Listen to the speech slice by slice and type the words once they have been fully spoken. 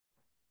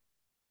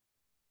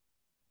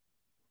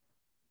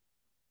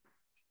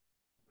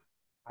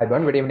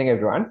Good evening,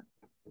 everyone.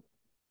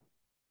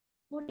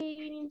 Good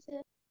evening,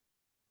 sir.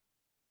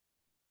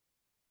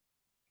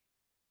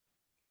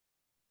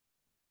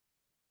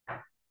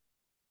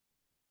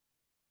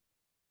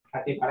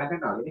 අපි පටන්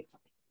ගන්නවානේ.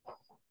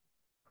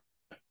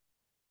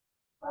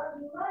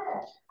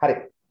 හරි.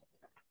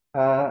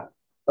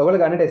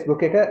 ඔයගොල්ලෝ ගන්න ටෙක්ස්ට්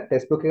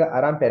බුක් එක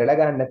අරන් පෙරලා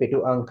ගන්න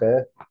පිටු අංක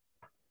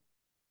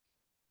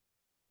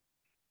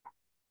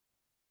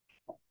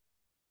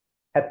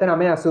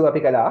 79 80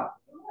 අපි කළා.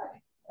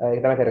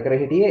 ඒක තමයි කර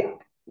හිටියේ.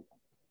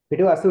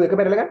 පිටු 81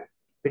 පෙරලා ගන්න.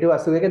 පිටු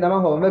 81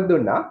 තමයි හෝම්වර්ක්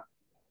දුන්නා.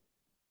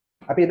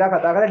 අපි එදා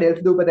කතා කරලා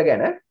ඩෙල්ස් දූපත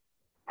ගැන.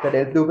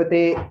 ඩෙල්ස්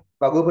දූපතේ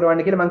වගුව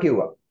පුරවන්න කියලා මම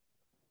කිව්වා.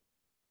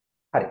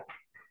 හරි.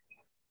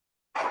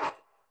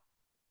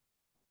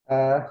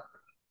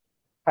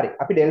 හරි.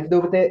 අපි ඩෙල්ස්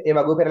දූපතේ ඒ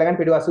වගුව පෙරලා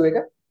ගන්න පිටු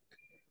 81.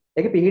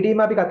 ඒක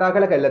පිහිටීම අපි කතා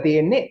කරලා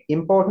තියෙන්නේ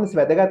ඉම්පෝටන්ස්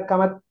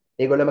වැදගත්කමත්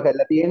ඒගොල්ලම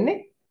කරලා තියෙන්නේ.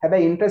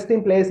 හැබැයි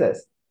ඉන්ටරෙස්ටිං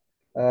ප්ලේසස්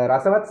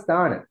රසවත්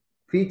ස්ථාන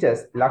ෆීචර්ස්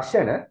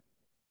ලක්ෂණ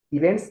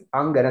ඉවෙන්ට්ස්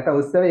අංග නැත්නම්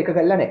උත්සව එක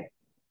කරලා නැහැ.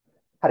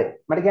 හරි.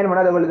 මට කියන්න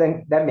මොනවද ඔයගොල්ලෝ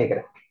දැන්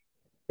මේකට?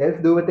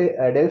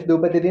 ඩෙල්ස්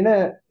දූපතේ තියෙන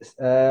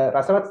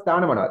රසවත්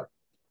ස්ථාන මොනවද?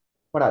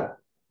 මොනවද?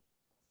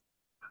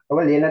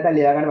 ඔයගොල්ලෝ ලියලා නැත්නම්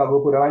ලියා ගන්න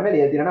වගුව පුරවන්න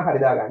ලියලා තියෙනවා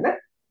හරි දාගන්න.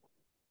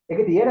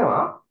 ඒකේ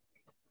තියෙනවා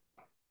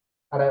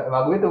අර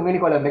වගුවේ තුන්වෙනි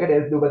කොලම් එක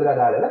ඩෙල්ස් දූපතට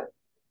අදාළව.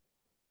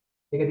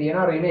 ඒකේ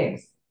තියෙනවා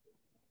remains.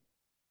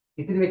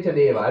 ඉතිරි වෙච්ච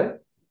දේවල්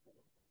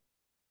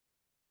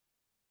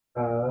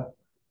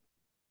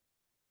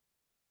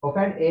of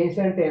an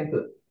ancient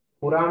temple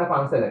පුරාණ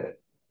පන්සලක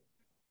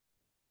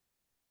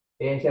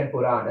ancient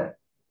පුරාණ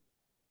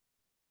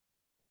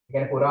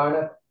කියන්නේ පුරාණ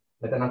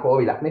මෙතන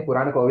කෝවිලක් නේ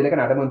පුරාණ කෝවිලක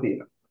නඩමුන්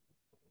තියෙනවා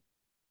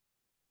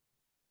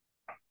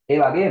ඒ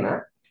වගේම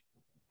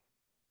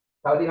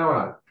තව තියෙනවා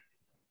මොනවද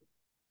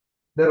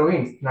the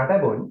ruins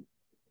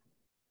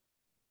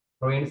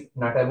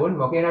නටබුන්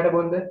මොකේ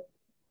නටබුන්ද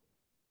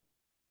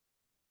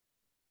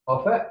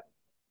of a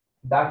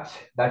Dutch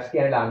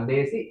කියන්නේ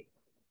ලන්දේසි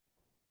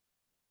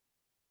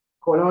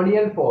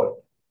colonial fort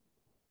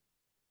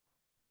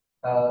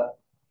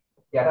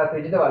යටත්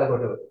විජිත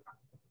වලකොටුව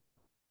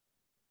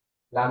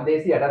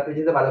ලන්දේසි යටත්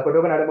විජිත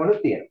වලකොටුවක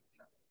නඩමුනුත් තියෙනවා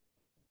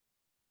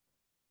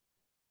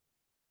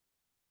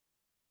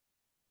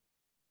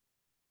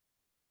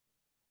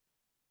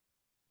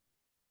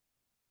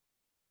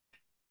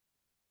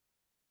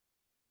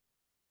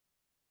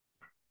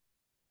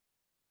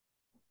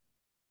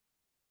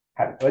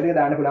හරි ඔය ටික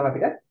දාන්න පුළුවන්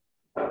අපිට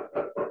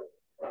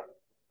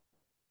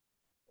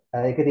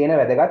ඒකේ තියෙන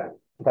වැදගත්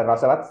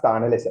රසවත්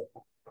ස්ථාන ලෙස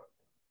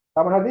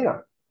තව මොනවද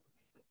තියෙනවද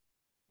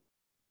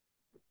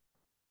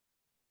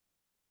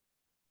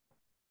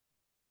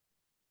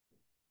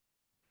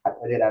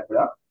හරි දාන්න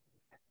පුළුවන්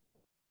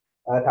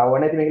තව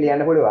ඕන නැති මේක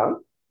ලියන්න පුළුවන්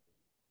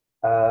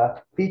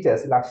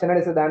features ලක්ෂණ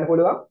ලෙස දාන්න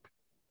පුළුවන්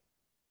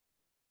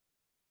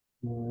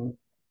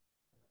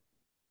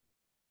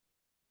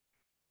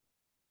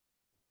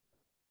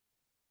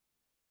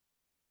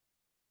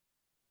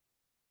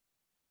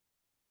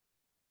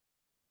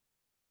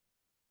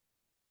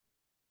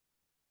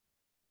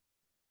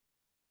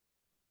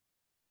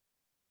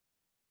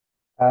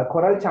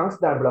coral chunks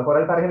දාන්න පුළුවන්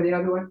coral තරහෙම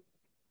දිනනවා කියන්නේ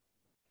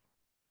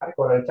හරි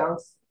coral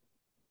chunks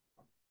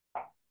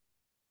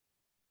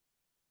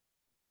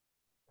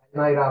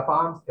Naira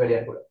farms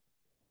එළියට පුළුවන්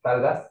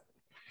තල්ගස්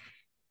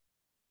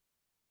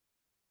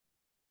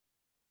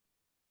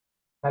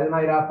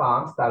Palmyra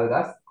farms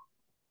තල්ගස්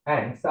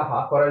and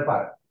සහ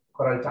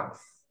coral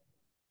chunks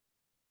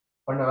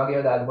ඔන්න වගේ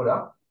ඒවා දාන්න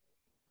පුළුවන්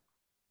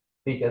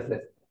features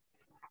list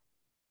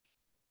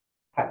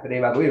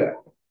හතරේ වගේ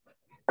ඉවරයි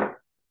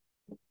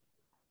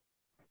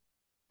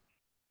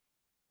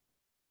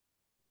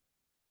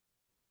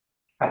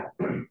හරි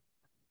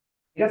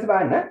ඊට පස්සේ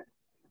බලන්න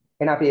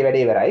එහෙනම් අපි මේ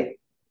වැඩේ ඉවරයි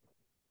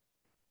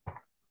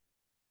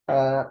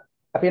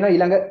අපි යනවා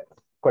ඊළඟ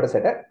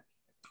කොටසට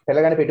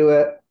පෙළගන්න පිටුව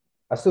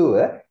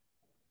 80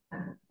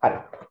 හරි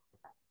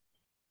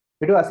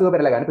පිටුව 80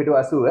 පෙරලා ගන්න පිටුව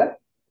 80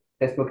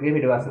 ටෙක්ස්ට් බුක් එකේ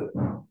පිටුව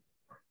 80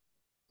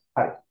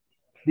 හරි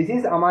this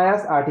is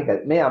Amaya's article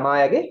මේ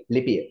අමායාගේ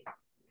ලිපිය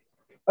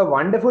a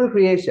wonderful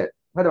creation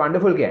මොකද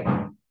wonderful කියන්නේ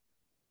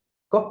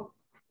කො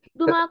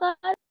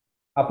පුදුමාකාර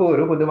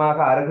අපූර්ව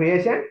පුදුමාකාර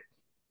creation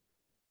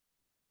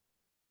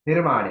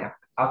නිර්මාණයක්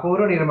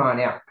අපූර්ව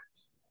නිර්මාණයක්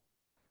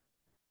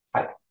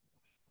හරි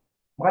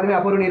මොකද මේ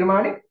අපූර්ව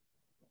නිර්මාණය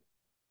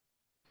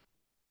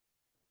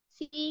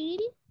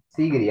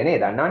සීගිරිය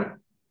නේද දන්නවනේ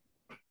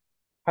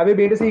have you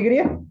been to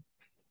Sigiriya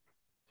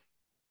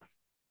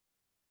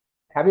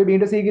have you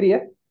been to Sigiriya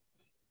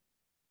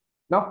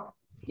no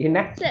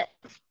ඉන්නේ sir.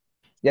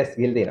 yes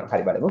ගිල් දෙනවා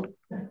හරි බලමු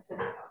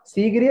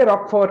සීගිරිය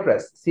rock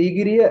fortress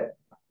සීගිරිය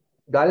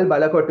ගල්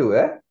බලකොටුව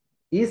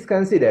is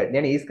considered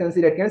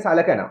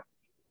කියන්නේ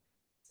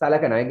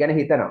සලකනවා ඒ කියන්නේ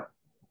හිතනවා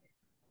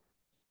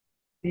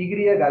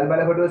සීගිරිය ගල්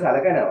බලකොටුව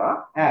සලකනවා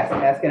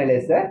as කියන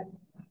ලෙස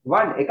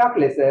එකක්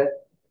ලෙස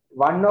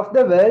one of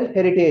the world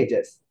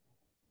heritages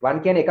one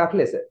කියන්නේ එකක්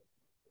ලෙස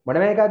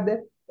මොනම එකක්ද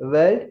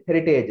world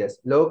heritages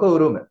ලෝක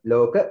උරුම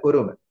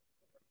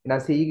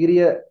එහෙනම්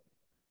සීගිරිය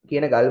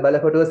කියන ගල්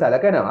බලකොටුව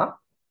සලකනවා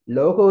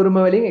ලෝක උරුම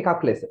වලින්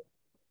එකක් ලෙස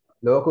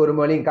ලෝක උරුම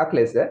වලින් එකක්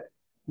ලෙස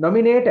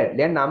nominated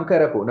දැන්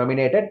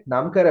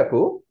නම්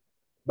කරපු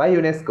by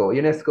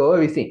UNESCO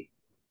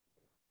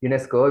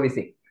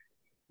විසින්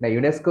දැන්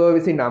UNESCO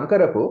විසින් නම්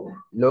කරපු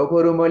ලෝක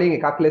උරුම වලින්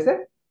එකක් ලෙස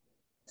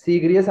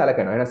සීගිරිය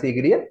සලකනවා. එහෙනම්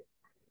සීගිරිය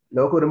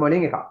ලෝක උරුම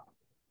වලින් එකක්.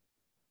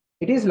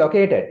 It is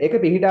located ඒක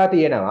පිහිටා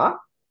තියෙනවා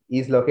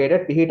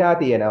පිහිටා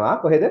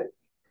තියෙනවා කොහෙද?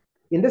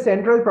 In the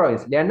central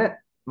province කියන්නේ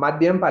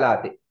මධ්‍යම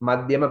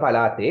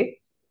පළාතේ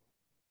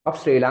of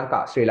ශ්‍රී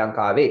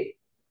ලංකාවේ.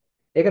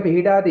 ඒක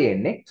පිහිටා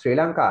තියෙන්නේ ශ්‍රී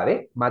ලංකාවේ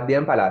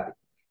මධ්‍යම පළාතේ.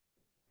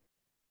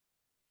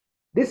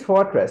 This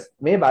fortress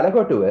මේ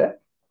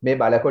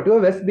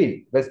බලකොටුව was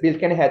built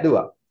කියන්නේ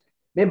හැදුවා.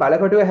 මේ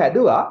බලකොටුව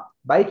හැදුවා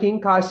by King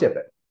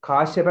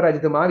කාශ්‍යප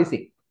රජතුමා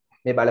විසින්.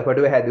 මේ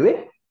බලකොටුව හැදුවේ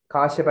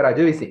කාශ්‍යප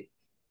රජු විසින්.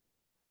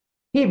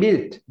 He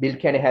built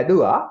කියන්නේ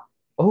හැදුවා.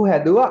 ඔහු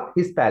හැදුවා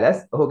his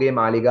palace ඔහුගේ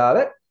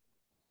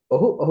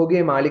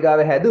මාලිගාව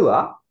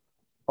හැදුවා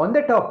on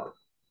the top.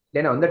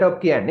 දැන් on the top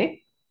කියන්නේ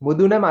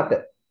මුදුන මත.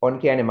 on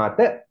කියන්නේ මත,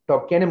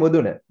 top කියන්නේ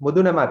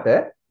මුදුන මත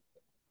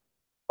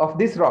of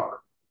this rock.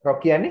 rock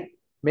කියන්නේ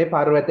මේ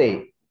පර්වතයේ.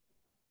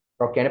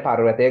 rock කියන්නේ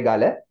පර්වතයේ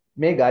ගල.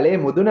 මේ ගලේ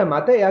මුදුන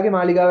මත එයාගේ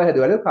මාලිගාව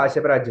හැදුවලු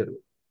කාශ්‍යප රජුරු.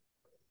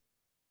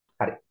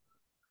 හරි.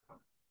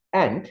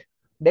 and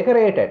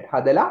decorated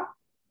හදලා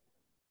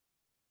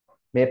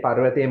මේ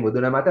පර්වතයේ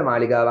මුදුන මත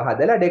මාලිගාව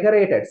හදලා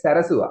decorated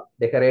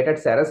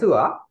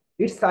සැරසුවා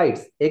its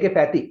sides ඒකේ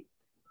පැති.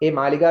 ඒ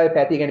මාලිගාවේ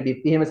පැති කියන්නේ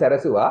බිත්ති හිම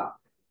සැරසුවා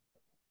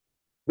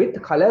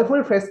with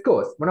colorful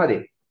frescoes.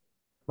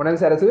 මොනවද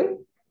සැරසුවේ?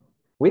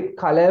 with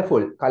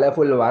colorful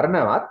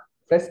වර්ණවත්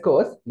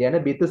frescoes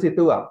කියන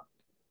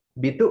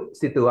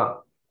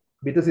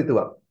බිතු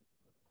සිතුවම්.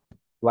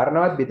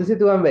 වර්ණවත් බිතු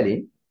සිතුවම්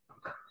වලින්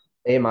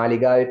ඒ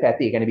මාලිගාවේ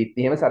පැති කියන්නේ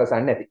බිත්ති හිම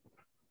සරසන්නේ නැති.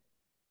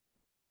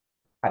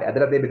 හරි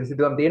අදට මේ බිතු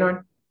සිතුවම්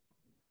තියෙනවනේ.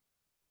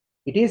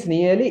 It is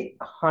nearly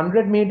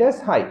 100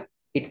 meters high.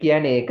 it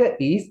කියන්නේ ඒක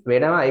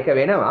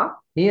වෙනවා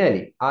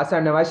nearly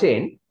ආසන්න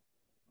වශයෙන්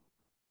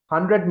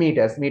 100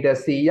 meters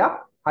 100ක්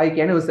high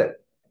කියන්නේ උස.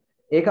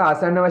 ඒක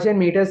ආසන්න වශයෙන්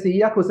මීටර්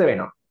 100ක් උස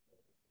වෙනවා.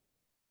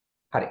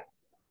 හරි.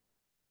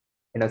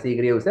 එනවා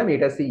සීග්‍රිය උස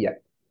මීටර්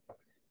 100ක්.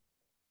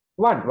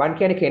 one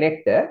කියන්නේ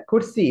කෙනෙක්ට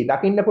could see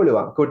දකින්න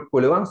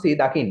පුළුවන්. see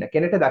දකින්න.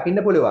 කෙනෙක්ට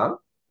දකින්න පුළුවන්.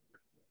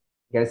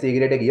 කියන්නේ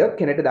සීග්‍රියට ගියොත්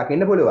කෙනෙක්ට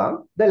දකින්න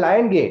පුළුවන්. the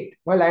lion gate.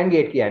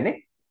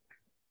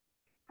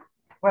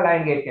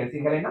 lion gate කියන්නේ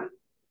සිංහලෙන් නම්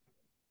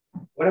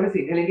ඔයාලා මේ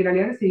සිංහලෙන් කියලා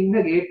කියන්නේ සිංහ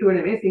ගේට්ටුව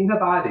නෙමෙයි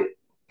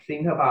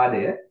සිංහ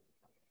පාදය.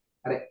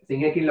 අර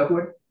සිංහකින්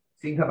ලොකුවට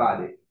සිංහ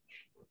පාදය.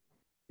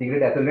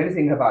 සිංහලට ඇතුල් වෙන්නේ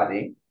සිංහ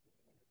පාදයෙන්.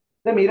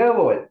 the mirror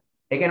wall.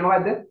 ඒ කියන්නේ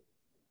මොකද්ද?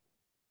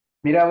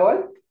 mirror wall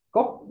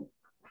කො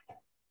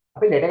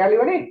අපි ලෙට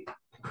ගලිවනේ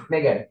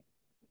මේ ගැන.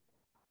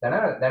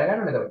 දැනගන්න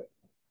ඕනේ එතකොට.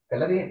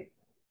 කළා තියෙන්නේ.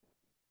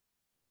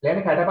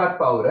 ලෑනේ කැටපත්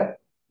පවුර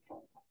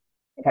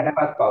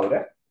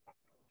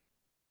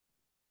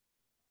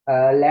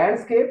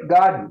landscape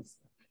gardens.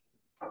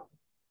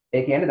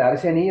 ඒ කියන්නේ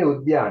දර්ශනීය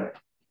උද්‍යාන.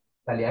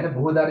 තලියන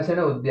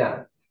බහුදර්ශන උද්‍යාන.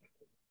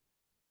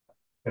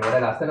 ඒවල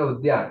ලස්සන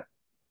උද්‍යාන.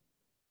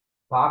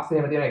 පාක්ස්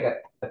එහෙම තියෙන එක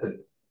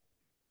ඇතුළේ.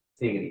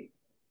 සීගිරි.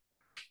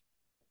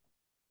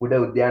 උඩ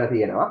උද්‍යාන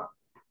තියෙනවා.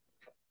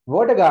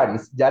 water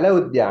gardens ජල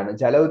උද්‍යාන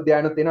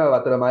තියෙනවා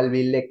වතුර මල්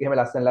විල් එක්ක එහෙම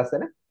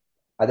ලස්සන.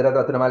 අදට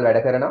වතුර මල්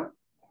වැඩ කරනවා.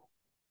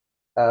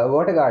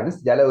 water gardens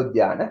ජල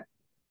උද්‍යාන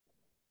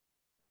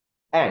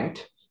and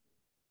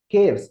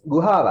caves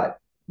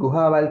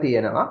ගුහාවල්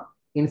තියෙනවා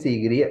in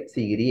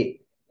සීගිරියේ.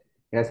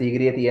 එන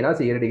සීගිරිය තියෙනවා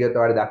සීගිරියට ගියොත්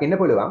ඔයාලට දකින්න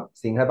පුළුවන්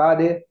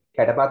සිංහපාදය,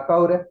 කැටපත්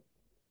පවුර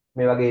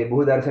මේ වගේ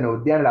බහුදර්ශන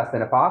උද්‍යාන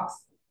ලස්සන පාක්ස්,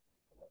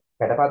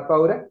 කැටපත්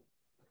පවුර,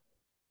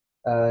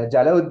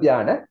 ජල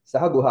උද්‍යාන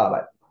සහ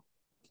ගුහාවල්.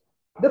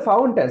 the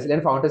fountains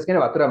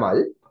කියන්නේ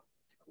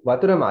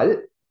වතුර මල්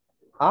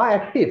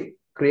active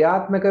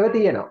ක්‍රියාත්මකව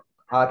තියෙනවා.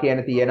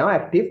 තියෙනවා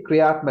active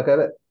ක්‍රියාත්මකව.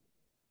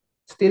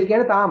 still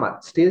කියන්නේ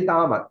තාමත්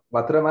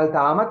වතුර මල්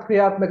තාමත්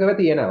ක්‍රියාත්මකව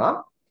තියෙනවා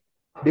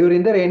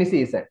during the rainy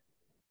season.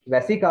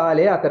 වැසි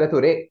කාලයේ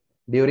අතරතුරේ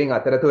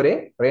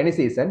rainy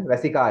season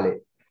වැසි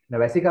කාලයේ.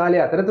 වැසි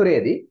කාලයේ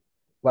අතරතුරේදී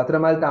වතුර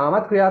මල්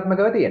තාමත්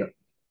ක්‍රියාත්මකව තියෙනවා.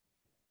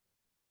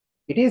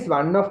 it is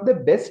one of the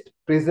best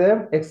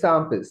preserved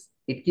examples.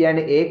 it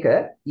කියන්නේ ඒක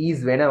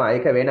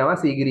වෙනවා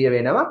සීගිරිය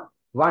වෙනවා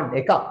one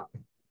එකක්.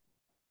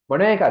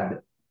 මොන එකක්ද?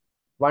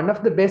 one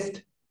of the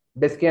best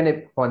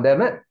කියන්නේ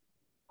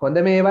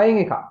හොඳම ඒවායින්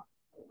එකක්.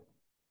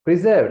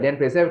 preserved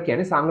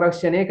කියන්නේ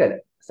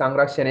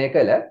සංරක්ෂණය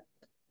කළ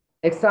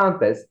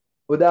examples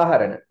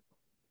උදාහරණ.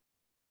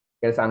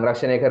 කියන්නේ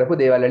සංරක්ෂණය කරපු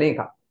දේවල් වලින්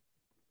එකක්.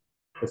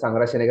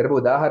 සංරක්ෂණය කරපු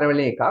උදාහරණ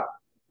වලින් එකක්.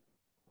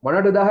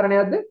 මොනවද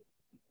උදාහරණයක්ද?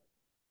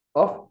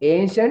 of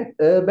ancient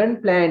urban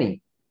planning.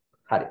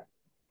 හරි.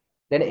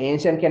 දැන්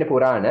ancient කියන්නේ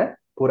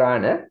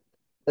පුරාණ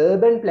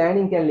urban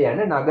planning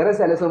කියන්නේ නගර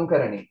සැලසුම්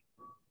කරන්නේ.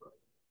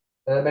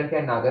 urban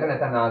කියන්නේ නගර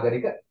නැත්නම්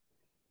නාගරික.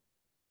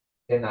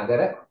 ඒ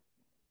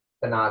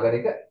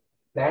නාගරික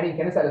planning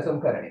කියන්නේ සැලසුම්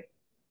කරන්නේ.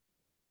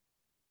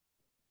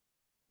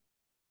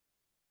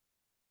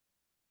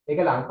 ඒක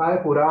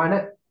ලංකාවේ පුරාණ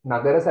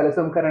නගර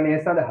සැලසුම්කරණය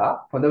සඳහා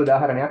හොඳ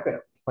උදාහරණයක්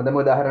වෙනවා. හොඳම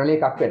උදාහරණ වලින්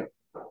එකක් වෙනවා.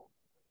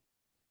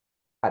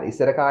 හරි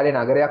ඉස්සර කාලේ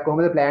නගරයක්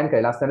කොහොමද ප්ලෑන්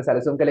කරේ? ලස්සන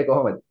සැලසුම් කළේ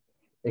කොහොමද?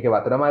 ඒකේ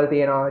වතුර මල්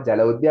තියෙනවා,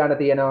 ජල උද්‍යාන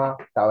තියෙනවා,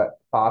 තව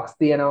පාක්ස්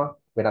තියෙනවා,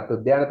 වෙනත්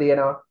උද්‍යාන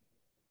තියෙනවා.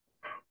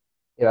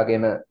 ඒ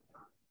වගේම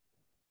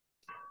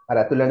අර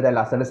ඇතුළේ දැන්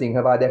ලස්සන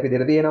සිංහපාදයක්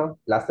විදිහට තියෙනවා.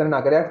 ලස්සන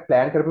නගරයක්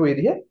ප්ලෑන් කරපු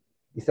විදිහ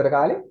ඉස්සර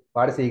කාලේ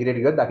වාට සීග්‍රේට්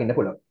ගියොත් දකින්න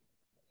පුළුවන්.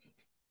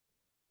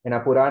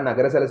 එහෙනම් පුරාණ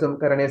නගර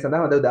සැලසුම්කරණය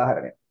සඳහා හොඳ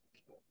උදාහරණයක්.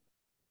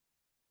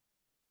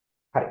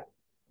 හරි.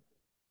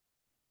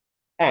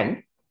 and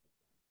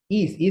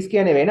is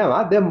කියන්නේ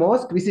වෙනවා the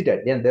most visited.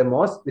 දැන් the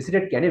most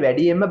visited කියන්නේ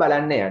වැඩියෙන්ම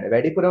බලන්න යන,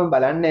 වැඩිපුරම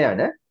බලන්න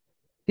යන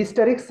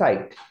historic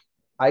site.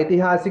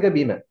 ඓතිහාසික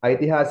බිම,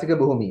 ඓතිහාසික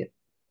භූමිය.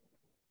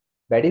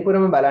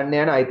 වැඩිපුරම බලන්න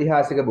යන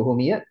ඓතිහාසික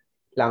භූමිය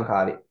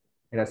ලංකාවේ.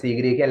 එහෙනම්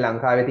සීගිරිය කියන්නේ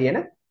ලංකාවේ තියෙන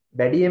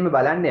වැඩියෙන්ම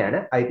බලන්න යන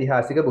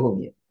ඓතිහාසික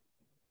භූමිය.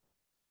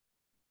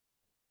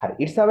 හරි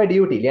it's our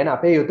duty කියන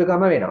අපේ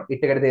යුතුයකම වෙනවා.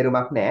 it එකට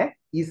තේරුමක් නැහැ.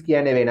 is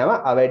කියන්නේ වෙනවා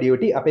our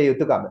duty අපේ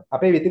යුතුයකම.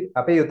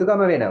 අපේ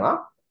යුතුයකම වෙනවා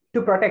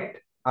to protect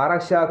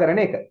ආරක්ෂා කරන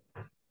එක.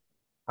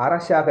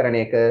 ආරක්ෂා කරන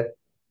එක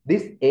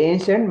this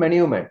ancient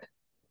monument.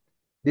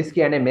 this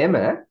කියන්නේ මෙම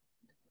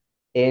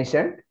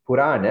ancient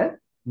පුරාණ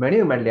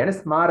monument කියන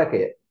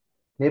ස්මාරකය.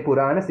 මේ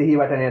පුරාණ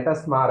සිහිවටනය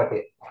නැත්නම් ස්මාරකය.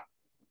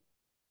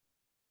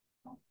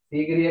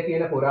 සීගිරිය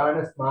කියන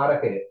පුරාණ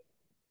ස්මාරකය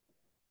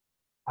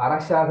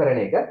ආරක්ෂා කරන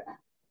එක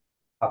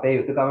අපේ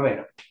යුතුයකම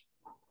වෙනවා.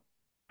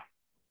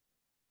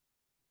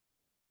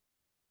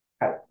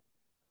 හරි.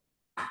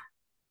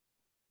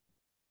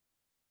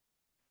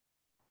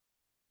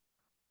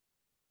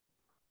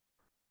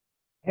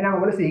 එහෙනම්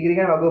ඔයගොල්ලෝ සීගිරිය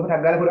ගැන වගුවකට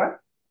අග්ගාලා පුරා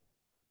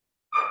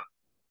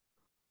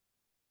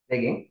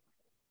දෙකෙන්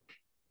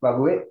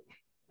වගුවේ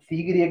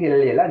සීගිරිය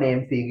කියලා ලියලා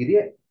name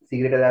සීගිරිය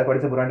සීගිරියට දාලා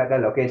කොටස පුරන්න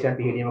අග්ගාලා location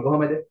පිහිටීම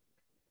කොහොමද?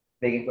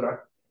 දෙකෙන් පුරන්න.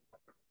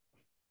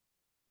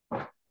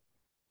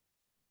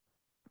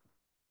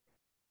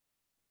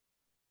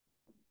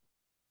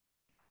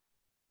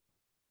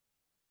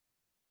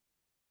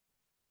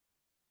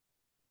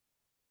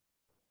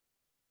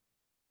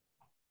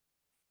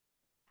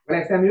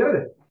 ඔයාලා exam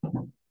ඉවරද?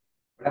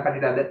 ඔයාලා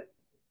කටිට අද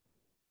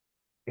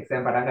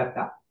exam පටන්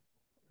ගත්තා.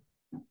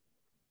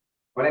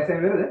 ඔයාලා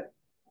exam ඉවරද?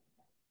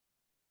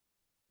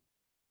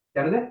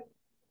 යනද?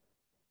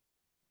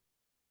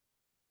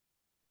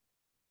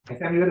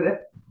 exam ඉවරද?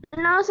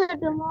 No, sir,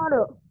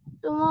 tomorrow.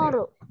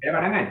 Tomorrow. එයා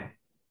පටන් ගන්න.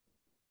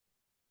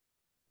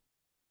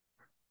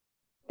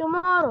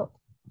 Tomorrow.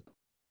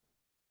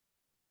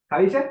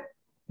 කවිෂ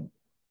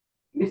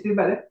ඉංග්‍රීසි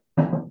තිබ්බද?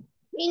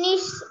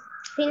 Finish.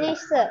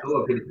 Finish, sir.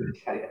 ඔව් පිළිතුරු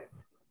හරියට.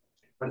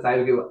 මම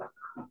සයිල් කිව්වා.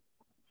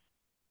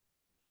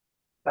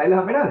 සයිල්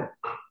හම්බෙනවද?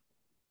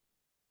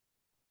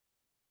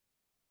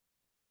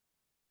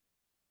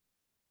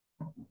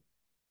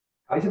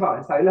 කවිෂ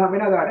පාන සයිල්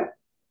හම්බෙනවද ඔයාලට?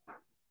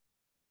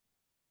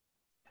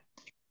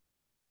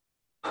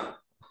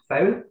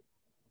 සයිල්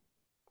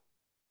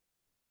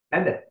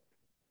නැද්ද?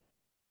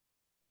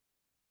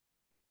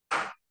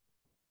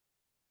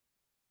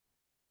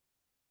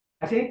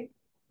 සචින්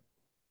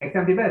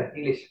exam තිබ්බද?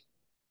 ඉංග්‍රීසි.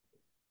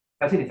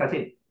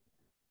 සචින්.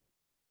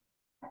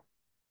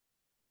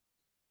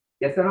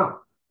 yes or no?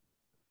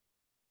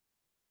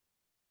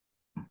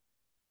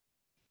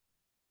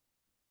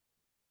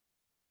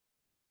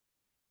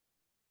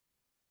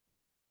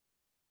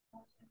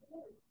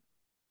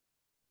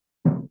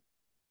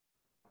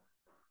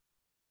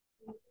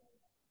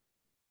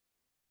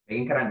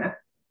 මේකෙන්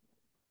කරන්න.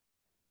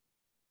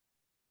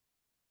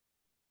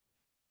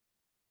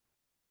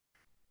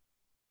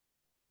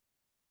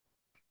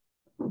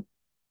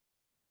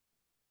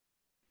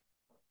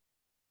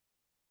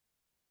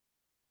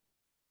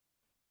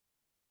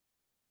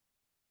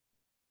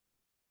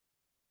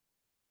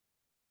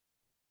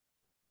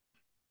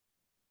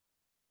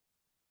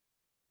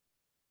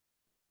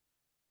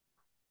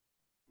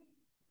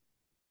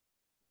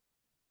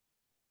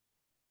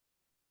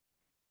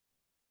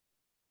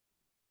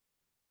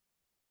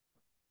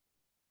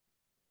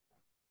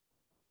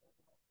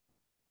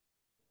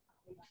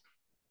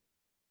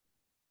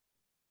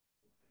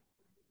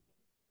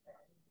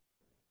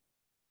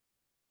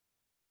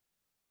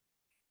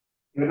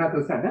 ඉවරනත්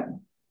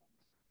උස්සන්න.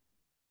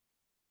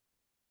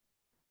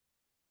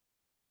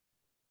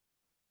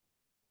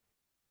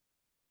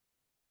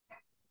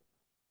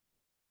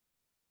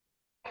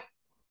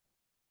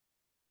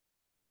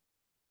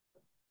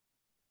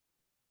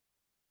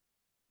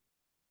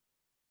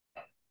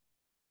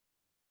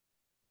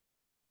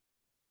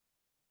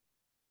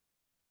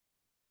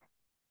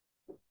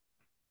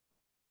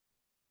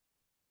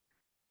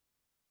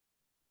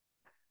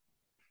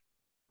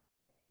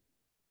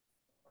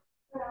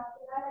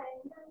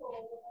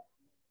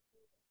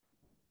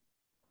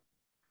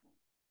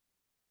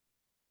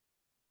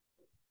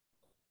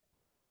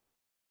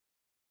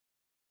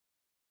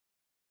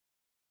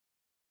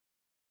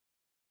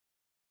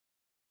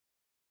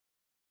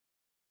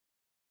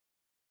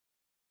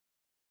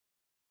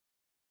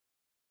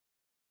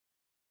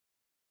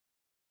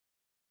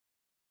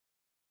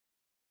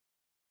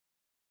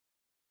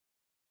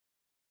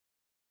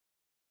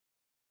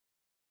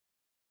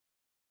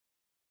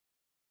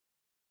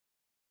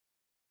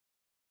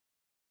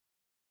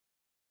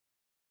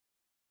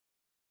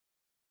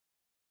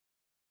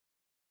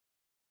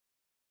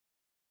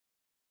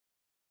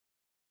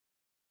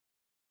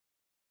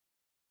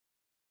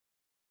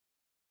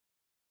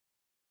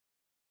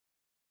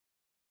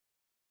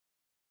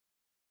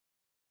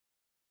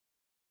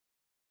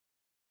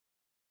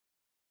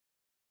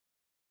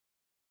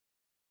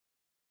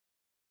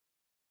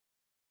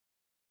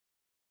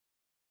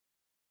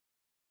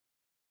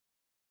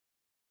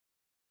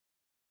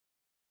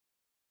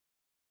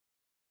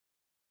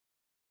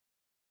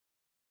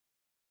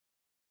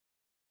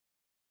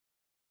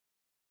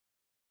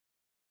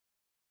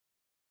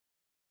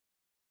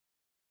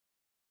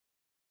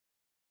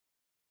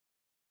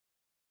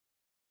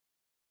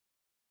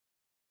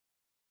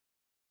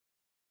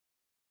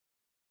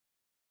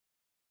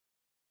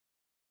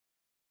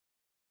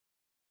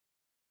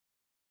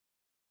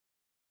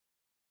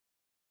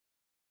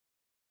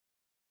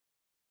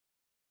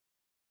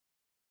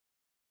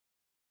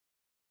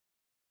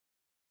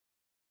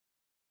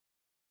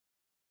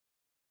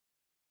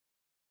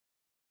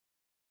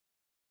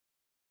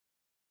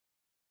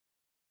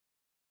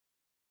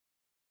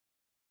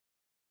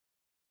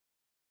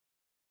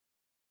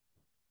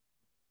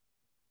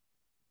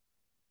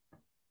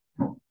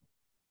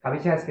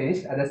 Kavisha has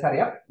finished. Others hurry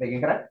up.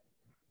 Making correct.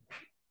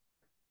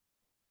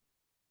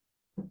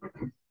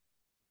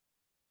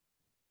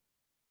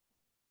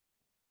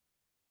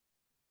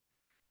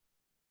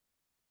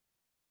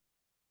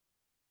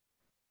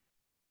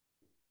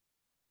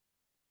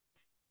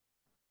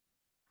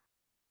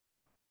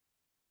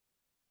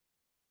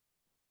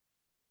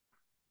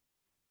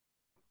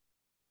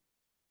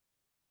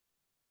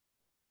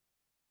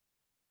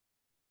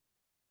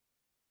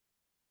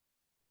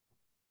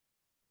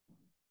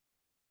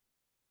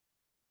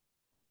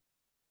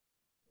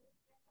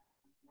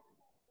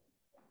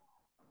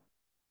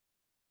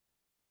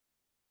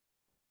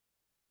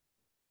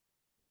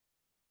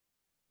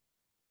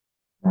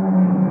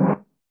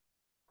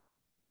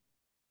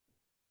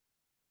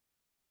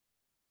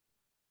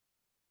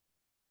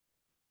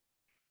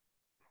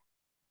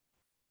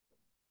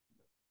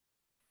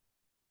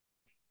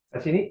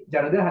 Sashini,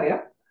 Janudra, hurry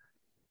up.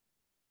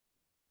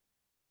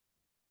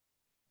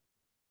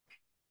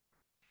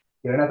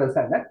 You're not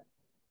understand that.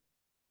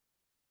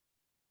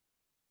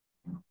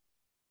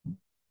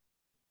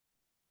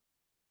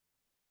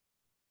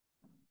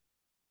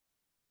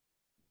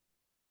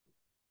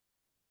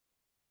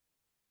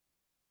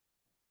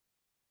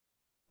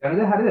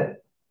 Janudra, hurry up.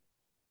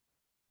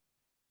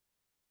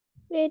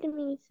 Wait a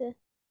minute, sir.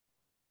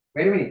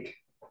 Wait a minute.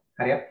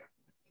 Hurry up.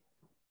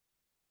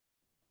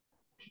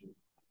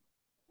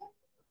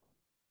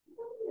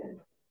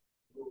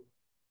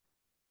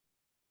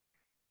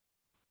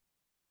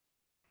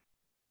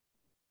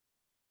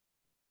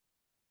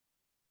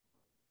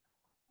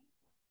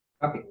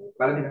 Okay.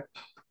 බලන්න.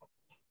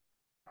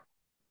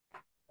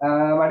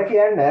 මට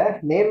කියන්න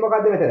name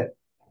මොකද්ද මෙතන?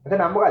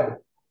 මෙතන නම මොකද්ද?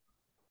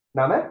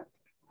 නම?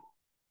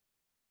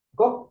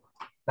 කො?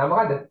 නම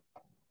මොකද්ද?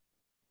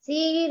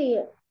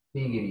 Sigiriya.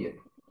 සීගිරිය.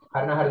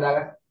 හරින හරි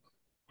දාගන්න.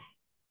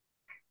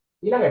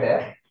 ඊළඟට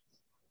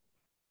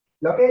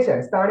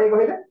location ස්ථානය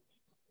කොහෙද?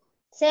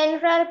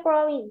 Central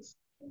Province.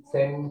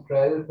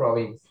 Central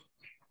Province.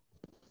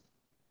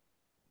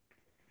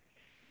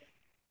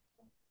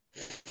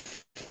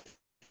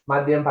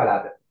 මධ්‍යම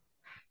පළාත.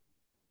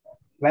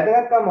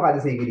 වැදගත්කම මොකද්ද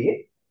සීගිරියේ?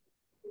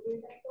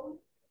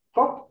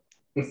 කො?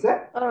 It's a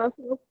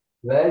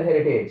World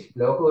Heritage.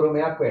 ලෝක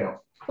උරුමයක් වෙනවා.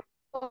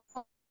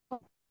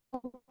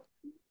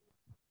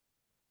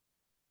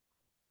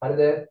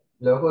 හරිද?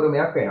 ලෝක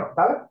උරුමයක් වෙනවා.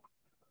 තව?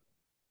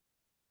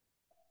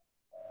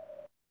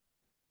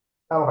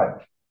 තව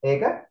මොකද්ද?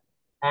 ඒක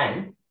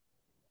and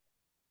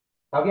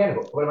තව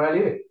කියන්නකෝ. ඔබලා මොනවද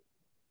ලියුවේ?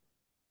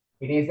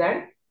 It is an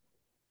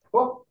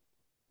කො?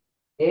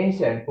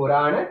 Ancient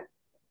පුරාණ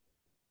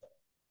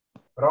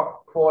rock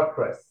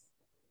fortress.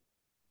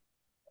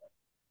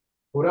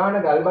 පුරාණ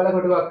ගල්බල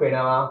කොටුවක්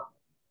වෙනවා.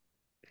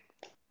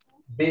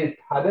 built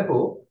හදපු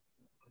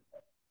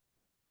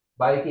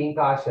by King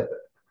කාශ්‍යප.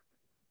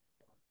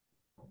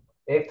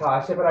 ඒ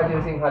කාශ්‍යප රජු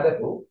විසින්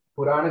හදපු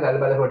පුරාණ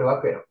ගල්බල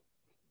කොටුවක් වෙනවා.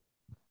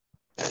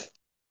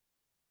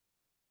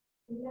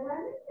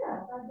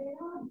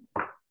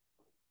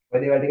 ඔය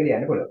දේවල් ටික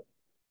ලියන්න පුළුවන්.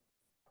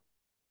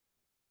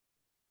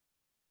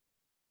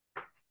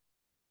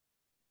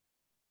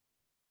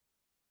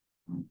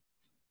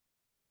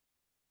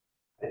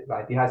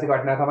 ඓතිහාසික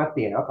වටිනාකමක්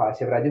තියෙනවා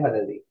කාශ්‍යප රජු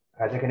හදලා දෙයි.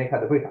 රජ කෙනෙක්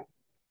හදපු එක.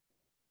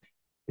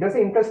 ඊට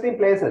පස්සේ interesting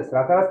places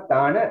රසවත්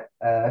ස්ථාන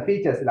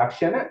features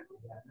ලක්ෂණ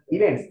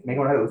events මේක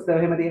මොනවාද උත්සව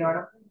එහෙම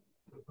තියෙනවනම්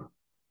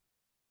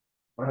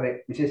මොනවාද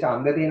විශේෂ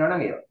අංග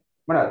තියෙනවනම් ඒවා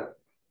මොනවාද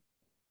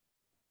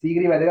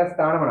සීගිරි වැදගත්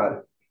ස්ථාන මොනවාද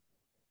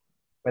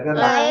වැදගත්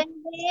Lion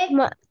Gate.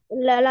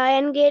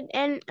 Lion Gate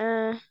and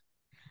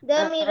the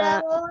Mirror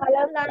Wall,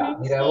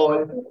 Miravol,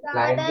 Lion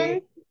Gardens,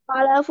 Gate.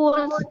 colorful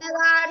water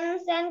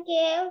gardens and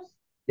caves.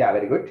 Yeah,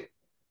 very good.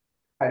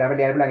 හරි අපිට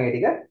ලියන්න පුළුවන් ඒ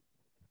ටික.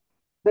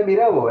 The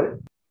mirror wall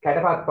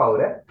කැටපත්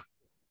පවුර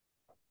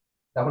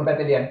දකුණු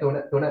පැත්තේ ලියන්න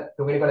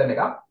තුන්වෙනි කොලම්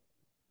එක.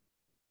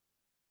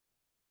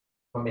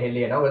 මම මෙහෙ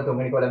ලියනවා. ඔයාලා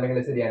තුන්වෙනි කොලම් එක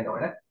ලෙස ලියන්න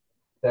ඕන.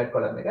 third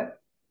කොලම් එක.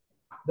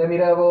 The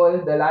mirror wall,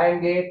 the lion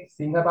gate,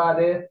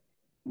 සිංහපාදය,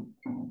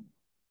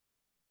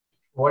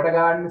 water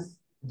gardens,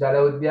 ජල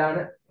උද්‍යාන.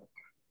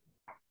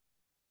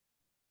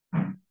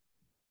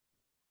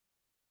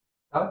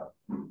 තව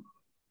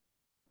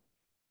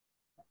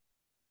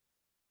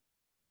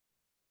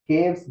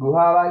caves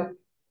ගුහාවල්.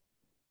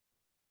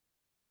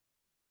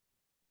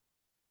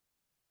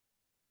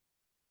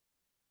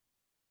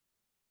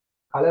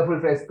 colorful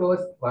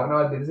frescoes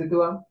වර්ණවත්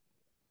දිරිසිතුවම්.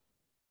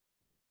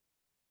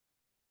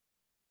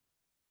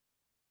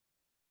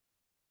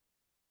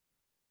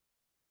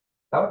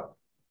 තව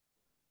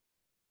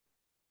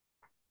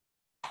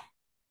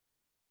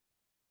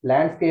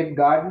landscape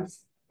gardens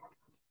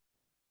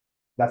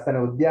ලස්සන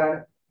උද්‍යාන.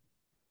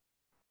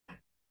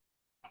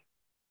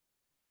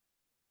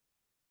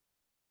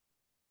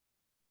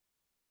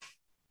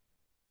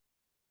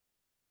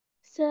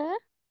 Sir,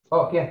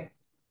 ඔව් කියන්න.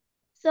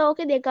 sir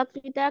ඕකේ දෙකක්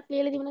විතරක්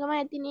ලියලා තිබුණ ගමන්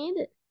ඇති නේද?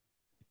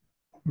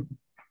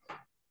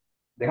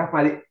 දෙකක්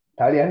මදි.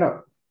 තව ලියන්න ඕන.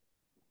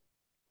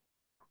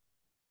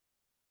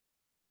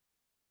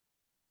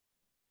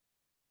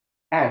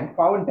 and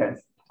fountains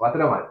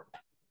වතුර මල්.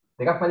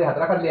 දෙකක් මදි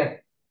හතරක් හරි ලියන්න.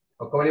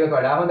 ඔක්කොම ලියුවොත්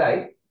වඩා හොඳයි.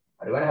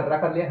 අඩු ගානේ 4ක්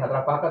හදලා ලියන්න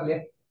 4ක් 5ක් හදලා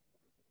ලියන්න.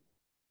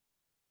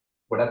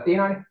 ගොඩක්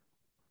තියෙනවානේ.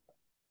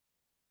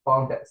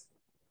 counters.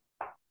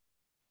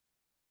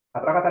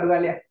 4ක් අඩු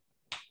ගානේ ලියන්න.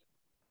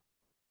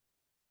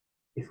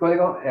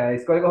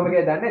 ඉස්කෝලේ කොහොම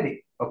ගියද දන්නේ නැති.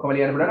 ඔක්කොම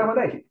ලියන්න පුළුවන් නම්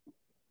හොඳයි.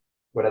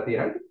 ගොඩක්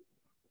තියෙනවානේ.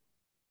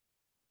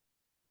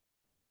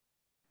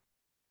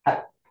 හරි.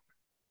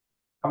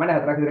 කමන්න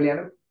 4ක් විතර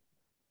ලියන්න.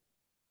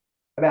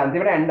 හැබැයි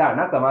අන්තිමට n දාන්න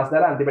කමාස්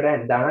දාලා අන්තිමට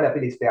n දානවා අපි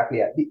ලිස්ට් එකක්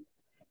ලියද්දි.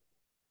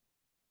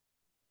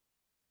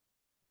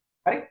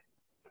 හරි.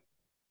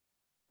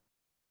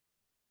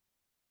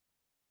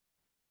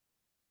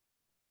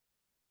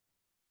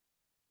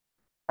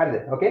 හරිද?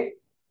 ඕකේ.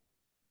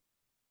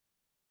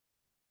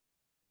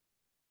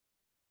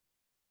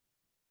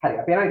 හරි.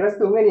 අපි යනවා ඊට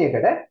පස්සේ තුන්වෙනි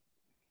එකට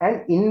an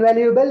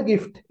invaluable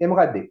gift. ඒ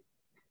මොකක්ද?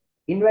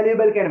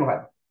 invaluable කියන්නේ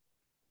මොකක්ද?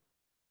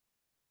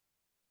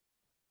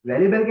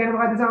 valuable කියන්නේ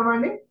මොකක්ද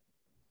සාමාන්‍යයෙන්?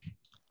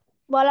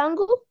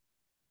 බලංගු.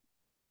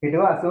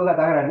 පිටුව 80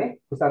 කතා කරන්නේ.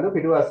 කුසඳු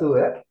පිටුව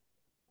 80.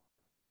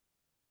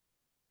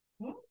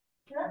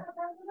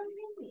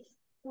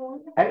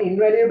 an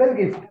invaluable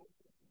gift.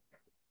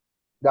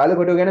 ගාලු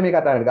කොටුව ගැන මේ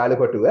කතා කරන්නේ. ගාලු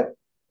කොටුව.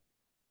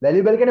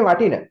 valuable කියන්නේ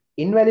වටින.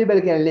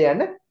 invaluable කියන්නේ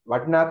ලියන්න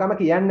වටිනාකම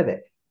කියන්න බෑ.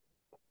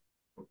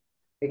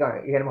 ඒක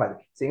කියන්නේ මොකද්ද?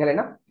 සිංහලෙන්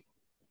නම්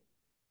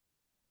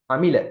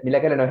අමිල මිල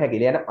කියලා නොහැකි.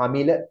 ලියන්න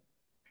අමිල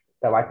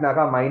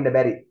වටිනාකම මයින්ඩ්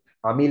බැරි.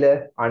 අමිල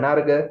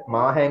අනර්ග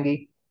මාහැඟි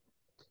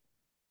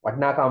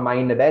වටිනාකම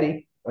මයින්ඩ් බැරි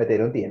ඔය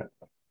තේරුම්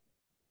තියෙනවා.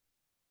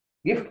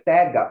 gift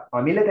tag එක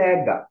අමිල tag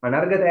එක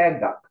අනර්ග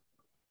tag එක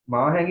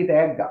මාහැඟි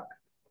tag එක.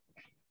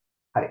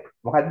 හරි.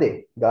 මොකද්ද?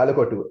 ගාලු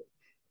කොටුව.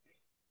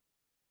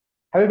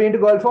 Have you been to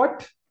Golf Fort?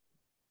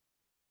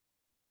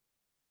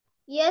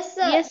 Yes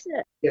sir. Yes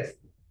sir. Yes.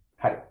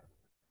 හරි.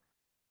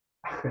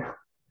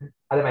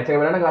 අද මැච් එක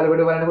බලන්න ගාලු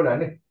කොටුව බලන්න පුළුවන්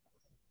නේ.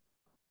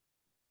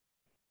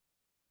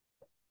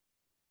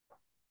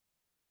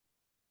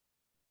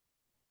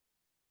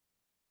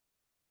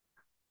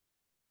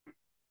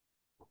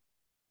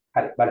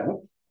 හරි බලමු.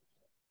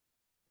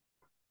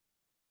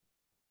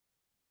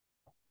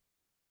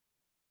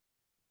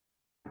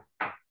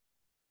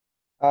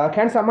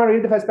 Can someone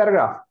read the first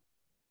paragraph?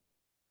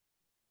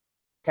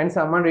 Can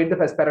someone read the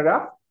first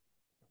paragraph?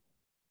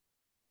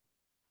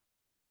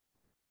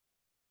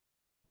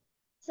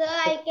 Sir,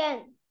 I can.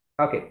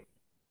 Okay.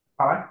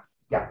 Pawan?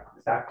 Yeah,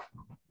 start.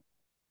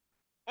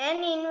 An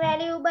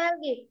invaluable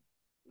gift.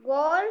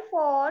 Gold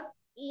fort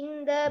in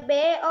the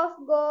Bay of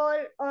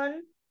Gold on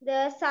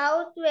the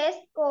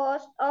southwest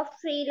coast of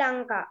Sri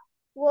Lanka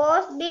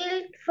was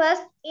built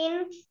first in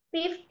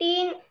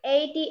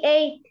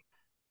 1588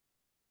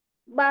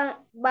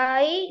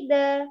 by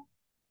the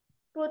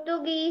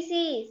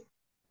Portuguese.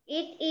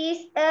 It is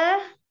a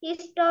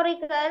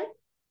historical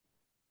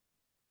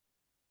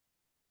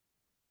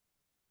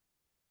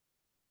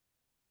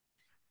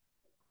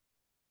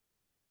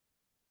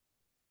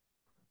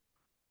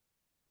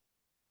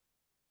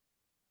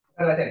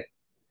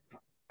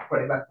Put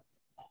it back.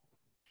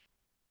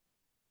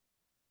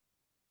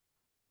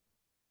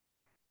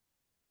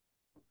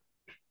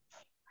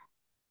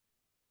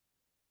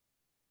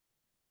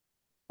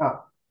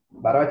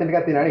 බර වචන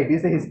ටිකක් තියෙනවානේ. It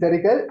is a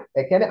historical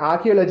ඒ කියන්නේ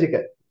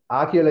archaeological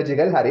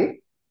හරි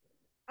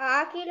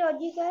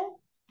archaeological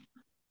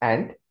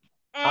and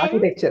and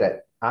architectural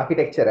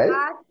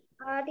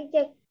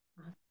architect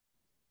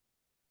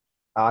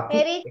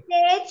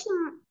heritage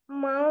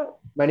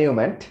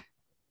monument.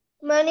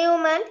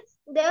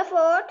 The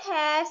fort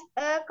has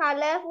a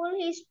colorful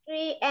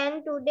history and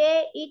today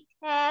it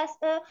has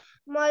a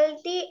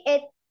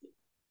multi-ethnic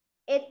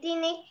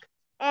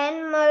and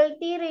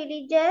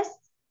multi-religious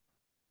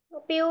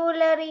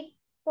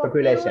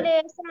population.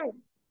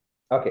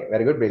 Okay,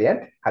 very good, brilliant.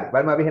 හරි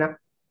බලමු අපි එහෙනම්.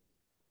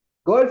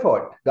 Gold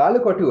fort ගාලු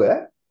කොටුව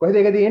කොහෙද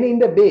ඒක තියෙන්නේ? in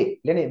the bay.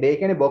 කියන්නේ bay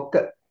කියන්නේ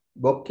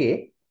බොක්කේ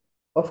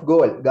of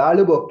gold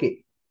ගාලු බොක්කේ.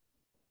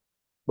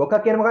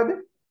 බොක්කක් කියන්නේ මොකද්ද?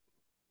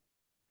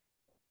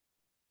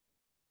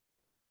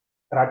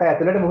 රට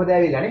ඇතුළට මුහුද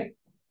ඇවිල්ලානේ.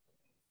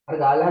 අර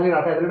ගාල්හාලේ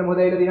රට ඇතුළට මුහුද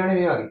ඇවිල්ලා තියෙනවානේ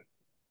මේ වගේ.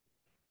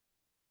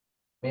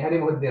 මේ හරි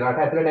මුහුද රට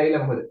ඇතුළට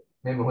ඇවිල්ලා මුහුද.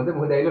 මේ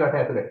මුහුද ඇවිල්ලා රට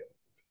ඇතුළට.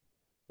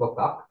 බොක්කක්.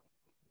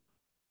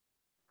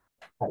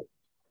 හරි.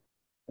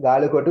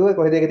 ගාලු කොටුව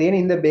කොහෙද ඒක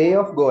තියෙන්නේ? in the bay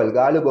of gold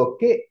Galle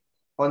බොක්කේ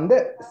on the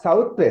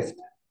southwest.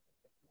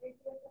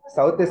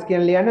 southwest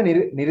කියන ලියන්න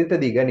නිරිත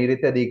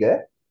දිග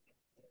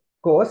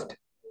coast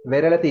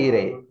වෙරළ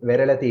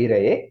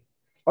තීරයේ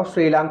of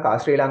ශ්‍රී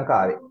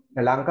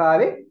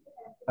ලංකාවේ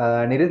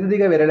නිරිත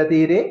දිග වෙරළ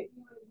තීරයේ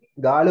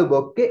ගාලු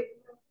බොක්කේ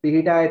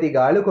පිහිටා ඇති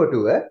ගාලු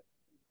කොටුව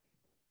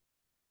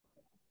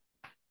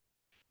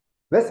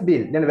was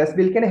built. දැන් was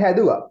built කියන්නේ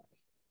හැදුවා.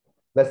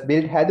 was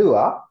built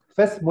හැදුවා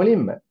first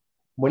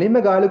මුලින්ම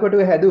ගාලු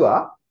කොටුව හැදුවා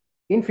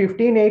in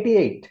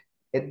 1588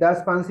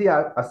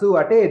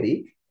 1588 දී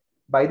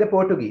by the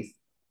Portuguese.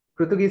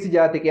 පෘතුගීසි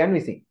ජාතිකයන්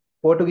විසින්.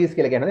 පෝර්ටුගීස්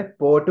කියලා කියන්නේ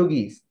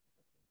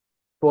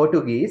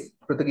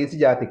පෘතුගීසි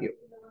ජාතිකයෝ.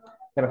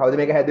 එහෙනම් කවුද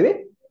මේක හැදුවේ?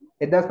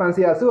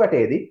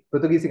 1588 දී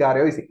පෘතුගීසි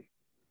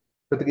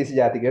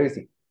ජාතිකයෝ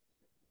විසින්.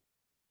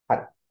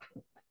 හරි.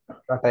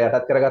 රට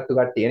යටත් කරගත්තු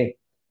කට්ටියනේ.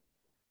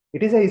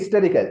 it is a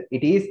historical.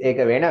 It is ඒක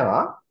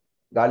වෙනවා.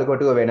 ගාලු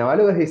කොටුව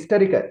වෙනවලු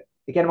historical.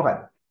 ඒ කියන්නේ මොකද්ද?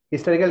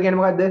 historical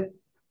කියන්නේ මොකද්ද?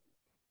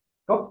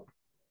 ඔව්.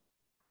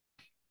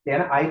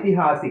 කියන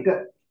ඓතිහාසික.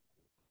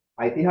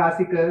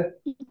 ඓතිහාසික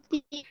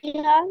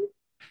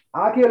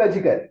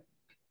archaeological.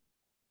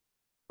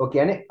 ඔය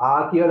කියන්නේ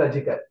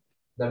archaeological.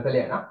 දැන්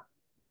ලියන්න.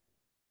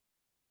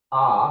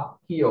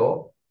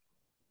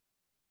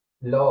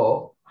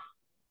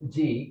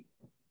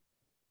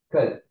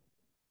 archaeological.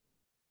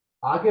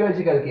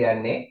 archaeological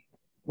කියන්නේ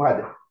මොකද්ද?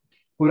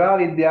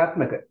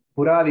 පුරාවිද්‍යාත්මක.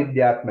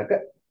 පුරාවිද්‍යාත්මක.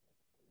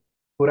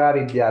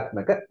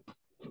 පුරාවිද්‍යාත්මක.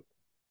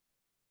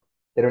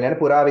 එතන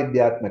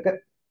පුරාවිද්‍යාත්මක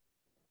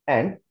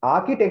and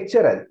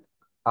architectural.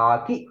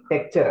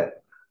 architectural.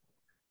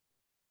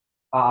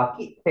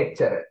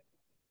 architectural.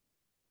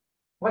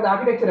 මොකද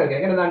architectural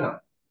කියන්නේ දන්නවා?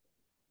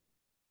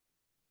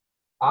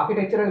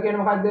 architectural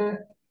කියන්නේ මොකද්ද?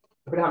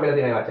 අපිට හම්බෙලා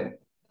තියෙන වචනේ.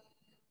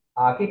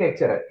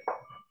 architectural.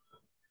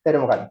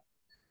 එතන මොකද්ද?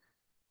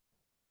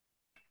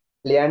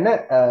 ලියන්න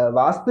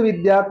වාස්තු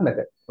විද්‍යාත්මක.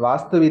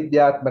 වාස්තු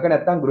විද්‍යාත්මක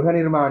නැත්නම් ගෘහ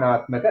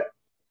නිර්මාණාත්මක.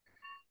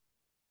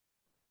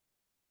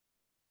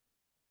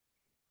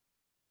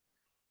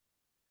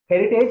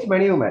 heritage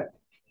monument.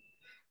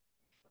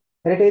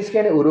 heritage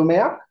කියන්නේ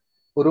උරුමයක්.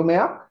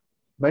 උරුමයක්.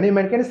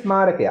 monument කියන්නේ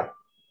ස්මාරකයක්.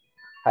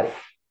 හරි.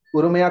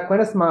 උරුමයක්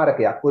වෙන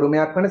ස්මාරකයක්.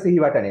 උරුමයක් වෙන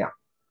සිහිවටනයක්.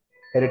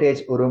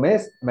 heritage උරුමේ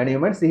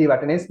monument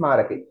සිහිවටනේ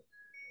ස්මාරකය.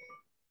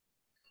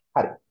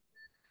 හරි.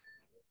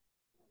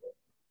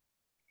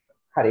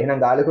 හරි. එහෙනම්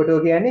ගාලු කොටුව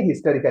කියන්නේ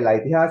historical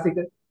ඓතිහාසික,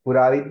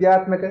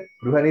 පුරාවිද්‍යාත්මක,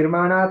 ගෘහ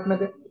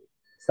නිර්මාණාත්මක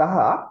සහ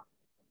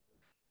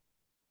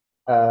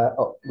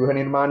ගෘහ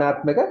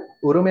නිර්මාණාත්මක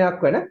උරුමයක්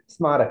වෙන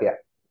ස්මාරකයක්.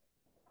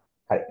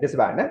 හරි. ඊට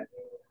බලන්න.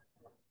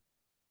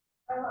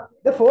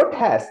 The fort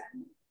has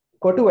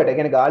කොටුවට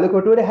කියන්නේ ගාලු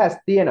කොටුවට has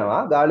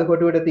තියෙනවා. ගාලු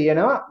කොටුවට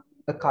තියෙනවා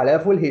a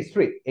colorful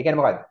history. ඒ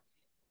කියන්නේ මොකද්ද?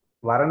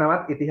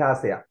 වර්ණවත්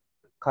ඉතිහාසයක්.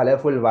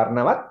 colorful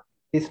වර්ණවත්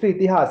history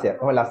ඉතිහාසයක්.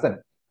 කොහොම ලස්සන.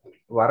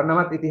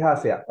 වර්ණවත්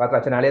ඉතිහාසයක්. වත්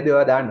රචනාලයේදී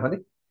ඔයා දාන්න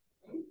හොඳේ.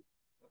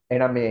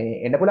 එහෙනම් මේ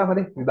එන්න පුළුවන්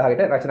හොඳේ.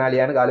 විභාගෙට රචනා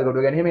ලියන්න ගාලු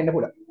කොටුව ගැන එහෙම එන්න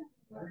පුළුවන්.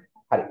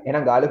 හරි.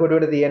 එහෙනම් ගාලු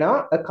කොටුවට තියෙනවා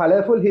a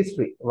colorful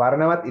history.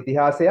 වර්ණවත්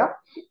ඉතිහාසයක්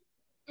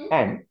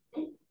and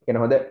කියන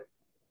හොඳ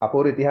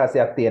අපූර්ව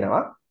ඉතිහාසයක්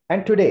තියෙනවා.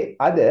 And today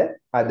අද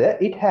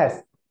it has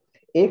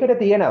ඒකට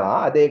තියෙනවා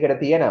ඒකට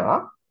තියෙනවා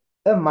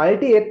a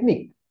multi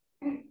ethnic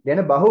කියන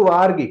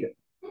බහුවාර්ගික.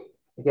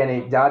 ඒ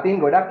කියන්නේ ජාතීන්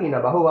ගොඩක් ඉන්න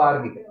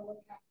බහුවාර්ගික.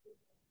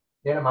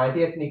 කියන multi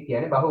ethnic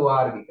කියන්නේ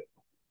බහුවාර්ගික.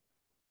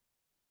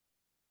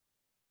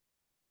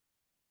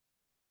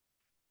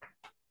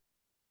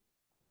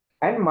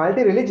 and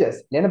multi religious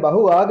කියන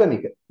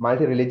බහුආගමික.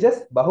 multi religious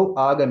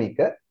බහුආගමික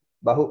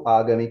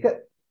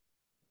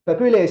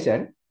population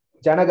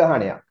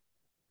ජනගහනයක්.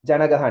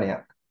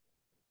 ජනගහනයක්.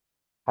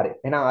 හරි.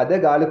 එහෙනම් අද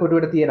ගාලු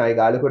කොටුවට තියෙනවා. ඒ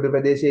ගාලු කොටුව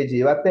ප්‍රදේශයේ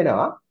ජීවත්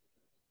වෙනවා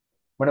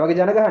මොන වගේ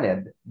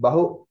ජනගහනයක්ද?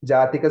 බහු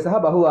ජාතික සහ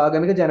බහු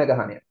ආගමික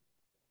ජනගහනයක්.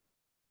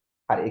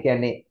 හරි. ඒ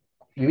කියන්නේ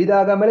විවිධ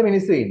ආගම් වල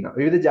මිනිස්සු ඉන්නවා.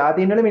 විවිධ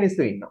ජාතීන් වල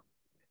මිනිස්සු ඉන්නවා.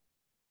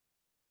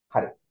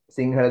 හරි.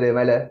 සිංහල,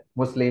 දෙමළ,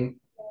 මුස්ලිම්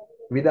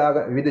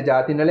විවිධ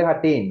ජාතීන් වල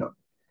කට්ටිය ඉන්නවා.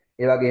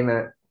 ඒ වගේම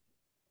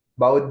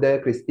බෞද්ධ,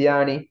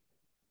 ක්‍රිස්තියානි,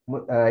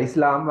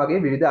 ඉස්ලාම්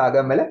වගේ විවිධ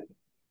ආගම් වල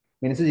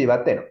මිනිස්සු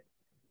ජීවත් වෙනවා.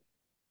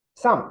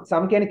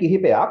 some කියන්නේ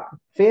කිහිපයක්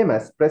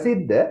famous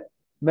ප්‍රසිද්ධ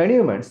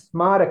monuments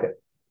ස්මාරක.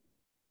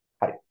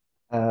 හරි.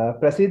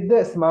 ප්‍රසිද්ධ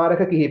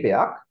ස්මාරක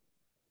කිහිපයක්.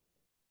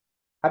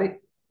 හරි.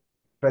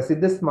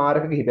 ප්‍රසිද්ධ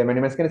ස්මාරක කිහිපයක්.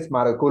 monuments කියන්නේ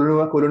ස්මාරක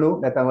කුළුණු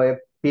නැත්නම් ඔය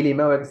පිළිම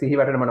ඔය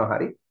සිහිවටන මොනවා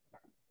හරි.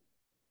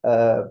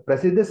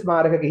 ප්‍රසිද්ධ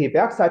ස්මාරක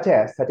කිහිපයක් such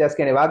as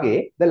කියන්නේ වගේ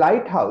the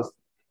lighthouse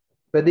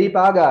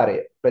ප්‍රදීපාගාරය.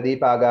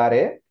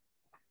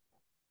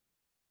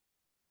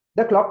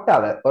 the clock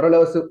tower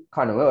ඔරලෝසු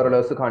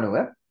කණුව.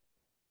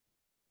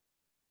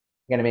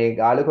 කියන්නේ මේ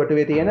ගාලු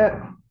කොටුවේ තියෙන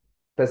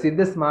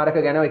ප්‍රසිද්ධ ස්මාරක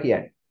ගැන ඔය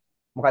කියන්නේ.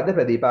 මොකද්ද?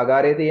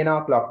 ප්‍රදීපාගාරය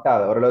තියෙනවා, clock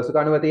tower ඔරලෝසු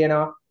කණුව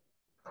තියෙනවා.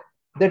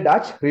 the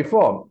Dutch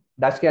reform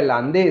Dutch කියන්නේ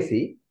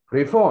ලන්දේසි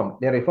reform.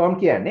 දැන් reform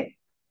කියන්නේ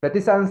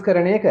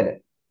ප්‍රතිසංස්කරණය කළ.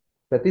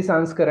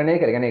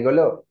 කියන්නේ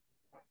ඒගොල්ලෝ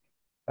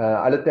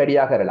අලුත්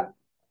වැඩියා කරලා.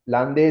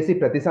 ලන්දේසි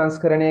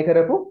ප්‍රතිසංස්කරණය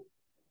කරපු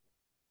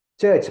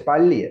church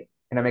පල්ලිය.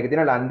 එහෙනම් මේක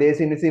තියෙනවා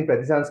ලන්දේසින් විසින්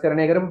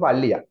ප්‍රතිසංස්කරණය කරපු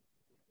පල්ලියක්.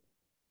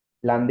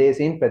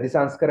 ලන්දේසින්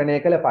ප්‍රතිසංස්කරණය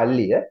කළ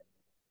පල්ලිය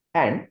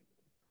and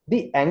the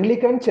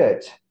Anglican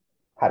church.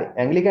 හරි.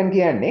 Anglican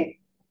කියන්නේ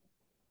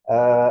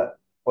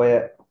ඔය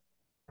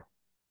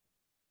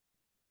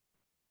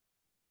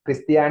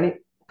ක්‍රිස්තියානි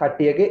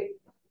කට්ටියගේ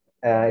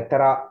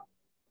එක්තරා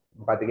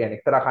මොකද කියන්නේ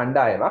එක්තරා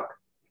කණ්ඩායමක්.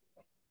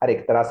 හරි.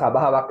 එක්තරා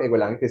සභාවක්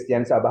ඒගොල්ලන්ගේ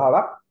ක්‍රිස්තියානි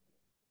සභාවක්.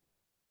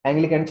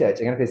 Anglican church.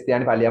 ඒ කියන්නේ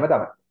ක්‍රිස්තියානි පල්ලියම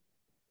තමයි.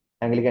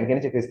 Anglican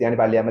කියන්නේ ක්‍රිස්තියානි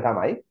පල්ලියම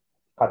තමයි.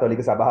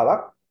 කතෝලික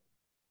සභාවක්.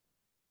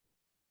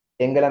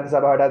 එංගලන්ත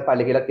සභාවටත්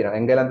පල්ලි කියලා කියනවා.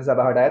 එංගලන්ත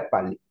සභාවට අයත්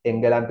පල්ලි.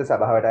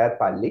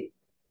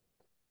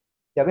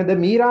 ඊළඟට the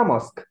Mira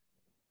Mosque.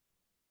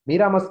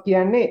 Mira Mosque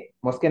කියන්නේ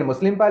මොස්ක් කියන්නේ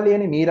මුස්ලිම්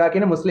පල්ලියනේ. මීරා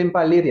කියන මුස්ලිම්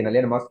පල්ලිය තියෙනවා.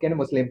 ඊළඟ මොස්ක්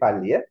කියන්නේ මුස්ලිම්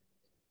පල්ලිය.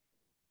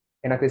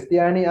 එන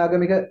ක්‍රිස්තියානි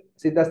ආගමික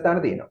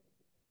සිද්ධාස්ථාන තියෙනවා.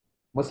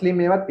 මුස්ලිම්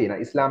මේවත්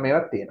තියෙනවා. ඉස්ලාම්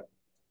මේවත් තියෙනවා.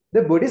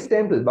 the Buddhist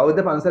temple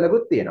බෞද්ධ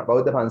පන්සලකුත් තියෙනවා.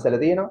 බෞද්ධ පන්සල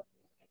තියෙනවා.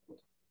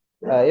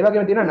 ඒ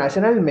වගේම තියෙනවා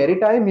National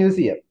Maritime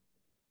Museum.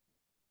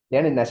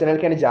 يعني national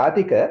කියන්නේ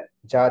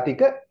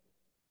ජාතික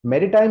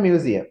Maritime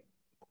Museum.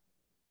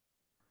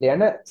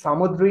 කියන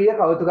සමුද්‍රීය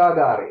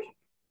කෞතුකාගාරය.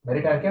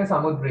 Maritime කියන්නේ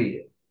සමුද්‍රීය.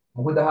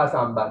 මුහුද හා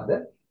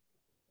සම්බන්ධ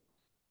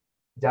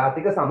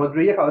ජාතික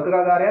සමුද්‍රීය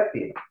කෞතුකාගාරයක්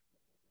තියෙනවා.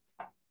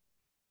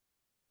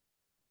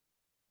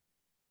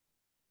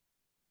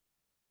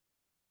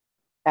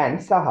 and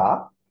සහ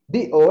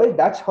the old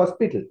Dutch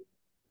hospital.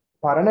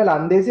 පරණ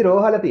ලන්දේසි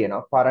රෝහල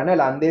තියෙනවා. පරණ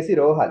ලන්දේසි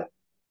රෝහල.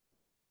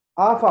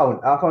 are found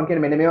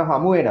කියන්නේ මෙන්න මේවා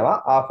හමු වෙනවා.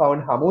 are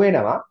found හමු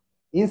වෙනවා.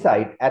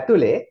 inside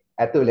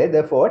ඇතුලේ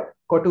the fort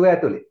කොටුව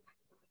ඇතුලේ.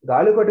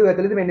 ගාලු කොටුව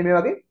ඇතුලේදී මෙන්න මේ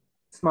වගේ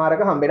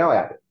ස්මාරක හම්බෙනවා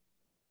ඔයාලට.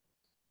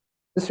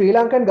 The Sri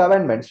Lankan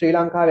government ශ්‍රී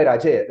ලංකාවේ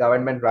රජය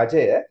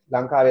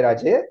ලංකාවේ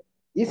රජය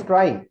is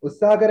trying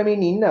උත්සාහ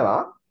කරමින් ඉන්නවා.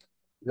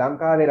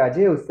 ලංකාවේ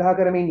රජය උත්සාහ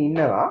කරමින්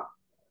ඉන්නවා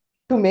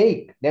to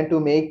make දැන් to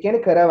make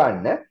කියන්නේ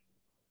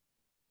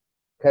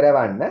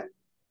කරවන්න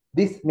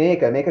this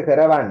මේක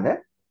කරවන්න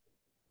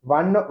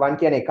one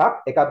කියන්නේ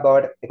එකක්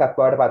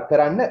බවට පත්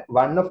කරන්න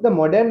one of the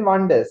modern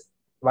wonders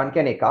one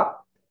කියන්නේ එකක්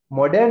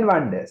modern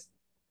wonders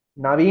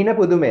නවීන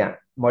පුදුමයන්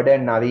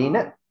නවීන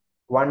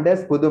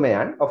wonders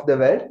පුදුමයන් of the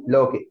world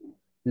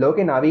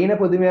ලෝකේ නවීන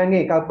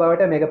පුදුමයන්ගේ එකක්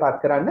බවට මේක පත්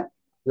කරන්න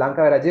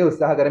ලංකාවේ රජය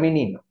උත්සාහ කරමින්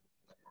ඉන්නවා.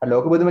 අර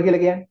ලෝක පුදුම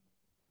කියලා කියන්නේ.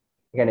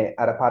 ඒ කියන්නේ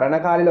අර පරණ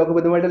කාලේ ලෝක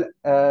පුදුම වලට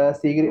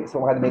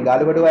මොකද මේ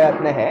ගාලු කොටුව අයත්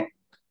නැහැ.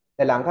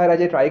 දැන් ලංකාවේ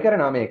රජය try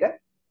කරනවා මේක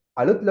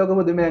අලුත් ලෝක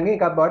පුදුමයන්ගේ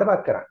එකක් බවට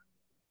පත් කරන්න.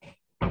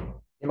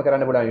 එහෙම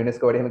කරන්න පුළුවන්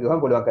UNESCO වල එහෙම ගිහම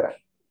පුළුවන් කරන්න.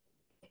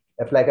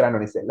 ඇප්ලයි කරන්න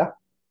ඕනේ ඉස්සෙල්ලා.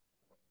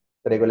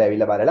 ඒතර ඒගොල්ලෝ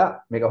ඇවිල්ලා බලලා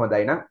මේක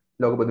හොඳයි නම්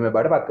ලෝක පුදුමයක්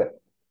බවට පත් කරනවා.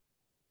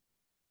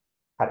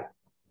 හරි.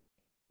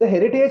 The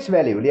heritage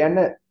value ලියන්න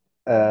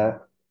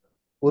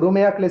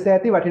උරුමයක් ලෙස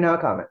ඇති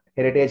වටිනාකම.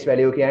 heritage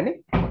value කියන්නේ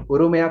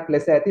උරුමයක්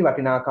ලෙස ඇති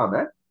වටිනාකම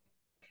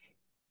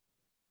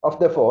of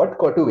the fort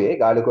කොටුවේ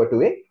ගාලු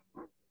කොටුවේ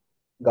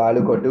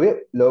ගාලු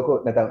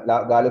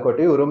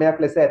කොටුවේ උරුමයක්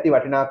ලෙස ඇති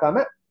වටිනාකම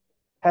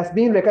has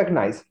been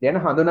recognized යන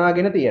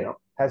හඳුනාගෙන තියෙනවා.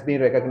 has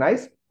been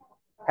recognized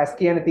has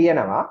කියන්නේ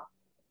තියෙනවා.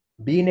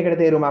 been එකට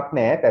තේරුමක්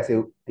නැහැ.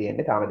 passive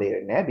තියෙන්නේ තාම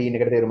තේරෙන්නේ නැහැ. been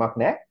එකට තේරුමක්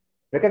නැහැ.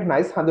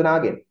 recognize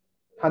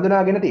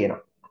හඳුනාගෙන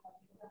තියෙනවා.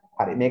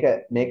 හරි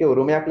මේකේ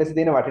උරුමයක් ලෙස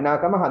තියෙන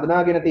වටිනාකම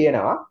හඳුනාගෙන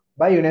තියෙනවා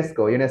by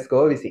UNESCO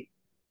විසින්.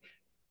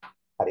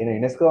 හරි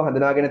UNESCO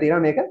හඳුනාගෙන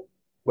තියෙනවා මේක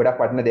ගොඩක්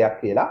වටින දෙයක්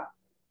කියලා.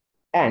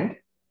 and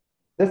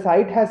the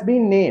site has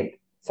been named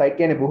site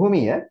කියන්නේ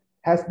භූමිය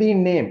has been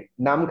named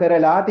නම්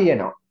කරලා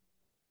තියෙනවා.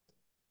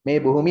 මේ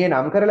භූමිය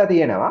නම් කරලා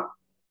තියෙනවා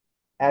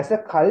as a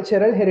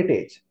cultural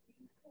heritage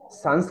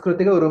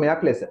සංස්කෘතික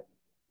උරුමයක් ලෙස.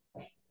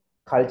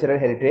 cultural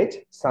heritage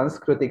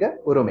සංස්කෘතික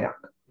උරුමයක්.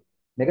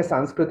 මේක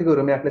සංස්කෘතික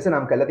උරුමයක් ලෙස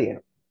නම් කරලා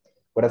තියෙනවා.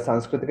 ගොඩක්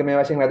සංස්කෘතික මේ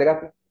වශයෙන්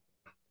වැදගත්.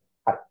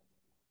 හරි.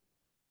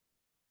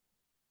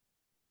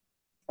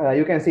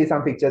 You can see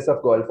some pictures of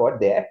Galle Fort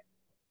there.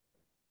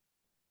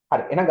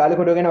 හරි. එහෙනම් ගාලු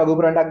කොටුව ගැන වගු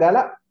පුරන්ටක්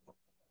ගාලා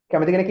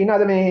කැමති කෙනෙක්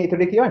ඉන්නවද මේ ඉතුරු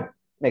ටික කියවන්න?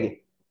 මේකේ.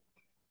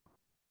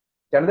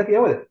 ජනද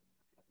කියවද?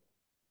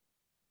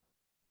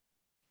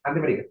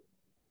 අන්තිම ටික.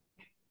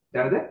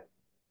 ජනද?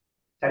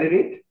 Shall you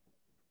read?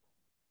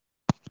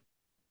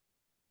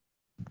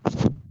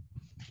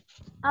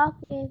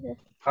 Okay, sir.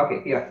 Okay,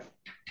 here.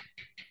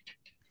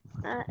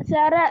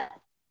 Sir,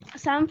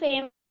 some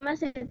famous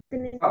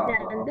ethnic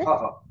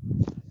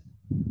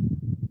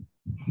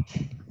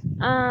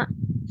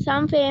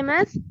some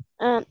famous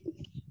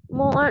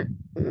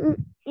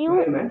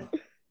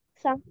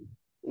some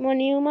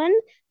monuments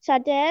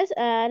such as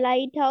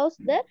lighthouse,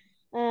 the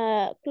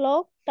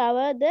clock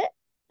tower, the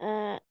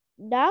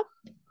duck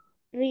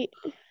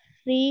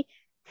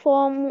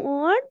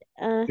reformed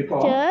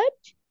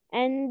church,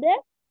 and the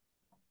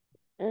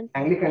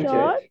Anglican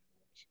church.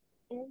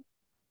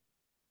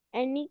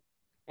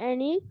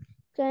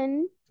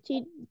 Anglican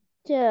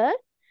church,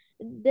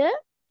 the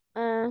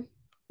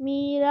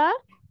Mira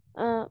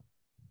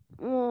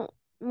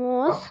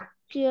mosque,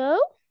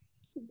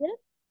 the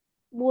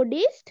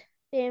Buddhist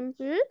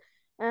temple,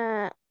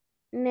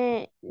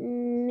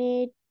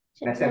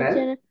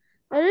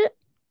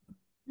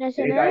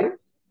 national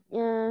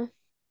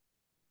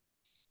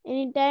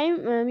anytime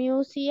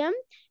museum,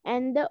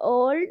 and the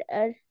old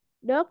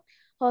dock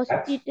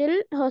hospital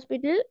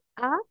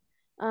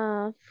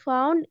are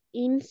found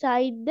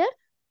inside the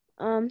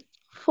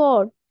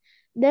fort.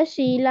 The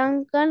Sri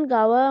Lankan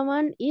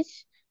government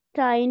is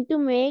trying to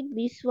make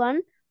this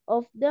one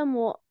of the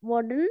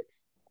modern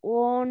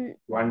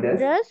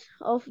wonders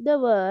of the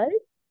world.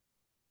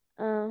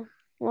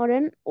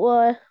 Modern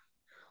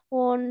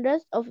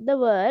wonders of the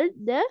world.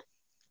 The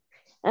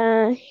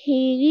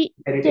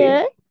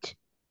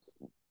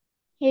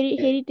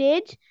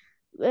heritage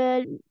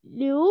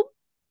value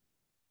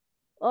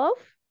of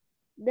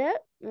the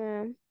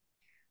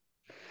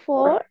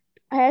fort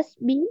has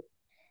been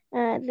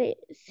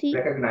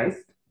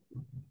recognized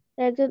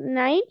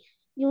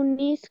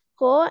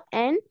UNESCO,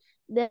 and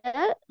the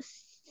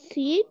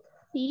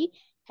city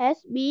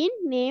has been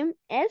named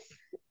as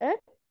a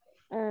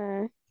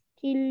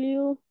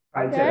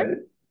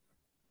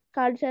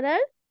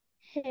cultural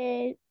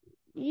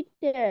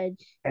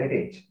heritage.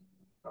 Heritage.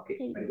 Okay,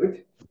 very good.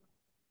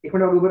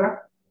 ඉක්මනට වගු කරා.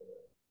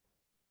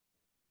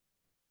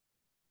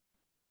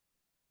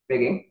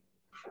 වේගෙන්.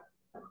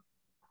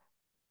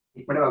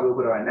 ඉක්මනට වගු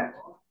කරවන්න.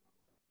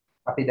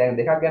 අපි දැන්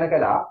දෙකක් ගැන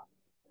කළා.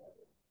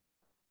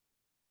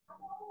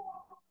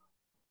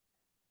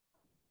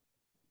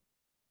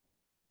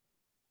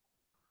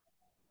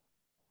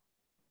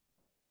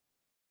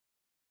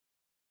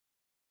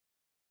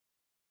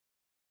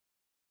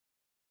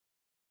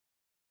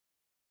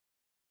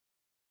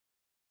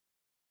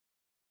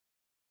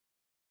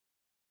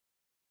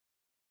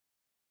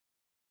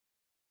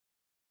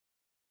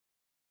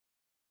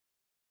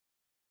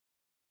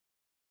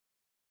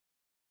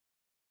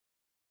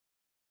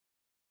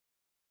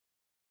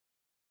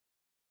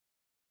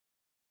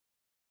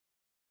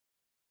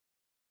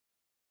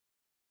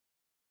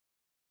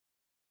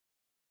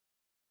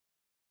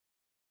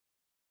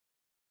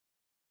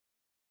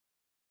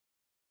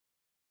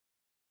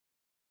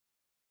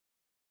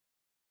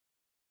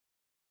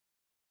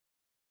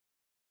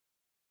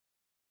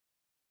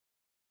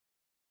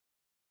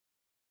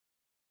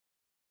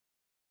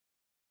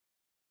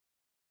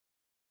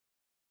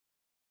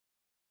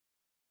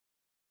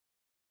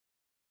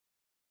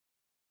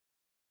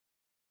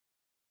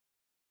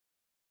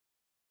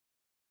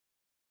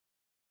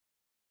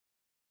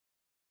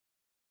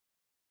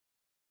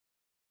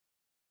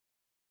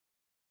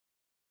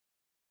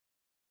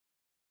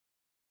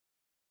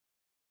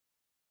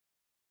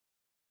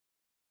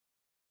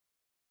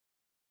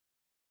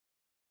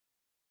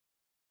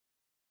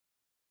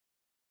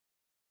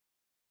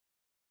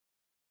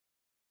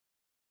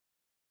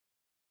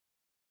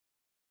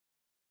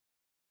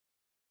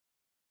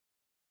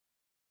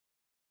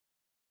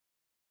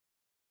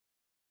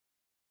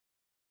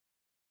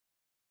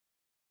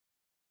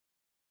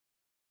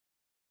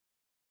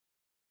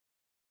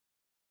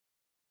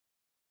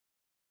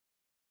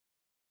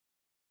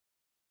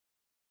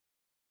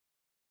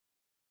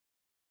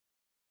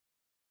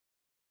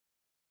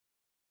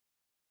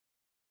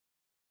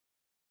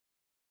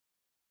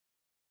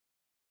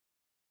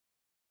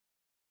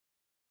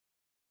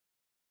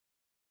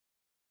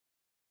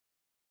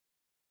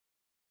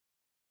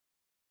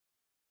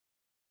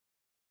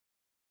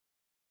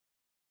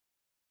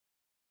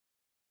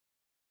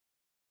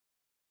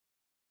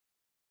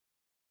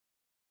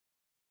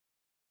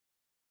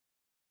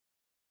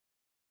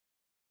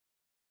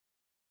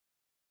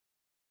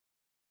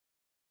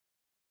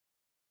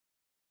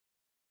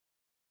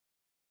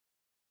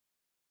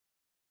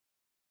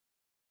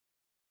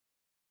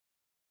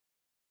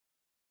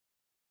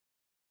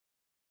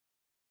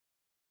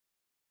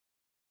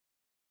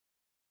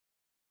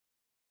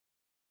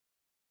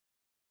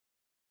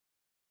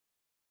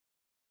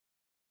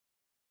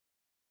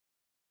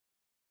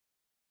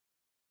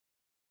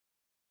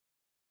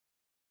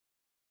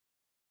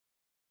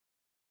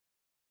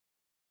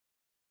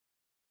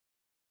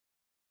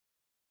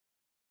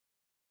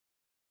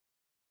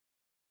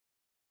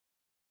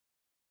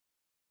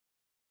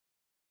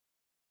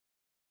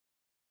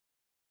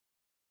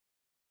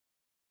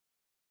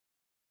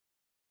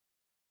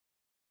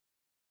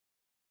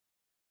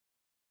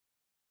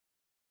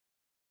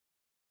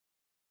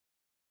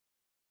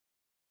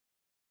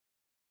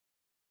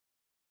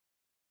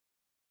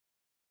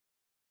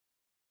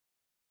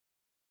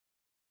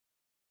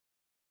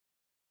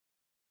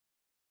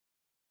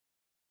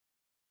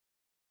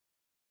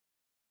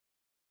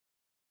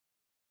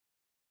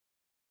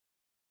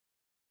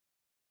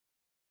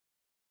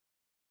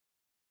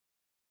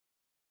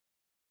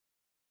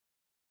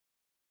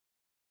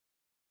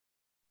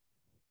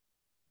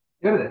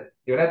 ඉවරද?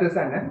 ඉවරයි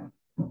තුසන්න.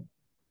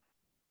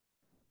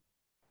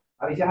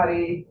 අවිෂ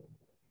හරි.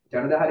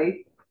 ජනද හරි.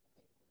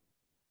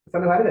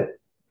 තුසන්න හරිද?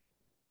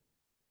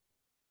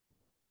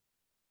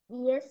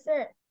 Yes,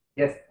 sir.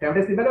 Yes.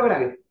 ටෙම්ප්ලේට්ස් තිබ්බද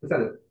ඔයාලගේ?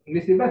 තුසන්න.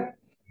 ඉංග්‍රීසි තිබ්බද?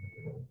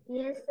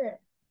 Yes, sir.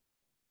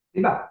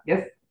 තිබ්බා?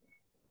 Yes.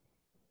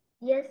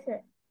 Yes, sir.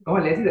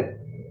 කොහොමද ලේසිද?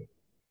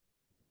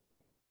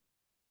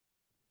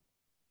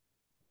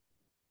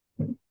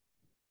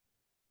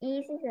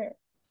 Easy, sir.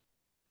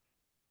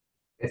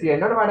 ලේසි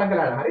එන්නකොට පාඩම්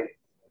කළා නම් හරි.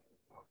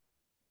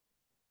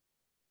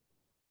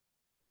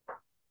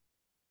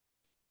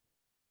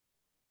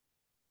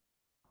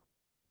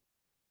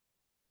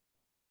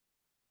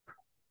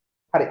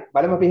 හරි.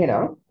 බලමු අපි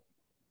එහෙනම්.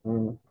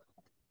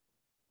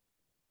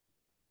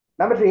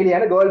 Number 3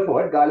 ලියන්න goal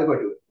forward ගාලු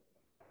කොටුව.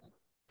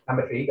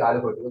 Number 3 ගාලු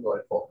කොටුව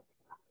goal forward.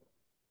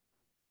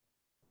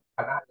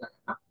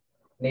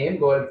 name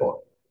goal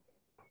forward.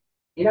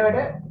 ඊළඟට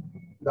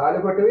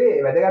ගාලු කොටුවේ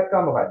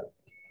වැදගත්කම මොකද්ද?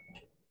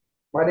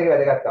 මොකද ඒකේ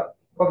වැදගත්කම?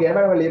 කො කියන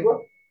බලන්න ලියපුවා.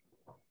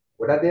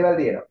 ගොඩක් දේවල්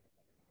තියෙනවා.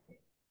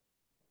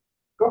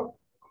 කො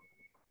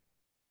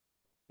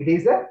it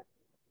is a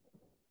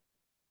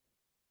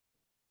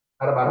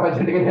අර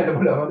බරවචන ටික කියන්න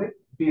පුළුවන් හොඳේ.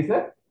 it is a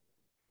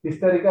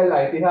historical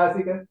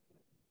ඓතිහාසික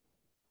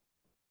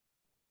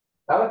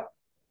තව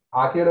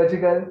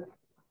archaeological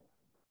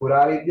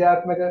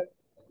පුරාවිද්‍යාත්මක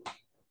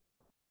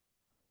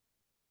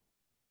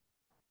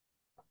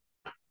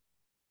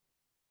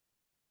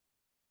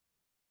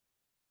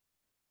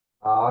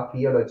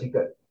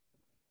archaeological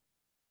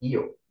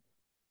eo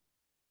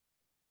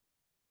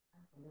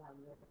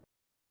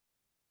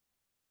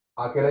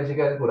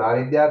archaeological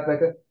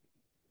පුරාවිද්‍යාත්මක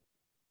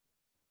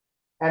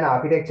and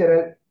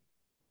architectural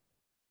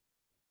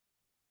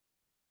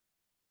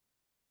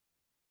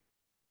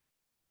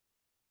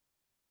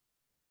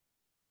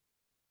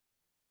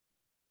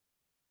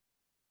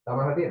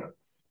තමයි තියෙනවා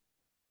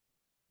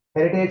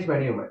heritage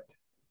monument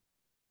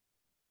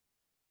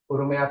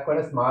උරුමයක්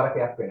වන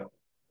ස්මාරකයක් වෙනවා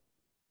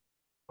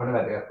මොන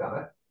වැදගත්කම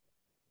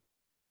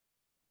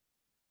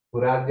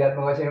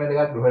පුරාවිද්‍යාත්මක වශයෙන්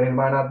වැදගත් ගෘහ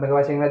නිර්මාණාත්මක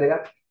වශයෙන්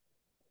වැදගත්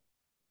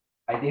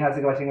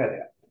ඓතිහාසික වශයෙන්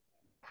වැදගත්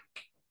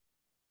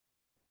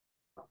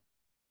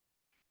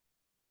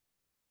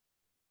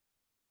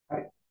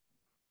හරි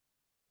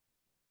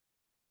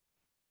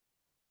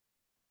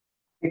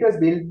it was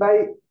built by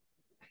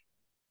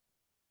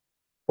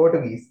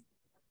Portuguese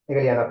එක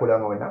ලියන්න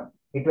පුළුවන් ඕන නම්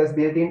it was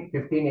built in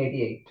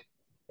 1588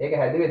 ඒක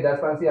හැදුවේ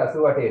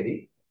 1588 දී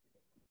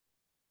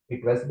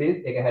it was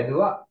built එක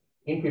හැදුවා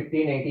in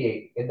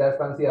 1588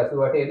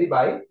 1588 දී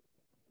by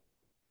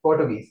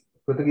Portuguese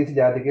පෘතුගීසි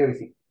ජාතිකයෝ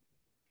විසින්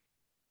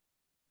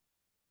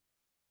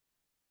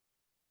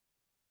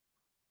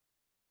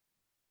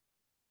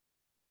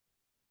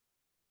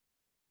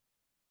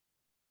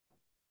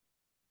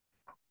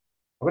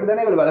ඔකට දැන්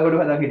ඒගොල්ලෝ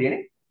බලකොඩු හදන්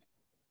හිටියේනේ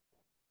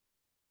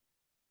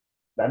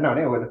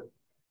දන්නවනේ ඔයගොල්ලෝ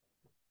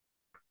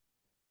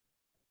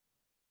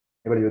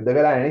ඒගොල්ලෝ යුද්ධ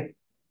කළානේ නේ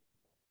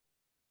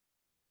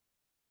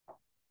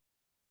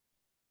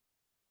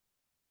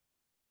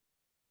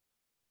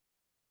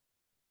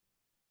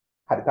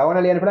හරි තව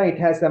ඕන ලියන්න පුළුවන් it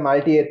has a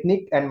multi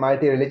ethnic and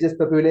multi religious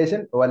population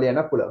ඔය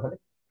ලියන්න පුළුවන් හරි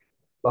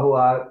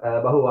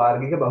බහු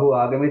වාර්ගික බහු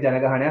ආගමික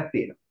ජනගහනයක්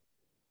තියෙනවා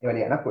ඒවා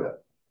ලියන්න පුළුවන්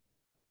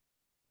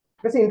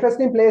ඊට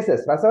interesting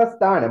places රසවත්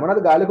ස්ථාන මොනවද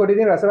ගාල්ල කොටේ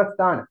තියෙන රසවත්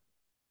ස්ථාන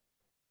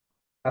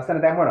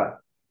ලස්සන තැන් මොනවද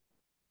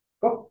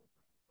කො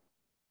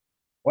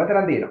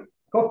ඔතනක් තියෙනවා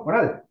කො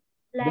මොනවද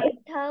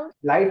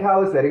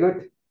lighthouse very good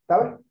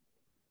තව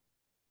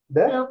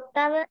the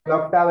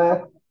clock tower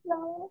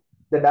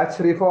the Dutch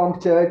Reformed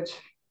Church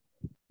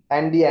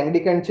and the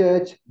Anglican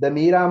Church, the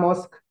Mira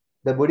Mosque,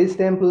 the Buddhist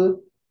Temple,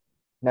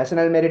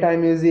 National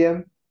Maritime Museum,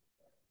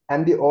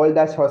 and the Old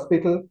Dutch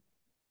Hospital.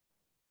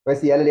 ඔය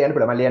සියල්ල ලියන්න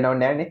පුළුවන්. මම ලියන්න ඕනේ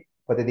නැහැ නේ.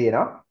 පොතේ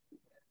තියෙනවා.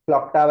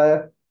 Clock Tower,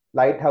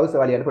 Lighthouse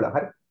ඔය ලියන්න පුළුවන්.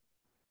 හරි.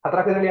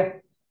 හතරක් විතර ලියන්න.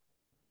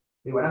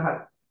 ලියවන හරි.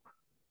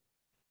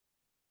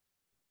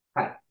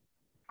 හරි.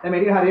 දැන්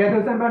මේක හරියට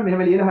උසන් බලන්න.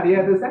 මෙහෙම ලියන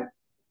හරියට උසන්.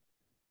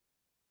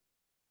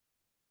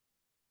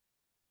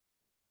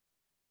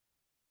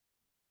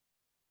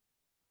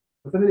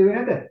 උසන් ලියුවේ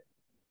නැද්ද?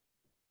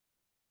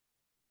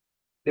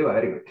 ලියුවා.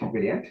 very good.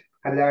 brilliant.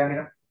 හරි දාගන්න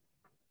එනවා.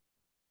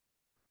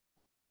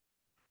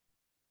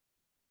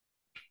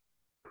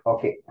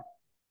 okay.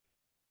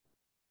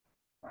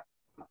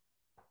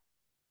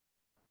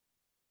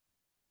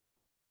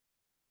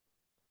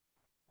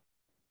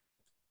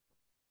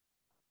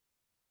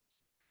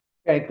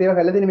 ඒත් ඒවා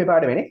කරලා දෙන්නේ මේ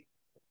පාඩමේනේ.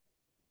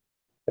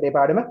 මේ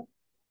පාඩම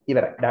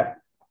ඉවරයි.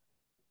 done.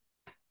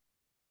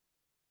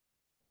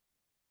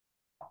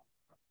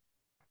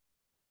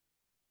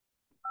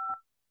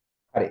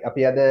 හරි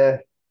අපි අද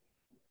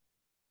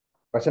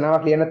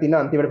රචනාවක් ලියන්න තියෙන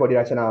අන්තිමට පොඩි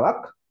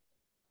රචනාවක්.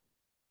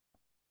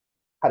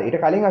 හරි ඊට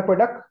කලින් අපි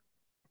පොඩ්ඩක්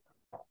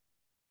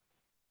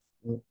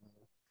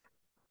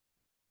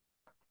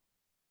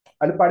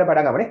අලුත් පාඩම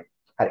පටන් ගමුනේ.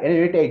 හරි එන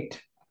unit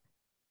 8.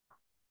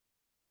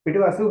 පිටු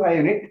 86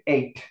 unit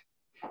 8.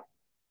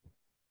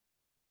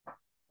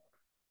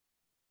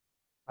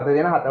 අද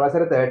දෙන 7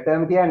 වසර third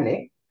term කියන්නේ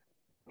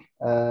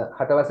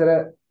 7 වසර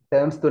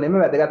terms තුනෙම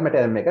වැදගත්ම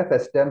term එක.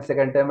 first term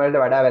second term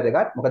වලට වඩා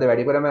වැදගත්. මොකද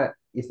වැඩිපුරම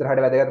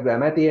ඉස්සරහට වැදගත්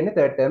grammar තියෙන්නේ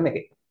third term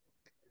එකේ.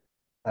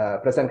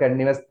 present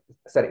continuous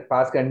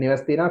past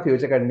continuous තියෙනවා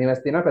future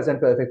continuous තියෙනවා present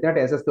perfect තියෙනවා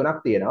tenses තුනක්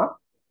තියෙනවා.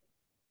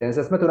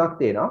 tenses තුනක්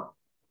තියෙනවා.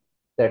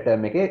 third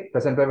term එකේ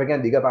present perfect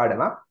කියන දිග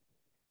පාඩමක්.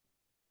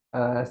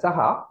 සහ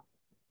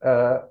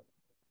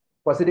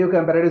positive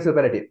comparative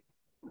superlative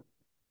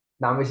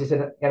නාම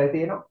විශේෂණ ගැන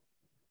තියෙනවා.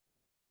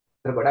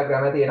 ඒතර ගොඩක්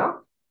grammar තියෙනවා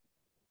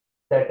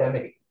third term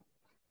එකේ.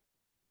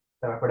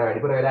 තමයි පොඩ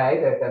වැඩිපුර වෙලා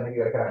ආයි third term එක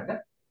ඉවර කරන්න.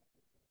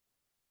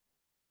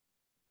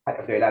 හරි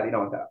අපිට වෙලා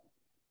දිනවා උන්ට.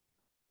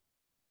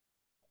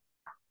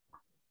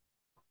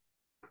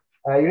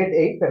 unit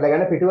 8 පෙරලා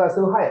ගන්න පිටු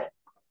 86.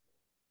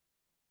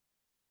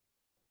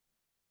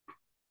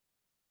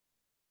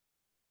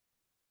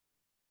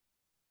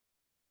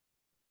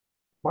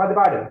 මොකද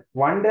පාඩම?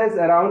 wonders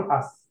around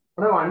us.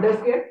 මොනවද wonders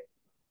කියන්නේ?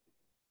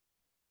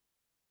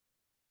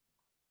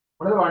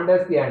 මොනවද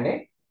wonders කියන්නේ?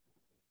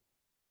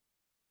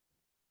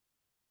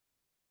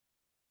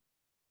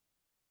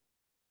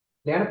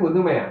 ලියන්න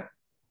පුදුමයක්.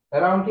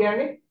 around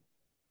කියන්නේ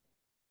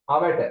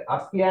අවට,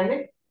 us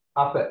කියන්නේ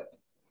අප.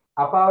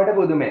 අවට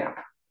පුදුමයක්.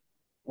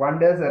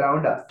 wonders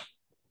around us.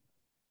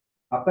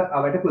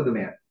 අවට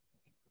පුදුමයක්.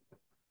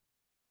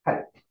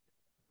 හරි.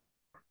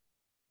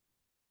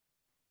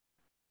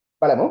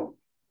 බලමු.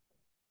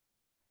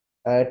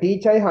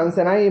 ටීචර්යි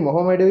හංසනයි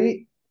මොහොමඩුයි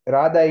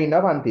රාදායි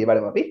ඉන්නවා පන්තියේ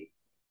බලමු අපි.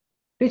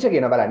 ටීචර්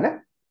කියනවා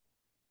බලන්න.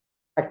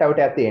 fact out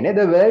එකක් තියෙන්නේ.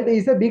 The world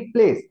is a big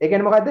place. ඒ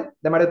කියන්නේ මොකද්ද?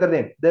 දැන් මට උත්තර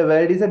දෙන්න. The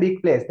world is a big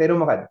place. තේරුම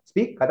මොකද්ද?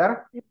 speak කතා කරන්න.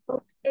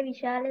 ලෝකයේ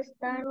විශාල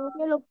ස්ථාන.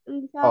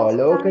 ඔව්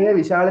ලෝකය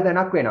විශාල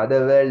තැනක් වෙනවා. The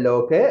world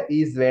ලෝකය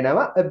is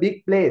වෙනවා a big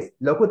place.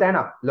 ලොකු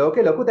තැනක්.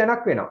 ලෝකේ ලොකු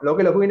තැනක් වෙනවා.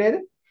 ලෝකේ ලොකුයි නේද?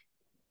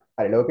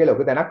 හරි ලෝකේ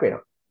ලොකු තැනක්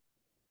වෙනවා.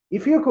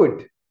 If you could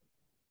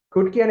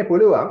කියන්නේ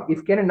පුළුවන්. if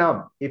කියන්නේ නම්.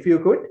 if you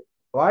could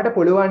ඔයාට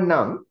පුළුවන්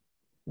නම්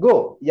go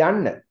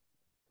යන්න.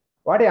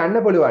 ඔයාට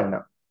යන්න පුළුවන්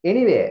නම්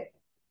anywhere.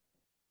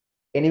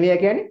 anywhere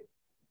කියන්නේ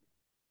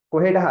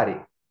කොහෙට හරි.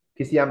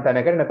 කිසියම්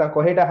තැනකට නැත්නම්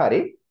කොහෙට හරි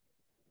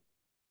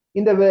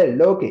in the world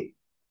ලෝකේ.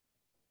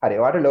 හරි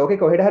ඔයාට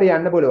ලෝකේ කොහෙට හරි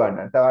යන්න පුළුවන්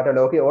නම් ඔයාට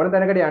ලෝකේ ඕන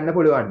තැනකට යන්න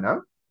පුළුවන් නම්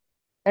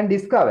and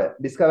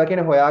discover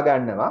කියන්නේ හොයා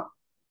ගන්නවා.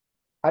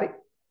 හරි.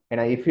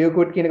 එහෙනම් if you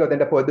could කියන එක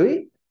උතෙන්ට පොදුයි.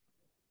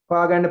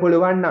 හොයා ගන්න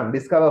පුළුවන් නම්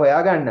discover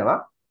හොයා ගන්නවා.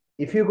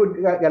 if you could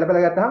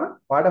ගැලපලා ගත්තාම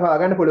ඔයාට හොයා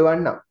ගන්න පුළුවන්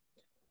නම්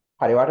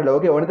හරි ඔයාට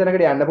ලෝකේ ඕන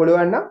තැනකට යන්න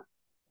පුළුවන් නම්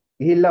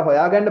ගිහිල්ලා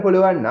හොයා ගන්න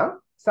පුළුවන් නම්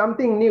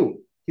something new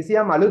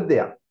කිසියම් අලුත්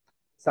දෙයක්.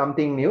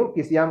 something new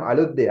කිසියම්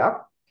අලුත් දෙයක්.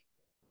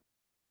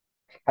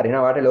 හරි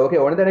එහෙනම් ඔයාට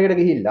ලෝකේ ඕන තැනකට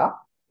ගිහිල්ලා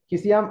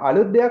කිසියම්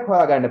අලුත් දෙයක්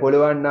හොයාගන්න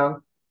පුළුවන් නම්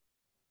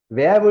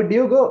where would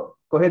you go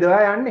කොහෙද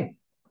ඔයා යන්නේ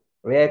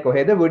where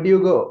කොහෙද would you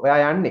go ඔයා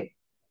යන්නේ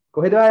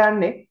කොහෙද ඔයා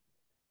යන්නේ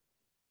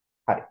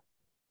හරි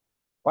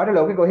ඔයාට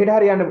ලෝකේ කොහෙට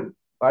හරි යන්න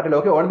ඔයාට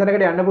ලෝකේ ඕන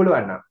තැනකට යන්න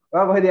පුළුවන් නම්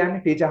ඔයා කොහෙද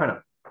යන්නේ ටීචර්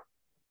අහනවා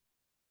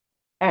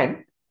and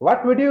what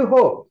would you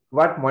hope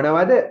what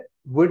මොනවද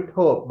would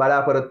hope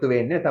බලාපොරොත්තු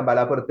වෙන්නේ නැත්නම්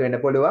බලාපොරොත්තු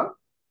වෙන්න පුළුවන්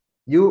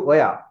you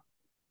ඔයා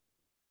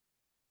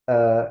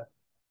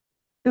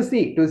to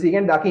see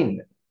කියන්නේ දකින්න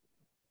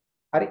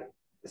හරි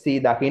see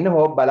දකින්න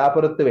hope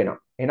බලාපොරොත්තු වෙනවා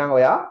එහෙනම්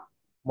ඔයා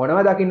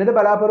මොනවද දකින්නද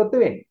බලාපොරොත්තු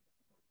වෙන්නේ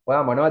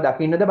ඔයා මොනවද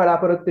දකින්නද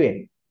බලාපොරොත්තු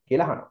වෙන්නේ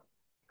කියලා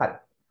අහනවා හරි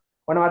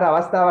මොනවට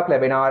අවස්ථාවක්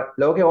ලැබෙනවා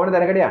ලෝකේ ඕන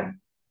තැනකට යන්න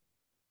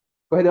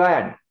කොහෙද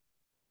ඔයා යන්නේ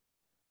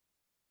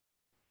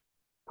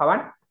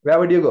පවන් where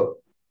would you go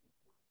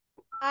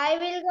I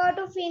will go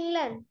to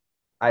Finland.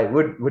 I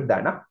would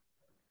දාන්න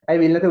I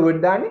will නැතු would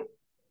දාන්නේ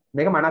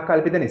මේක මනක්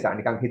කල්පිත නිසා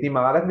නිකන් හිතින්ම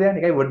වගත් දෙයක්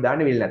නිකයි would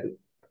දාන්නේ will නැතු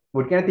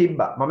would කියන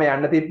තිබ්බා මම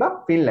යන්න තිබ්බා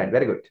Finland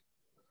very good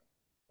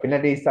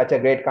Finland is such a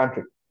great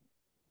country.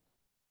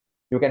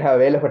 You can have a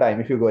whale of a time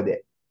if you go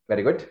there.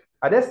 Very good.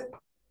 Others?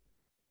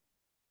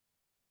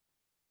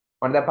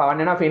 On the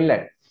Pavanena,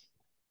 Finland.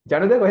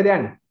 Januda, go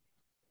ahead.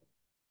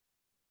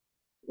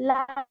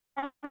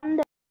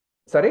 London.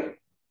 Sorry?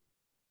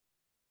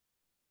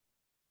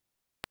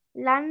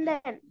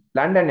 London.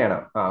 London, Yana.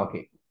 Ah,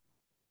 okay.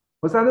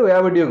 Husandu,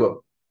 where would you go?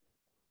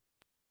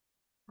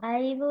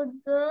 I would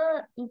go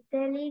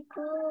Italy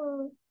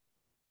to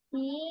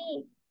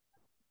see.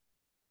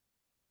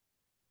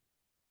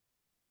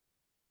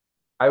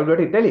 I would go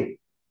to Italy.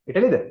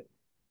 Italy there?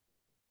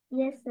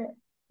 Yes, sir.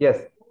 Yes.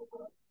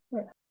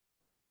 Sir.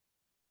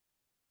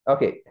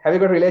 Okay. Have you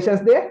got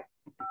relations there?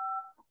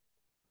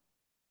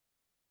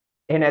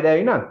 In either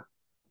you know?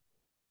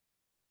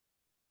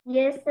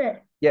 Yes,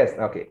 sir. Yes,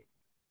 okay.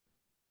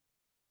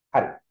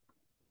 Hari.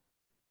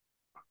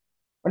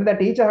 When the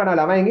teacher hana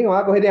ළමයින්ගෙන්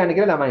ඔයා කොහෙද යන්නේ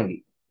කියලා ළමයින්ගෙන්.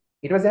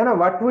 ඊට පස්සේ අහනවා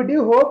what would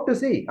you hope to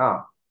see?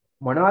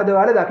 මොනවද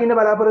ඔයාලා දකින්න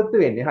බලාපොරොත්තු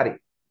වෙන්නේ? හරි.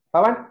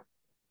 පවන්.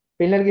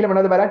 ෆින්ලන්ඩ් ගිහලා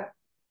මොනවද බලන්නේ?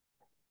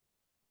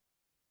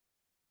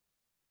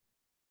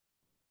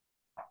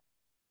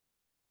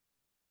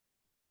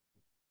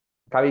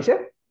 කවිෂ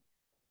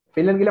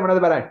ෆින්ලන්ඩ් ගිහලා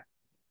මොනවද බලන්නේ?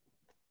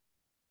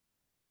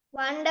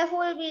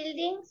 Wonderful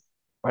buildings.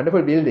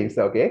 Wonderful buildings,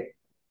 okay.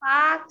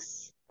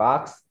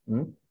 Parks.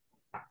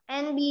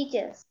 And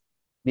beaches.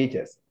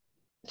 Beaches.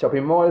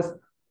 Shopping malls,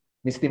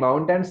 misty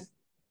mountains,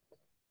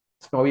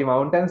 snowy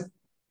mountains,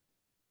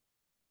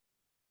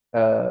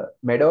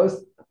 meadows.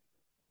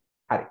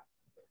 හරි.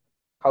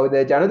 කවුද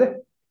ජනුද?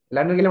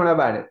 ලන්ඩන් ගිහලා මොනවද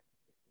බලන්නේ?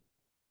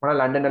 මොනවද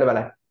ලන්ඩන් වල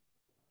බලන්නේ?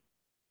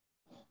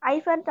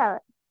 Eiffel Tower.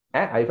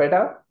 Eiffel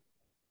Tower?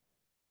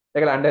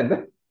 ඒක ලන්ඩන්ද?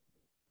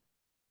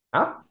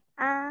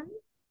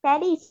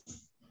 Paris.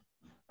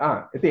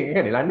 ඉතින් ඒ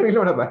කියන්නේ ලන්ඩන්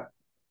ගිහලා මොනවද බලන්නේ?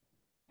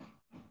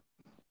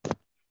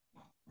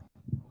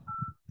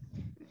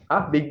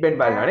 බිග් බෙන්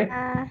බලනවානේ.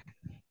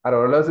 අර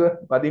ඔරලෝසුව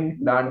වදින්නේ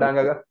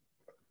ඩාන්ඩාංගක.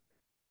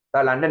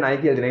 තා ලන්ඩන් අයි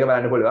කියලා දෙන එක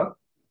බලන්න පුළුවන්.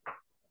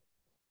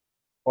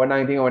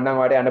 ඕනනම් ඉතින් ඕනනම්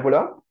වාට යන්න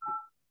පුළුවන්.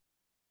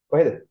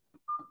 කොහෙද?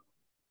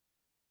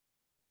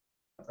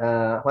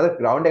 හොඳ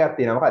ග්‍රවුන්ඩ් එකක්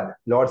තියෙනවා මොකද්ද?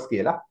 ලෝඩ්ස්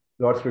කියලා.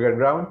 Lord's cricket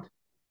ground.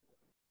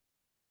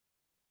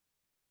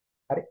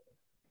 හරි.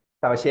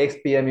 තව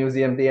ෂේක්ස්පියර්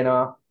මියුසියම්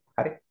තියෙනවා.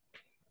 හරි.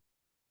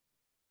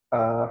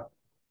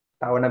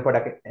 තව නම්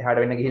පොඩක්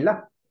එහාට වෙන්න ගිහිල්ලා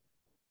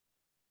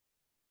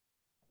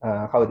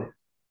කවුද?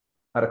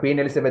 අර ක්වීන්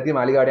එලිසබෙත්ගේ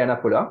මාලිගාවට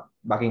යන්නත් පුළුවන්.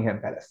 බකින්හෑම්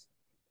පැලස්.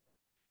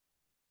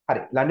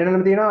 හරි. ලන්ඩන්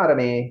වලම තියෙනවා අර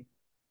මේ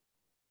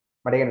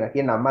මට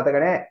කියන නම් මතක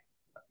නැහැ.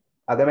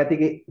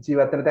 අගමැතිගේ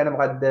ජීවත් වෙන තැන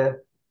මොකද්ද?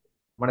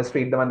 මොන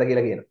ස්ට්‍රීට්ද මන්ද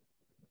කියලා කියනවා.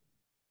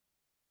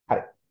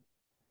 හරි.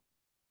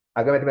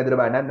 අගමැති මැදුර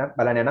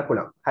බලන්න යන්න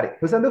පුළුවන්. හරි.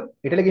 හුසඳු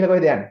ඉටලි ගිහලා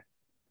කොහෙද යන්නේ?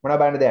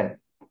 මොනවා බලන්නද යන්නේ?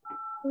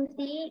 To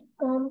see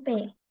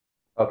Pompeii.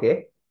 Okay.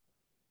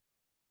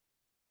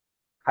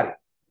 හරි.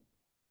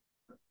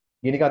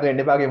 ගිනි කඳු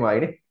එන්න එපා ගෙමු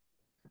ආයිනේ.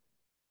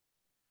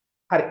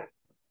 හරි.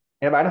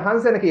 එහෙනම් බලන්න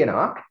හංසන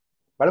කියනවා.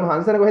 බලමු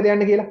හංසන කොහෙද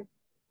යන්නේ කියලා.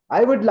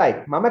 I would like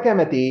මම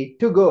කැමති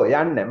to go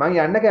යන්න. මං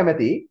යන්න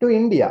කැමති to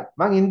India.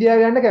 මං ඉන්දියාව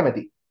යන්න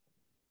කැමති.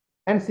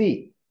 and see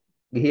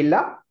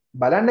ගිහිල්ලා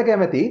බලන්න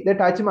කැමති the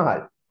Taj Mahal.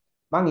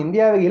 මං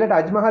ඉන්දියාවේ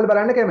ගිහිල්ලා ටජ් මහල්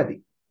බලන්න කැමති.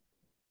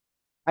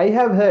 I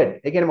have heard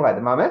ඒ කියන්නේ මොකද්ද?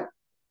 මම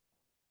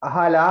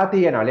අහලා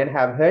තියෙනවා. කියන්නේ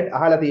have heard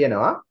අහලා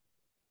තියෙනවා.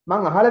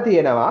 මං අහලා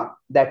තියෙනවා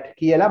that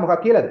කියලා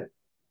මොකක් කියලාද?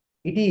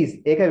 It is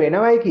ඒක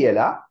වෙනවයි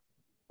කියලා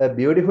a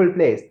beautiful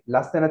place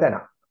ලස්සන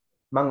තැනක්.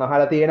 මං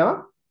අහලා තියෙනවා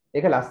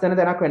ඒක ලස්සන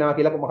තැනක් වෙනවා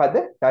කියලා මොකද්ද?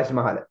 ටජ්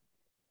මහල්.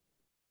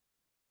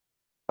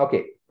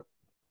 Okay.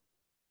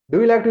 Do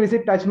you like to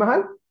visit Taj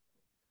Mahal?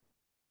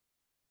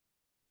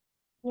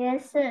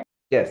 Yes, sir.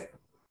 Yes.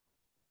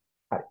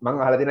 හරි. මං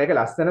අහලා තියෙනවා ඒක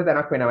ලස්සන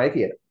තැනක් වෙනවයි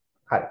කියලා.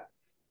 හරි.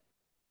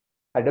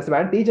 ඊට පස්සේ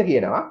බලන්න ටීචර්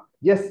කියනවා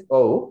yes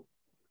oh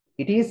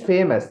it is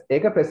famous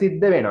ඒක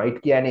ප්‍රසිද්ධ වෙනවා. it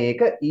කියන්නේ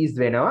ඒක is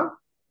වෙනවා.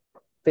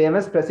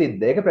 famous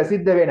ප්‍රසිද්ධ. ඒක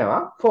ප්‍රසිද්ධ වෙනවා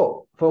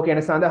for කියන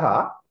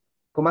සඳහා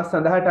කුමක්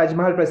සඳහා ටජ්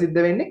මහල් ප්‍රසිද්ධ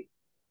වෙන්නේ?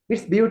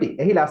 its beauty.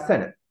 එහි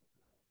ලස්සන.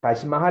 ටජ්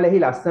මහල් එහි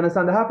ලස්සන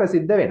සඳහා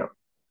ප්‍රසිද්ධ වෙනවා.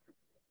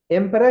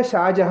 emperor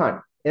ෂාජහන්.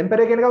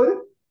 emperor කියන්නේ කවුද?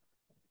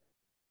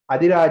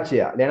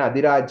 අධිරාජ්‍යයා. ලේන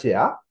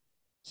අධිරාජ්‍යයා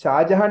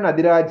ෂාජහන්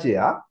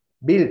අධිරාජ්‍යයා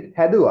built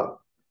හැදුවා.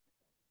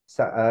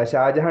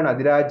 ෂාජහන්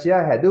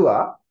අධිරාජ්‍යයා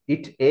හැදුවා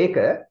it ඒක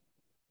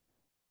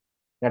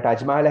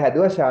ටජ් මහල්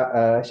හැදුවා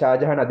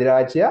ෂාජහන්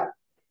අධිරාජ්‍යයා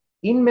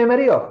in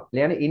memory of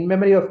කියන්නේ in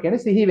memory of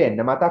කියන්නේ සිහි වෙන්න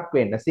මතක්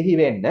වෙන්න සිහි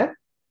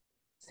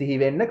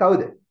වෙන්න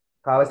කවුද?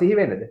 කාව සිහි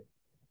වෙන්නද?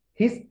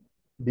 his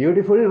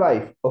beautiful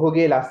wife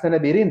ඔහුගේ ලස්සන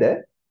බිරිඳ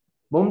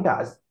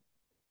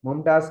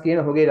මුම්තාස් කියන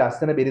ඔහුගේ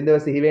ලස්සන බිරිඳව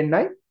සිහි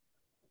වෙන්නයි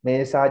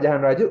මේ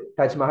ෂාජහන් රජු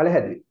ටජ් මහල්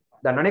හැදුවේ.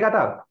 දන්නවනේ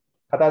කතාව?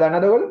 කතාව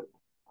දන්නවද ඔයගොල්ලෝ?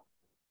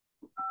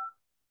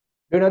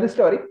 Do you know the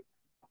story?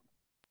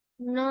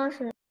 No,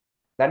 sir.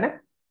 දන්න?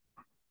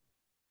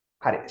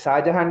 හරි.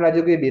 ෂාජහන්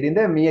රජුගේ බිරිඳ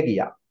මිය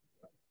ගියා.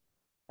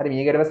 හරි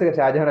මිය ගියට පස්සේ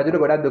ෂාජහන් රජුට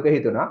ගොඩක් දුක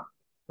හිතුණා.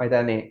 මම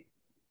හිතන්නේ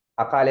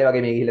අකාලේ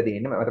වගේ මේ ගිහිල්ලා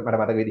තියෙන්නේ මට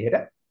මතක විදිහට.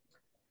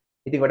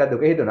 ඉතින් ගොඩක්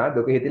දුක හිතුණා.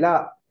 දුක හිතිලා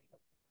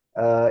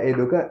ඒ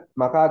දුක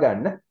මකා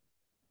ගන්න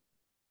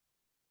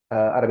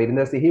අර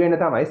බිරිඳ සිහි වෙන්න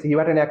තමයි සිහි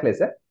වටනයක්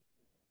ලෙස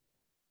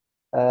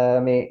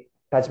මේ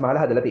ටජ් මහල්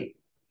හදලා තියෙන්නේ.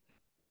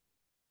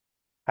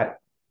 හරි.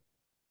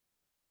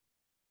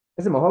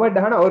 එසේ මොහොමඩ්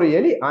අහන or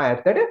really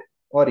ඇත්තට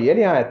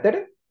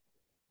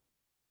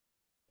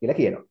කියලා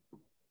කියනවා.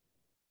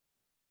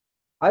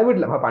 I would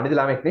මම පඬිතු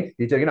ළමෙක් නේ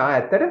ටීචර් කියනවා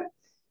ඇත්තට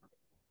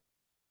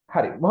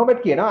හරි මොහොමඩ්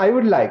කියනවා I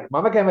would like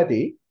මම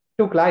කැමති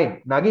to climb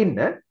නගින්න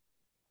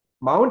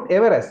Mount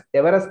Everest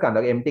කන්ද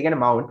MT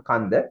කියන්නේ Mount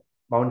කන්ද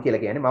Mount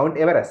කියලා කියන්නේ Mount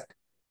Everest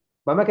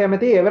මම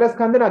කැමති Everest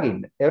කන්ද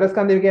නගින්න Everest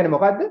කන්ද කියන්නේ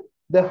මොකද්ද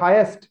the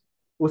highest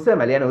උසම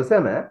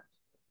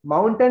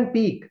mountain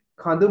peak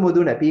කඳු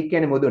මුදුන peak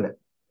කියන්නේ මුදුන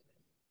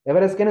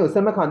Everest කියන්නේ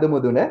උසම කඳු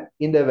මුදුන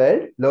in the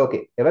world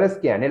ලෝකේ Everest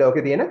කියන්නේ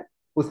ලෝකේ තියෙන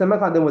උසම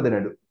කඳු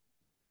මුදුනලු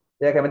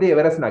එයා කැමති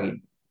Everest නගින්න.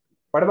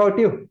 What about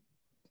you?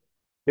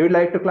 Do you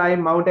like to climb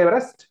Mount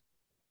Everest?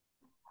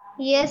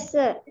 Yes,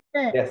 sir.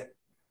 Yes.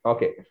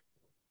 Okay.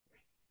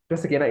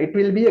 Just again, it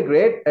will be a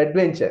great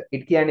adventure.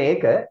 It කියන්නේ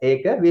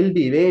ඒක will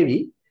be වේවි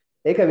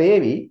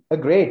a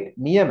great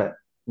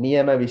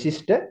නියම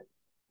විශිෂ්ට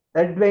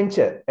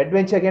adventure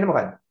කියන්නේ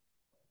මොකක්ද?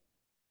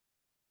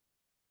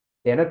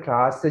 එන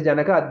ත්‍රාස්‍ය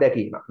ජනක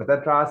අත්දැකීමක්.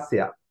 නැත්නම්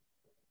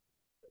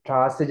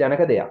ත්‍රාස්‍ය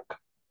ජනක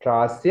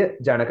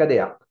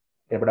දෙයක්.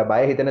 එතකොට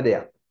බය හිතෙන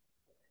දෙයක්.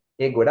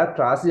 ඒ ගොඩක්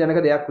ත්‍රාස්‍ය ජනක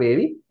දෙයක්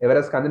වේවි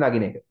එවරස් කන්ද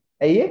නගින එක.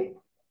 ඇයි ඒ?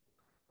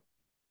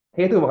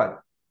 හේතුව මොකක්ද?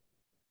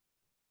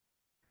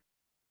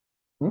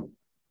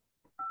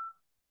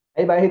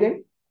 ඇයි බය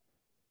හිතෙන්නේ?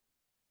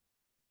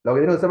 ලෝකෙ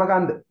දින උසම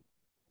කන්ද.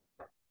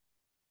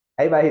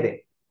 ඇයි බය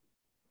හිතෙන්නේ?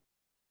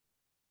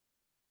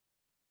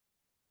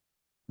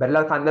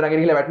 බැලලා කන්ද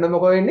නගින කියලා වැටුනොත්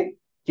මොකෝ වෙන්නේ?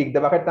 කික් ද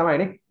බකට්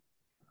තමයිනේ.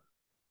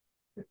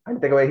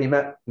 අනිත් එක ඔය හිම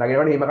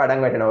නගිනකොට හිම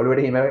කඩන් වැටෙනවා.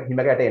 ඔළුවට හිම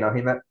කැටේනවා.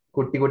 හිම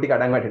කුටි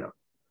කඩන් වැටෙනවා.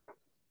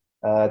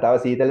 තව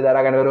සීතල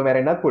දරා ගන්න බැරුව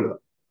මැරෙන්නත් පුළුවන්.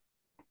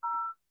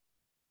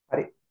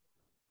 හරි.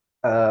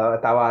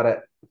 තව අර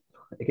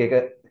එක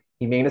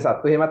හිමේ ඉන්න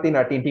සත්තු එහෙමත්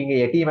ඉන්නවා.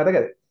 ටින්ටින්ගේ යටි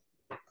මතකද?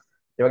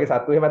 ඒ වගේ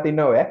සත්තු එහෙමත්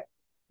ඉන්නවා ඔය.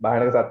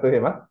 බාහිරක සත්තු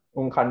එහෙම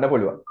උන් කන්න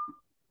පුළුවන්.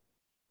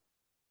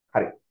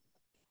 හරි.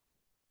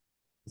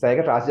 ඒක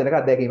ත්‍රාස්ජනක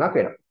අත්දැකීමක්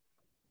වෙනවා.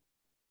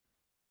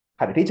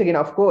 හරි ටීචර් කියන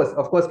of course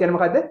කියන්නේ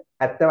මොකද්ද?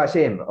 ඇත්ත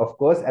වශයෙන්ම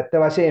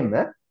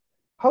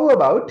how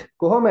about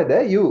කොහොමද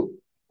you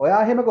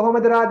ඔයා එහෙම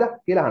කොහොමද රාදා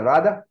කියලා අහන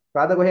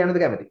රාදා කොහේ යන්නද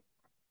කැමති?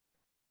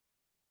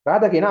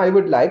 රාදා කියන I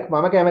would like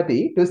මම කැමති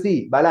to see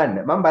බලන්න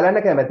මම බලන්න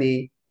කැමති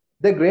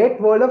the great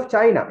wall of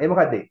China. ඒ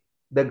මොකද්ද?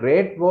 the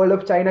great wall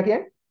of China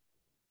කියන්නේ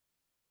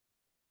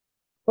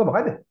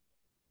මොකද්ද?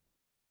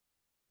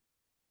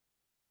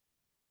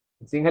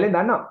 සිංහලෙන්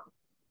දන්නවා?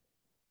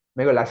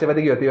 මේක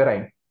ලක්ෂපති කියොත් ඉවරයි.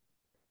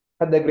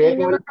 the great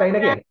wall of China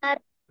කියන්නේ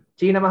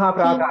චීන මහා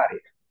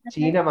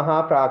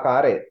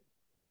ප්‍රාකාරය.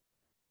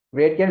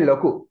 great කියන්නේ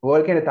ලොකු,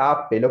 wall කියන්නේ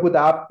තාප්පේ, ලොකු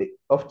තාප්පේ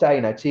of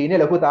China. චීනේ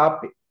ලොකු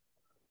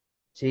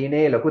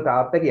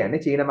තාප්පේ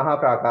කියන්නේ චීන මහා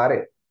ප්‍රාකාරය.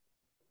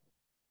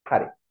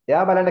 හරි.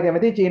 එයා බලන්න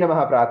කැමති චීන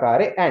මහා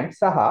ප්‍රාකාරය and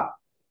සහ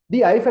the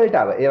Eiffel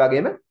Tower. ඒ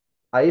වගේම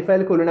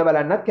Eiffel කුළුණ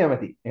බලන්නත්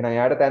කැමති. එහෙනම්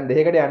එයාට තැන්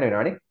දෙකකට යන්න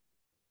වෙනවානේ.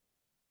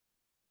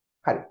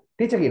 හරි.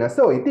 ටීචර් කියනවා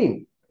so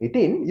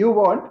ඉතින් you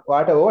want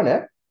වාට ඕන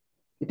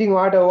ඉතින්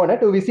වාට ඕන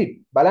to visit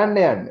බලන්න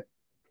යන්න.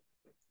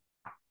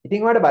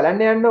 ඉතින් වාට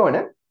බලන්න යන්න ඕන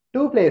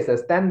two places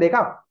තැන් දෙකක්.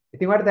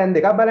 ඉතින් වාට තැන්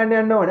දෙකක් බලන්න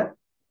යන්න ඕන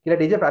කියලා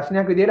ටීචර්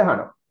ප්‍රශ්නයක් විදියට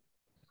අහනවා.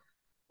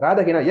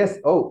 රාධා කියනවා yes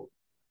ඔව්.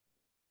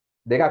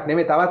 දෙකක්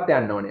නෙමෙයි තවත්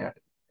යන්න ඕන යාට.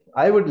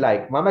 I would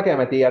like මම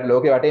කැමති යාට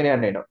ලෝකේ වටේම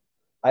යන්න වෙනවා.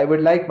 I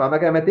would like මම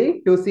කැමති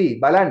to see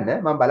බලන්න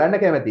මම බලන්න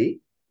කැමති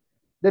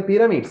the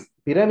pyramids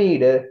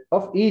pyramid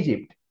of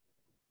Egypt.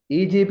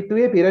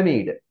 ඊජිප්තුවේ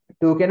පිරමීඩ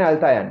 2 කියන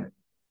අල්තා යන්න.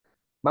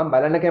 මම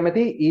බලන්න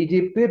කැමති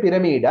ඊජිප්තුවේ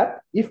පිරමීඩත්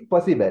if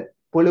possible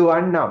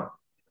පුළුවන් නම්.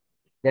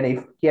 يعني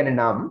if කියන්නේ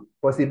නම්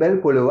possible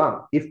පුළුවන්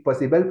if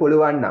possible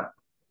පුළුවන් නම්.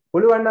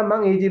 පුළුවන් නම්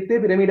මම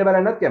ඊජිප්තුවේ පිරමීඩ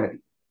බලන්නත් කැමති.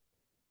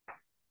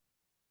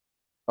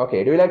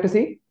 Okay, do you like to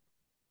see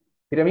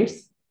pyramids?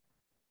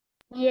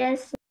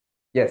 Yes.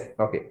 Yes,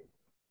 okay.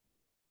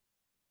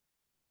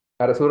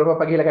 අර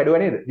සූරපප්පා ගිහලා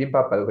කැඩුවා නේද? ජිම්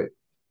පප්පා ඔය.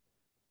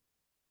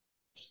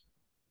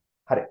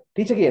 හරි.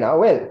 ටීචර් කියනවා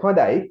well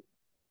හොඳයි.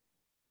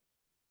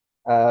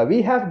 We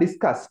have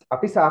discussed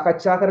අපි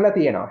සාකච්ඡා කරලා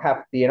තියෙනවා. have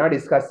තියෙනවා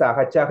discuss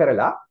සාකච්ඡා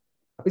කරලා.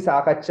 අපි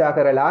සාකච්ඡා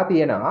කරලා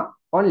තියෙනවා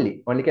only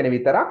කියන්නේ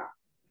විතරක්.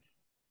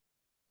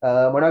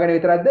 මොනවා ගැන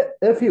විතරක්ද?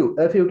 a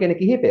few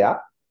කියන්නේ කිහිපයක්.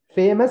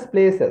 famous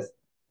places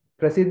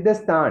ප්‍රසිද්ධ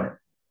ස්ථාන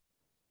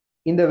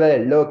in the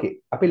world ලෝකේ.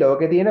 අපි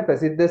ලෝකේ තියෙන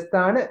ප්‍රසිද්ධ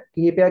ස්ථාන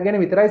කිහිපයක් ගැන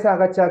විතරයි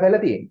සාකච්ඡා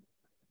කරලා තියෙන්නේ.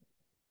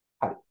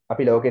 හරි.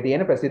 අපි ලෝකේ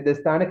තියෙන ප්‍රසිද්ධ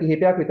ස්ථාන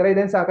කිහිපයක් විතරයි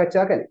දැන්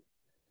සාකච්ඡා කළේ.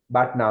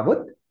 but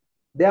නමුත්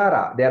there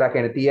are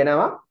කියන්නේ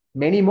තියෙනවා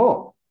many more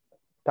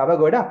තව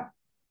ගොඩක්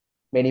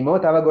many more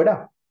තව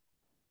ගොඩක්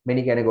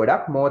many කියන්නේ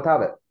ගොඩක් more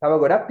තව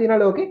ගොඩක්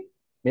තියෙනවා ලෝකේ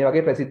මේ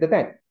වගේ ප්‍රසිද්ධ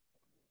තැන්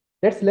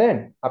let's learn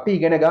අපි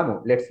ඉගෙන ගමු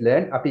let's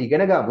learn අපි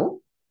ඉගෙන ගමු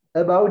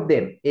about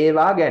them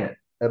ඒවා ගැන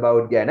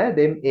about ගැන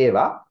them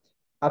ඒවා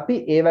අපි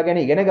ඒවා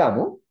ගැන ඉගෙන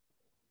ගමු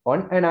on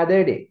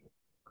another day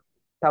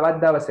තවත්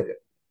දවසක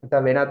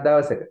නැත්නම් වෙනත්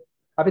දවසක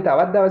අපි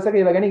තවත් දවසක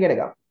ඒවා ගැන ඉගෙන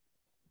ගමු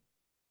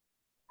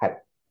හරි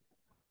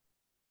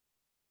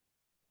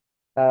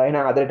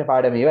එහෙනම් අදට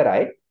පාඩම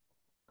ඉවරයි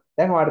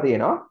දැන් ඔයාලට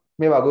තියෙනවා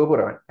මේ වගුව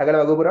පුරවන්න. ටගල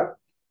වගුව පුරවන්න.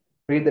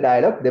 read the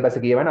dialogue දෙබස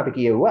කියවන්න අපි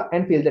කියෙව්වා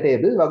and fill the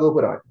table වගුව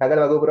පුරවන්න.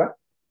 ටගල වගුව පුරවන්න.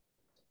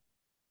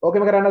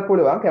 ඕකෙම කරන්නත්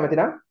පුළුවන් කැමති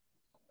නම්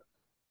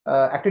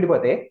activity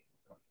පොතේ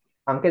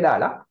අංකේ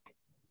දාලා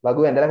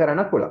වගුව ඇඳලා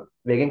කරන්නත් පුළුවන්.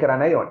 වේගෙන්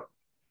කරන්නයි ඕනේ.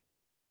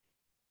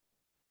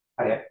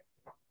 හරියට.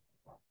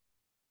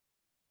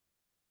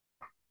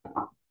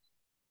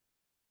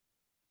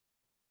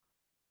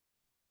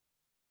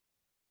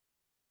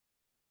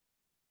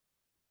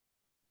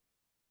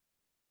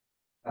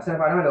 ලස්සන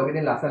පාඩම ලෝකෙ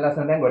තියෙන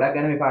ලස්සන දැන් ගොඩක්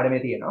ගැන මේ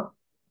පාඩමේ තියෙනවා.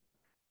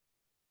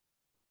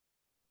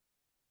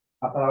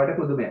 අපවට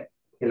පුදුමයක්.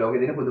 ඒ ලෝකෙ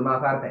තියෙන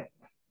පුදුමාකාර තැන්.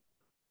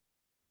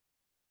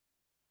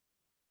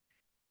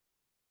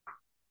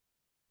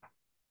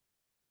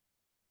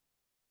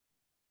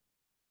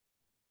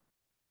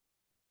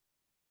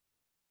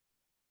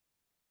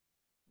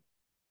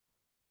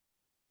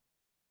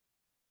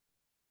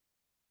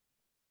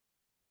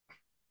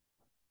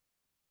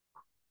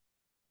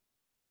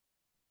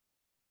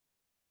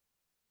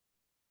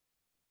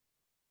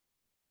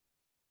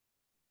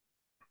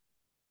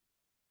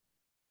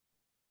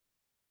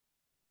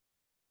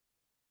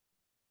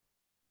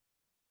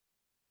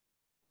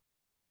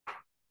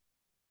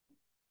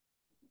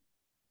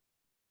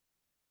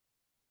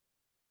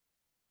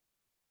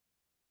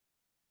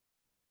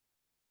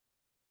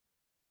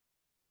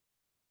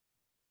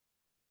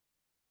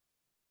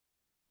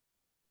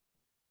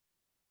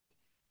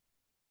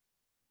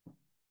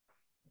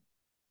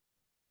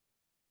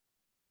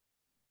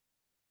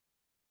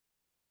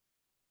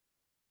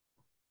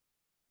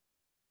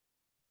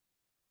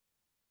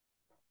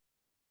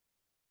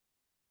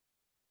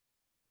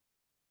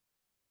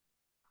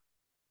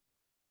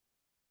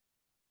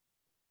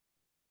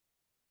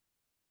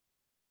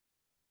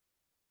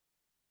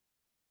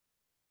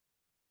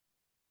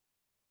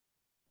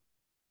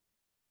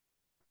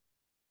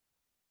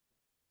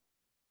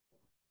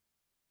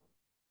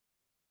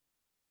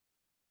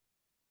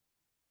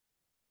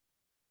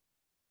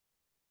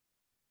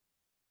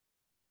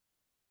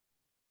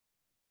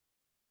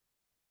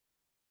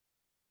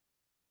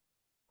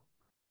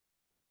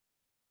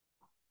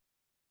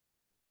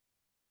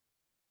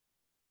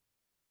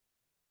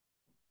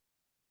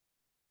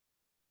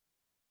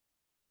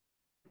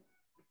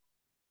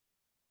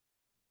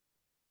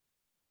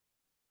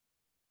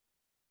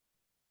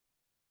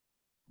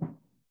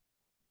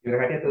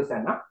 ඉවර කටිය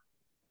තුස්සන්න.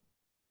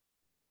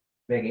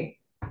 වේගෙන්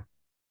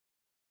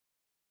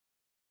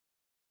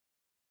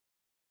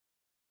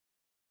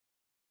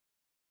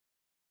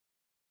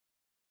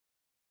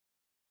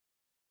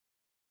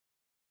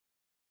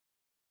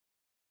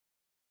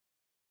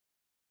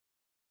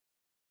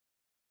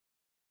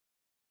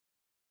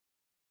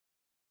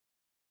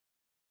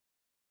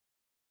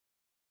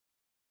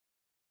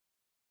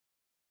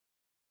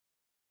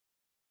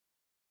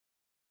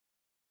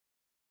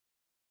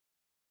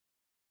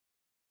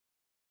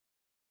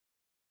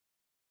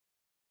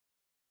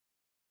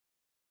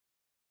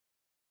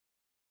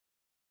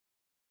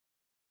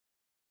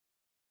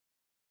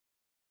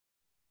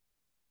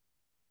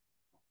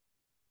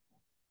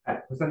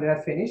Usanda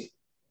has finished.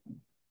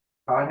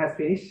 Khan has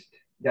finished.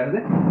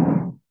 Janada?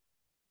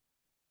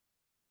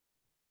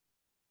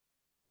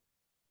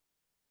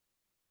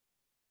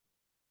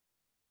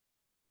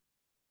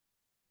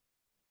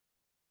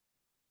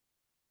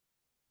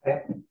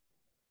 Yeah.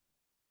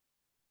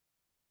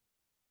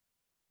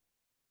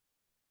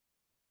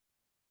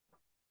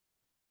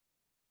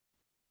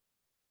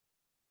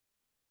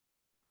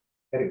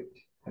 Very good.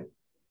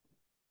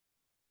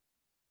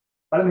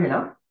 බලමු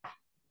එහෙනම්.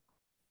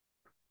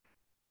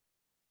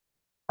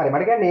 හරි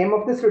මට කියන්න name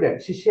of the student.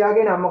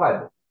 ශිෂ්‍යයාගේ නම මොකද්ද?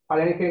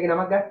 පළවෙනි කෙනෙක්ගේ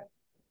නමක් ගන්න.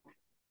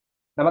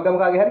 නමක්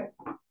ගමු කාගේ හරි.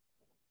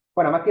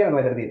 කොහොම නමක් කියන්නද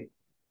මෙතන තියෙන්නේ?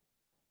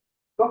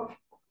 කො?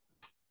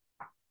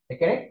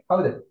 එක්කෙනෙක්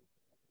කවුද?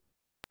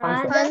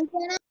 හංස.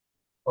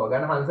 ඔව්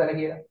ගන්න හංසන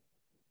කියලා.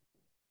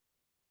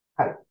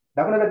 හරි.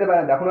 දකුණු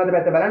අත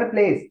පැත්ත බලන්න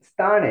place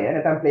ස්ථානය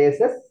නැත්නම්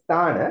places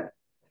ස්ථාන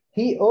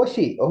he or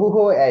she ඔහු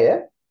හෝ ඇය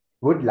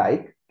would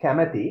like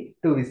කැමති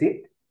to visit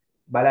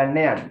බලන්න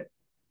යන්න.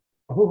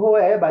 ඔහු හෝ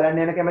ඇය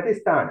බලන්න යන කැමති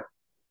ස්ථාන.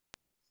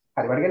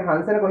 හරි මට කියන්න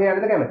හංසන කොහේ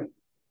යන්නද කැමති?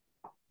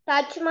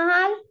 Taj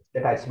Mahal.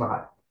 The Taj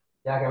Mahal.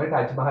 යා කැමති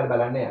Taj Mahal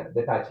බලන්න යන්න.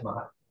 The Taj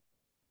Mahal.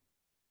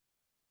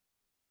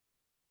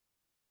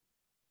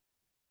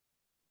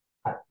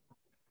 හරි.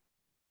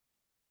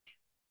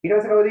 ඊට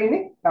පස්සේ කවුද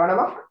ඉන්නේ? තව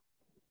නමක්?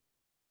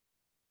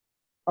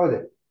 කවුද?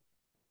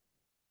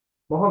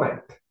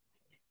 මොහමඩ්.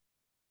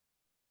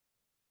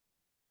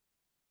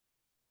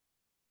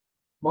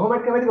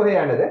 මොහමඩ් කැමති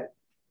කොහේ යන්නද?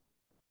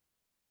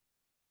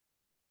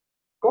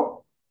 කො?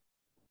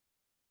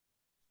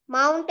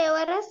 Mount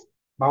Everest.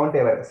 Mount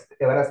Everest.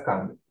 Everest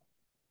කන්ද.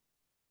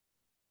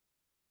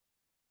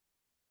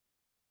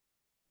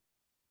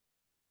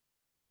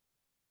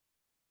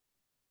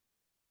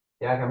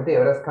 යා කැමති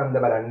එවරස්ට්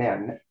කන්ද බලන්න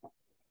යන්න.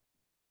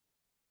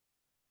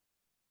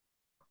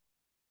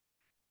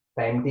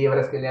 MT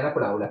එවරස්ට් කියලා යන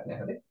පුළුවන් උලක්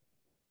නැහැ හරි.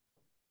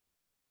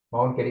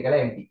 Mount කෙටි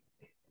කරලා MT.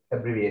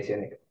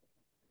 abbreviation එක.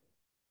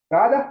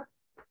 රාදා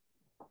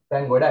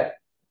දැන් ගොඩයි.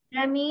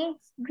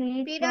 Pyramids,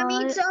 Great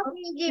Pyramids Wall of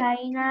of Egypt.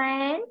 China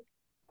and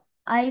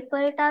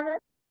Eiffel Tower.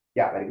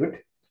 Yeah, very good.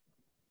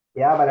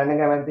 එයා බලන්න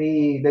කැමති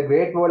the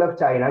Great Wall of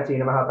China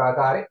චීන මහා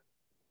ප්‍රාකාරය.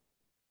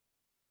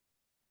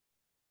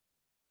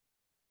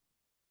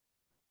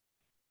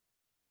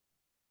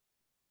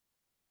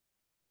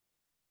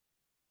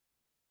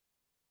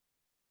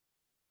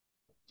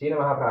 චීන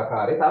මහා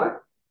ප්‍රාකාරය තව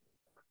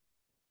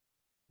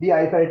the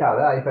Eiffel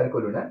Tower Eiffel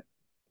කුළුණ.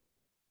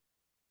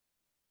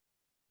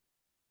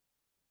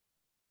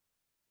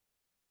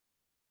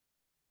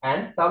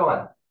 and තව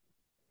මොකක්ද?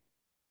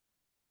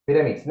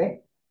 pyramids නේ.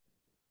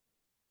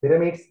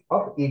 pyramids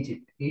of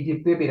Egypt.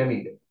 ඊජිප්තුවේ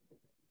පිරමීඩ.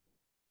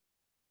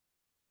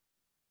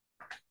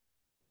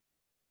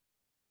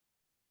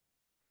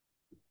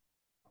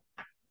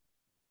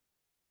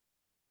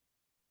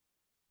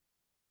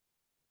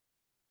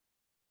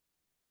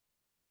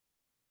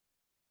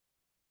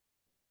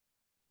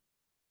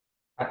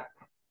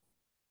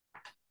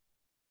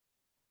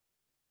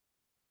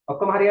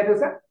 ඔක්කොම හරියට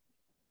උස?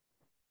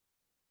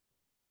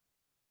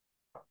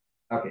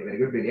 Okay, very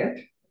good, brilliant.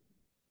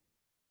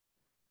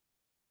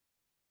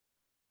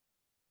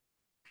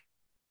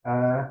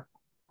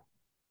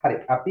 හරි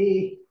අපි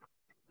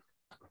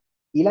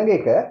ඊළඟ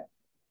එක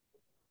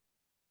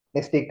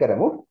next week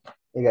කරමු.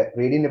 ඒක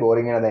reading එක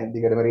boring වෙනවා දැන්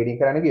දිගටම reading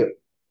කරන්න ගියොත්.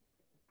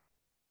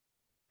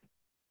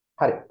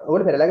 හරි.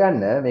 ඔයාලට පෙරලා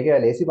ගන්න මේක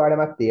ලේසි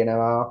පාඩමක්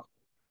තියෙනවා.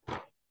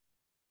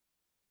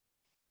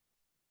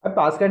 අපි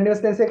past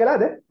continuous tense එක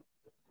කළාද?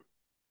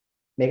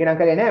 මේක නම්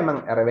කරේ නෑ මම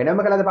අර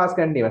වෙනම කළාද past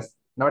continuous?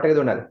 නෝට් එක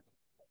දුන්නාද?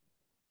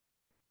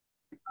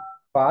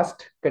 past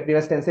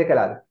continuous tense එක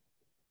කළාද?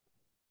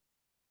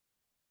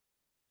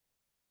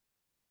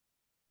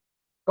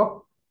 කො?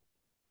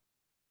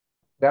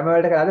 grammar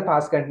වලට කළාද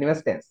past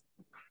continuous tense?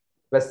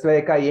 verb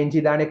එක ing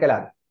දාන එක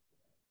කළාද?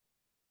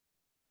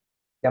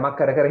 යමක්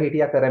කර කර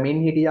හිටියා කරමින්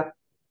හිටියා.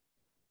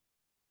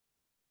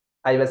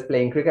 I was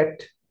playing cricket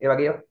ඒ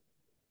වගේ ඒවා.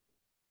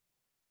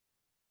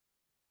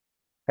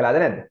 කළාද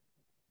නැද්ද?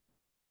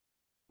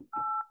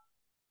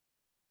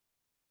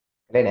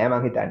 කළේ නෑ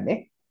මං හිතන්නේ.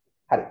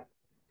 හරි.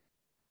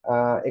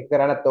 එක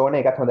කරන්නත්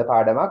ඕනේ ඒකත් හොඳ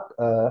පාඩමක්.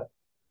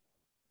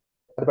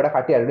 අද පොඩක්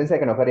කට්ටිය ඇඩ්වන්ස්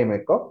එක නොකරෙමු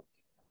එක්කෝ.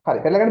 හරි.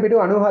 පෙරලා ගන්න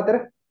පිටුව 94.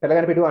 පෙරලා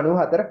ගන්න පිටුව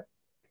 94.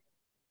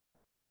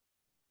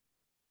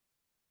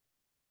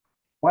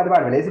 මොකද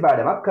පාඩම ලේසි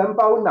පාඩමක්.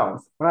 compound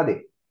nouns මොනවද?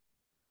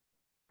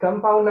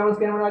 compound nouns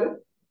කියන්නේ මොනවද?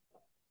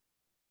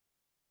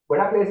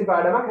 ගොඩක් ලේසි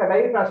පාඩමක්.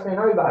 හැබැයි ප්‍රශ්න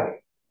එනවා විභාගේ.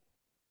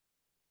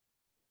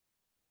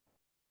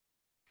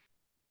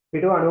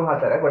 පිටුව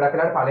 94 ගොඩක්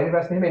වෙලාවට පළවෙනි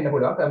ප්‍රශ්නේම එන්න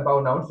පුළුවන්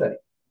compound nouns වලින්.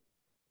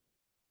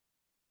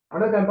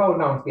 අර compound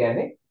nouns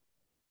කියන්නේ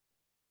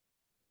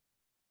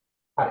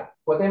හරි.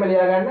 පොතේම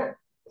ලියා ගන්න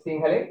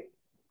සිංහලෙන්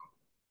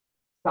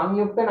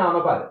සංයුක්ත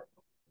නාමපද.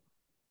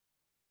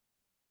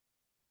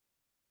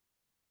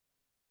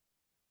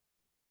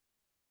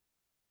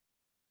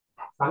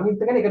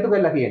 සංයුක්ත කියන්නේ එකතු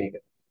කරලා කියන එක.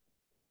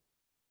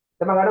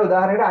 තමයි ගන්න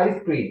උදාහරණයකට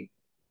ice cream.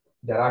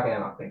 ජරා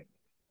කෑමක් නේ.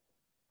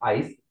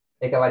 ice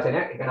එක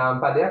වචනයක් එක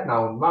නාමපදයක්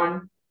noun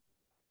 1.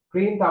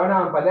 cream තව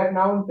නාමපදයක්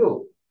noun 2.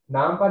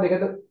 නාම පද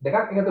දෙකක්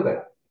එකතු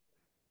කරලා.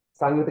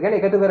 සංයුක්ත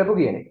කියන්නේ එකතු කරපු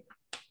කියන එක.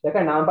 ඒක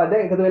නාම පද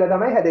එකතු වෙලා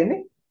තමයි හැදෙන්නේ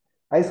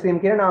අයිස්ක්‍රීම්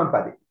කියන නාම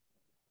පදේ.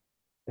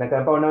 එහෙනම්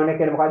කම්පවුන්ඩ් නවුන් එක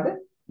කියන්නේ මොකද්ද?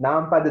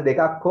 නාම පද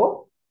දෙකක් හෝ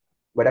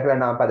ගොඩක්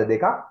වෙලා නාම පද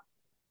දෙකක්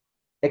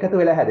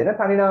එකතු වෙලා හැදෙන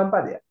තනි නාම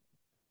පදයක්.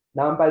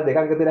 නාම පද දෙකක්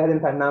එකතු වෙලා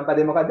හැදෙන තනි නාම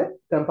පදේ මොකද්ද?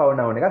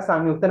 කම්පවුන්ඩ් නවුන් එක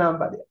සංයුක්ත නාම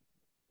පදයක්.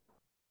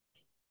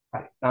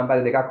 හරි. නාම පද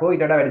දෙකක් හෝ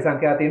ඊට වඩා වැඩි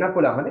සංඛ්‍යාවක් තියෙනක්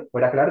පුළුවන්. හරි.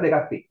 ගොඩක් වෙලාවට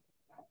දෙකක් තියෙනවා.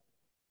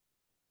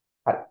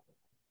 හරි.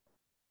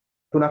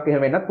 තුනක්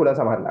එහෙම වෙන්නත් පුළුවන්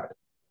සමහර ලාට.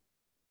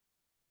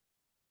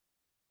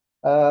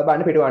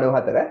 බන්න පිටු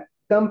 94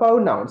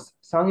 compound nouns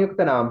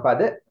සංයුක්ත නාම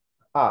පද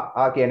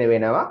ආ කියන්නේ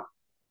වෙනවා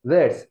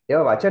words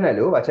ඒවා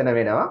වචන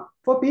වෙනවා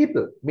for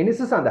people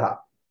මිනිස්සු සඳහා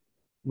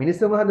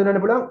මිනිස්සුන්ව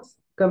හඳුන්වන්න පුළුවන්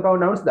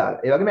compound nouns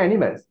දාලා ඒ වගේම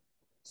animals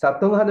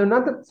සත්තුන්ව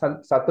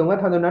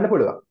සත්තුන්වත් හඳුන්වන්න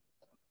පුළුවන්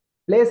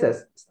places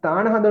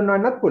ස්ථාන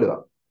හඳුන්වන්නත්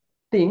පුළුවන්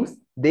things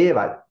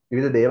දේවල්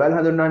විවිධ දේවල්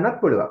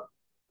හඳුන්වන්නත් පුළුවන්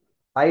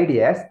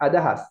ideas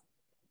අදහස්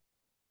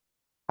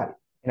හරි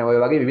එහෙනම්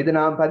ඔය වගේ විවිධ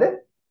නාම පද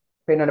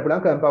පෙන්වන්න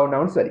පුළුවන් compound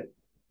nouns වලින්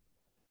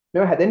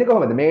මේවා හැදෙන්නේ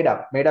කොහොමද?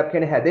 made up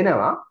කියන්නේ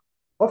හැදෙනවා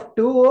of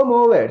two or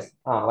more words.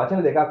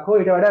 වචන දෙකක් හෝ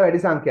ඊට වඩා වැඩි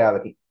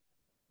සංඛ්‍යාවකින්.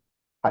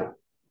 හරි.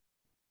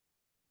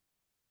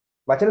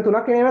 වචන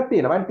තුනක් වෙනවක්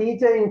තියෙනවා.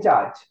 teacher in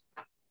charge.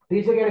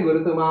 teacher කියන්නේ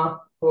ගුරුතුමා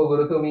හෝ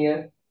ගුරුතුමිය.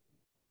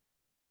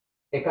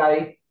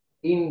 එකයි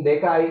in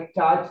දෙකයි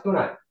charge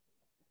තුනයි.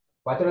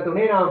 වචන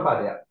තුනේ නාම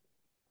පදයක්.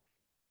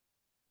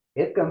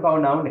 ඒත්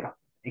compound noun එකක්.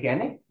 ඒ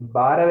කියන්නේ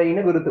බාර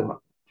වෙයින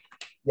ගුරුතුමා.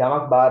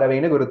 යමක් බාර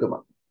වෙයින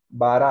ගුරුතුමා.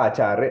 බාර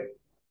ආචාර්ය.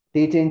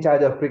 teacher in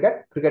charge of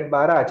cricket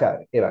බාර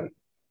ආචාර්ය. ඒ වගේ.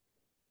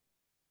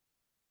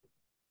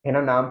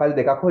 එහෙනම් නාම පද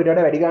දෙකක් හෝ ඊට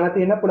වඩා වැඩි ගණනක්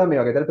තියෙන්න පුළුවන්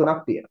මේ වගේ. ඒතර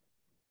තුනක් තියෙනවා.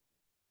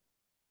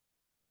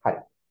 හරි.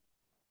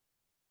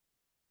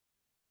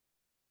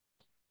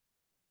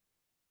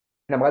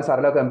 එහෙනම් මොකද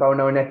සරල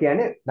කම්පවුන්ඩ් නවුන් එක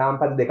කියන්නේ නාම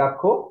පද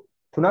දෙකක් හෝ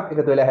තුනක්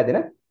එකතු වෙලා හැදෙන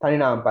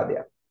තනි නාම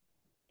පදයක්.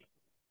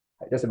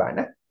 හරි. ඊට පස්සේ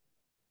බලන්න.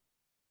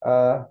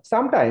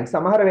 sometimes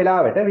සමහර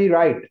වෙලාවට we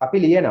write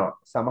අපි ලියනවා.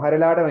 සමහර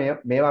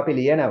වෙලාවට මේවා අපි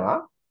ලියනවා.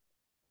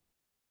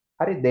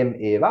 හරි them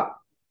ඒවා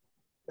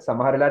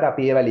සමහර වෙලාවට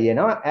අපි ඒවා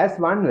ලියනවා as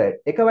one word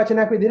එක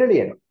වචනයක් විදිහට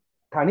ලියනවා.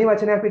 තනි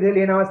වචනයක් විදිහට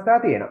ලියන අවස්ථා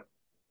තියෙනවා.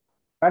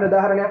 ගන්න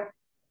උදාහරණයක්.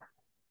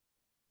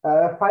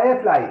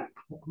 firefly.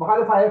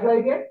 මොකද firefly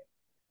කියන්නේ?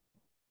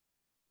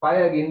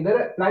 fire ගින්දර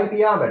fly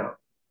පියාඹනවා.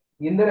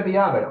 ගින්දර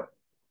පියාඹනවා.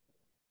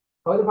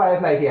 කොහොමද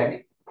firefly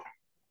කියන්නේ?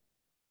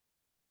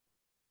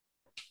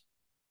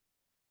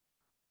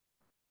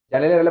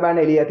 ජනේලෙ වල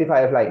බලන්න එළිය ඇති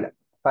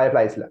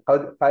firefliesලා.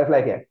 කවුද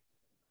firefly කියන්නේ?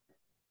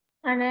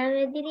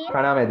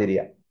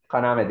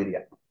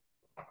 කණාමැදිරිය.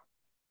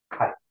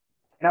 හරි.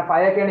 එහෙනම්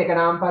fire කියන්නේ එක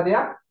නාම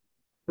පදයක්,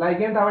 fly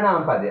කියන්නේ තව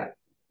නාම පදයක්.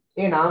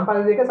 ඒ නාම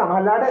පද දෙක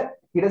සමහරලාට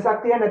හිඩසක්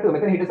තියන්නේ නැතුව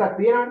මෙතන හිඩසක්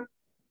තියෙනවනේ.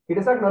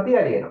 හිඩසක් නොතිය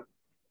ලියනවා.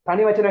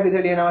 තනි වචනයක්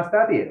විදිහට ලියන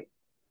අවස්ථා තියෙනවා.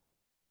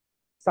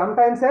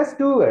 sometimes has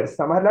two words.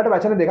 සමහරලාට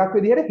වචන දෙකක්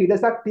විදිහට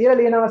හිඩසක් තියලා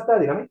ලියන අවස්ථා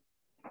තියෙනවා.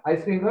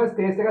 ice cream වල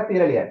ස්පේස් එකක්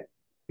තියලා ලියන්නේ.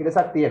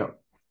 හිඩසක් තියෙනවා.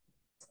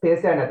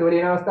 ස්පේස් එකක් නැතුව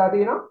ලියන අවස්ථා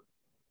තියෙනවා.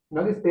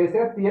 නොදි ස්පේස්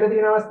එකක් තියලා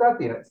ලියන අවස්ථා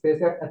තියෙනවා.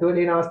 ස්පේස් එකක් නැතුව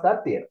ලියන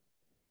අවස්ථාත් තියෙනවා.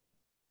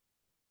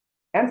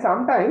 and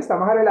sometimes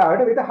සමහර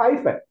වෙලාවට with a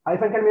hyphen.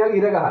 hyphen කියන්නේ මේ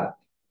වගේ ඉර ගහලා.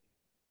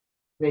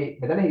 මේ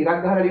මෙතන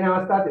ඉරක් ගහලා ලියන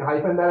අවස්ථාවක් තියෙනවා.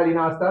 hyphen දාලා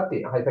ලියන අවස්ථාවක්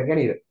තියෙනවා. hyphen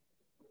කියන්නේ ඉර.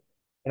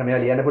 එහෙනම්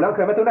මේවා ලියන්න පුළුවන්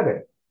ක්‍රම තුනකට.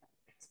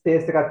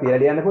 ස්පේස් එකක්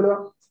තියලා ලියන්න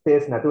පුළුවන්.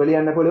 ස්පේස් නැතුව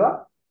ලියන්න පුළුවන්.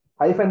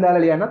 hyphen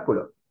දාලා ලියන්නත්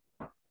පුළුවන්.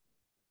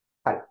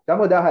 හරි.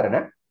 ගමු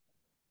උදාහරණ.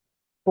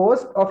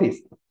 post office.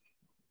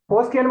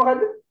 post කියන්නේ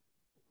මොකද්ද?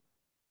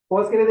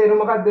 post කියන්නේ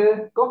තේරුම මොකද්ද?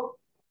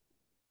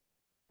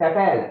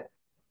 තැපෑල.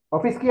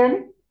 office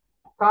කියන්නේ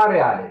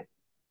කාර්යාලය.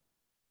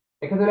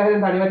 එකතු වෙලා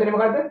හැදෙන තනි වචනේ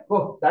මොකද්ද?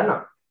 දන්නවා.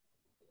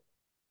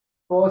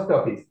 post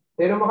office.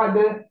 තේරුම මොකද්ද?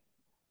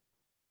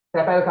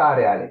 තැපැල්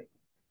කාර්යාලය.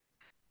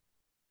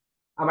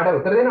 මට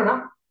උත්තර දෙන්න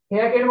ඕන.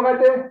 hair කියන්නේ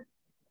මොකද්ද?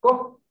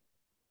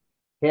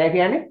 hair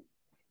කියන්නේ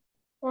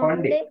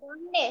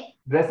කොණ්ඩේ.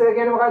 dresser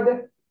කියන්නේ මොකද්ද?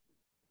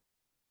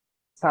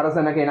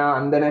 සරසන කෙනා,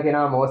 අන්දන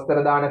කෙනා,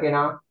 මෝස්තර දාන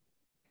කෙනා.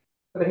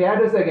 ඒත් hair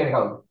dresser කියන්නේ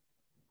කවුද?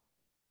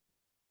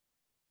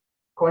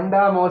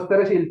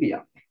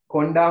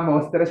 කොණ්ඩා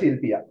මෝස්තර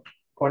ශිල්පියා.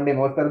 කොණ්ඩේ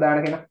මෝස්තර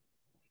දාන කෙනා.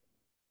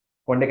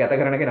 කොණ්ඩේ කැත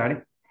කරන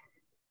කෙනානේ.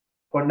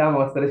 කොණ්ඩා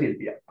මෝස්තර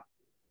ශිල්පියා.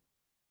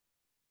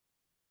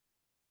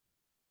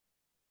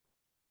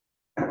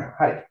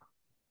 හරි.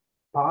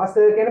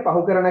 පාසර් කියන්නේ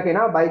පහු කරන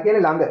කෙනා, බයි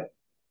කියන්නේ ළඟ.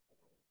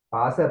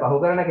 පාසර් පහු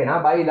කරන කෙනා,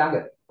 බයි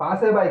ළඟ.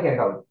 පාසර් බයි කියන්නේ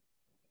කවුද?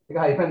 ඒක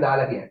හයිෆන්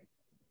දාලා කියන්නේ.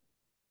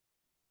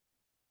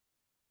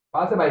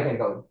 පාසර් බයි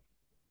කියන්නේ කවුද?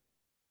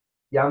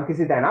 යම්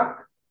කිසි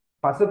තැනක්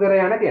පසු කර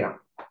යන කෙනා.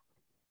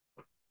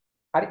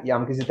 හරි.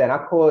 යම් කිසි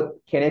තැනක් හෝ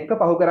කෙනෙක්ව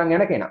පහු කරන්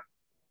යන කෙනා.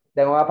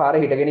 දැන් ඔයා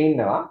පාරේ හිටගෙන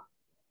ඉන්නවා.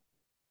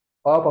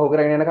 ඔයා පහු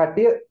කරගෙන යන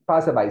කට්ටිය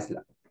පාසර්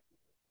බයිස්ලා.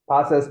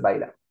 පාසර්ස්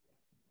බයිලා.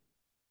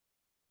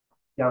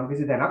 යම්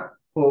කිසි තැනක්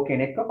හෝ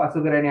කෙනෙක්ව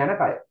පසු කරගෙන යන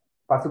අය.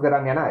 පසු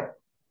කරන් යන අය.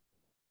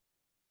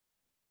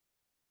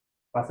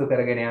 පසු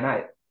කරගෙන යන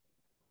අය.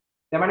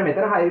 දැන් මම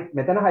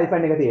මෙතන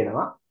හයිෆන් එක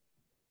තියෙනවා.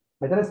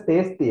 මෙතන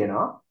ස්පේස්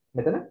තියෙනවා.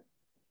 මෙතන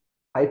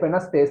හයිෆන්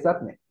එක ස්පේස්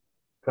එකක් නැහැ.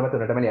 ක්‍රම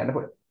තුනටම ලියන්න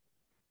පුළුවන්.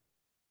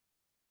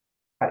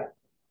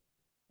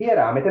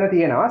 here මෙතන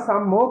තියෙනවා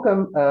some more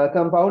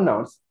compound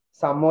nouns.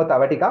 some more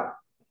තව ටිකක්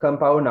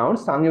compound nouns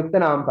සංයුක්ත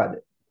නාම පද.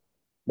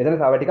 මෙතන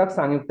තව ටිකක්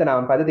සංයුක්ත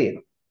නාම පද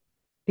තියෙනවා.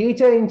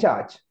 teacher in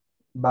charge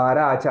බාර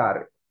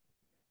ආචාර්ය.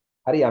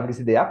 හරි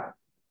යම්කිසි දෙයක්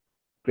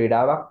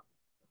ක්‍රීඩාවක්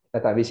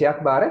නැත්නම් විෂයක්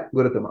බාර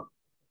ගුරුතුමා.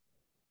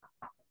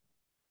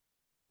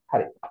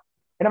 හරි.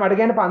 එහෙනම් මට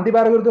කියන්න පන්ති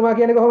බාර ගුරුතුමා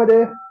කියන්නේ කොහොමද?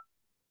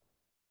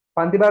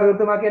 පන්ති බාර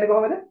ගුරුතුමා කියන්නේ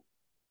කොහොමද?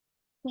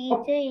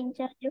 Teacher in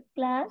charge of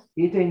class.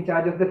 teacher in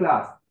charge of the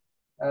class.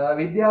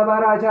 විද්‍යා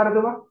බාර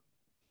ආචාර්යතුමා.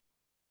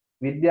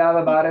 විද්‍යාව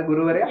බාර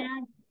ගුරුවරයා.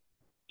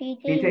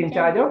 teacher in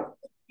charge of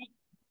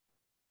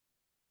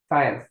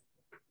science.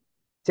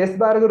 chess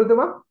බාර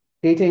ගුරුතුමා.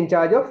 teacher in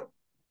charge of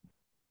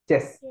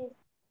chess.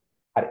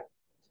 හරි.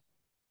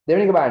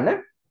 දෙවෙනි එක බලන්න.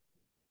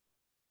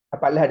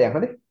 පල්ලෙහාට යන්න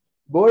හොඳේ.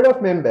 board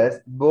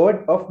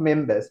of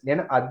members කියන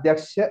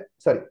අධ්‍යක්ෂ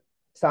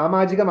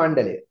සමාජික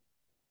මණ්ඩලය.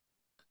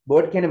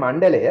 board කියන්නේ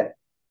මණ්ඩලය,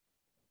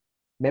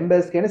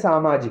 members කියන්නේ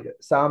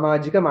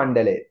සමාජික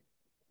මණ්ඩලය.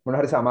 මොන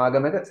හරි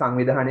සමාගමක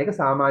සංවිධානයක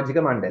සමාජික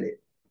මණ්ඩලය.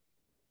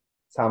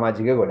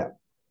 සමාජික ගොඩක්.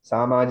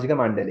 සමාජික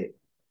මණ්ඩලය.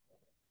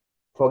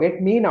 forget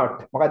me not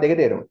මොකක්ද දෙක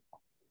තේරුම?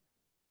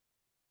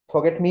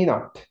 forget me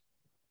not.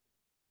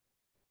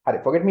 හරි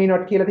forget me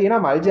not කියලා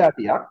තියෙනවා මල්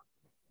జాතියක්.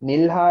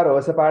 නිල් හා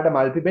රෝස පාට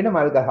මල් පිපෙන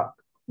මල් ගහක්.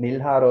 නිල්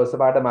හා රෝස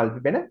පාට මල්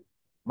පිපෙන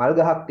මල්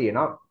ගහක්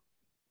තියෙනවා.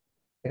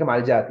 ඒක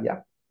මල් జాතියක්.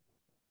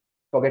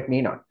 forget me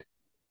not.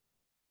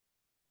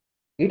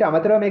 ඊට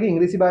අමතරව මේක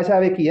ඉංග්‍රීසි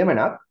භාෂාවේ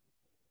කියමනක්.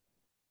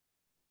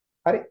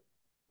 හරි.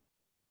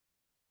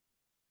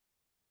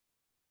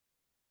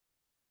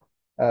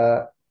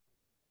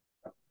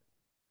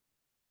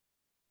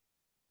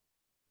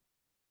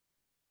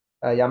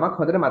 යමක්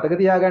හොඳට මතක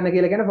තියාගන්න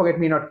කියලා කියන forget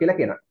me not කියලා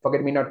කියනවා.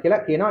 forget me not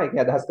කියලා කියනවා. ඒක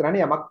අදහස්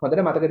කරන්නේ යමක්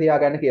හොඳට මතක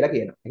තියාගන්න කියලා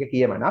කියනවා. ඒක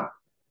කියමනක්.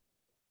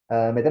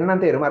 මෙතන නම්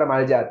තේරුම අර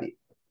මල් జాතිය.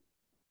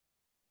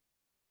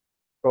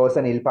 රෝස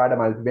නිල් පාට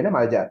මල් පිපෙන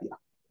මල් జాතියක්.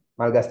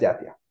 මල් ගස්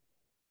జాතියක්.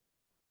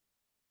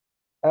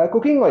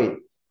 cooking oil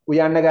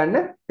උයන්න ගන්න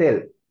තෙල්.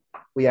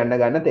 උයන්න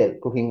ගන්න තෙල්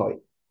cooking oil.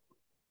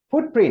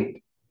 footprint.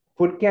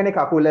 foot කියන්නේ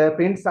කකුල,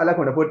 print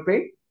සලකුණ.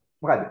 footprint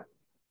මොකද්ද?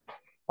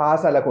 පා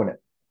සලකුණ.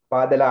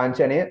 පාද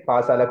ලාංඡනය,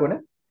 පා සලකුණ.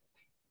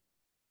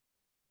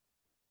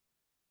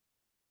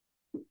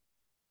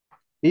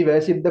 we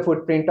worship the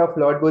footprint of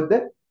Lord Buddha.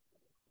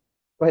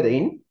 කොහෙද?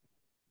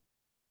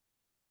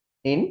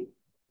 in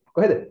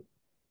කොහෙද?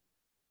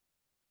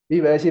 we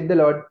worship the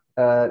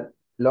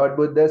Lord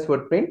Buddha's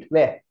footprint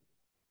where?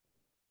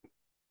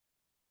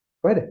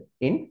 කොහෙද?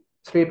 in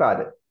Sri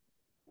Pada.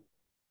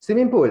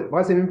 swimming pool.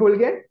 මොකක්ද swimming pool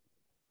කියන්නේ?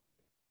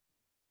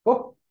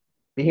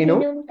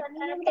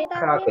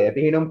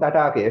 පිහිනුම්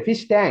තටාකය.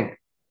 fish tank.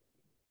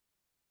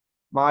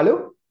 මාළු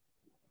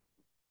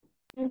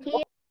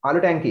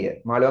ටැංකිය.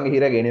 මාළුවන්ගේ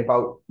හිර ගෙන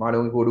පව්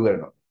මාළුවන්ගේ කූඩු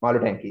කරනවා. මාළු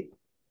ටැංකිය.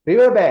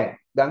 river bank.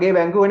 ගඟේ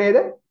බැංකුව නේද?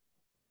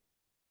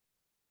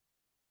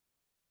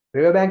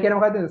 river bank කියන්නේ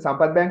මොකද්ද?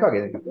 සම්පත් බැංක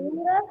වගේද?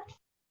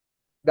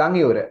 ගම්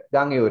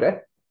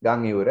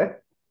ඉවුර.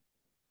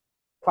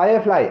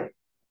 firefly.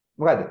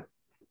 මොකද්ද?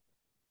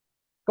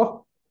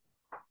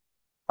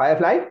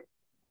 firefly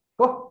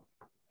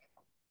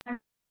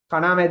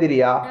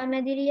කණාමැදිරියා.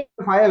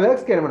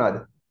 fireworks කියන්නේ මොනවද?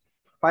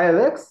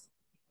 fireworks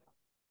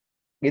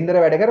ගින්දර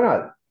වැඩ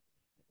කරනවද?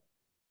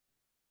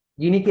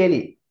 ගිනි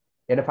කෙලි.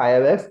 එන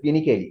fireworks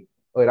ගිනි කෙලි.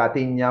 ඔය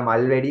රතිඤ්ඤා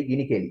මල් වෙඩි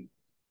ගිනි කෙලි.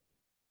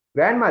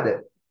 grandmother.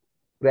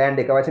 grand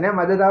එක වචනයක්,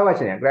 mother තව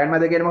වචනයක්.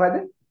 grandmother කියන්නේ මොකද්ද?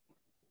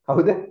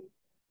 කවුද?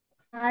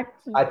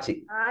 ආච්චි.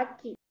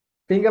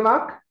 finger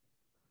mark.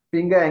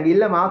 finger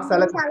ඇඟිල්ල mark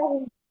සලකුණ.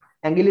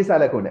 ඇඟිලි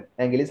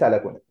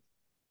සලකුණ.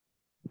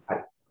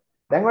 හරි.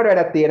 දැන් වල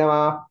වැඩක්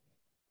තියෙනවා.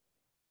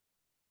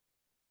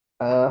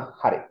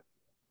 හරි.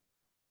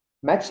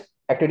 match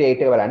activity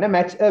 8 එක බලන්න.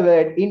 match a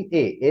word in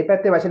A. A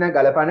පැත්තේ වචනයක්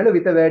ගලපන්නලු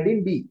with a word in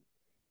B.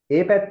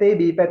 A පැත්තේ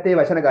B පැත්තේ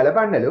වචන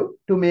ගලපන්නලු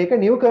to make a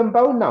new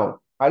compound noun.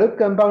 අලුත්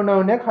compound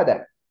noun එකක්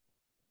හදන්න.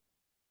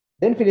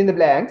 then fill in the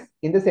blanks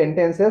in the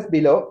sentences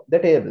below the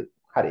table.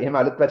 හරි. එහෙම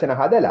අලුත් වචන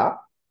හදලා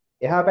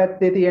එහා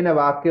පැත්තේ තියෙන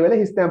වාක්‍යවල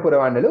හිස්තැන්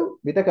පුරවන්නලු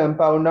with a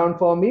compound noun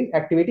form in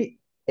activity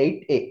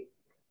 8A.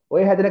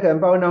 ඔය හැදෙන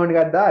compound noun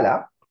එකක් දාලා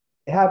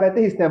එහා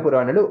පැත්තේ හිස්තැන්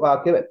පුරවන්නලු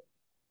වාක්‍යවල.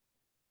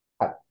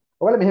 හරි.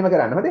 ඔයාලා මෙහෙම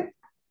කරන්න හොඳේ.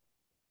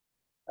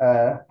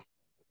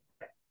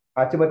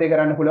 අච්චුපතේ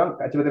කරන්න පුළුවන්.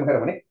 අච්චුපතේම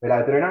කරමුනේ. වෙලා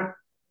ඉතුරු වෙනවා.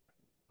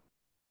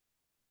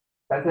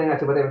 දැන්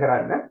අච්චුපතේම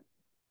කරන්න.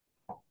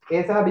 A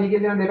සහ B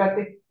කියලා දෙන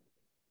දෙපැත්තේ.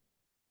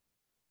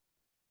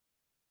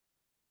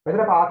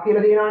 මෙතන පාක්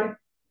කියලා තියෙනවානේ.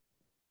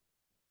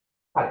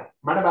 හරි.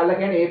 මට බලලා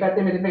කියන්නේ A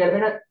පැත්තේ මෙතෙන්ට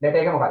ගැලපෙන ලෙටර්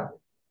එක මොකක්ද?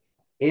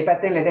 A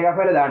පැත්තෙන් ලෙටර් එකක්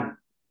හොයලා දාන්න.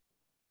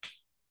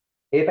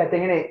 A පැත්තෙන්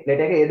එන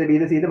ලෙටර් එක Aද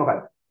Bද Cද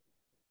මොකක්ද?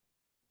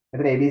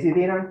 මෙතන ABC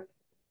තියෙනවානේ.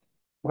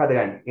 මොකද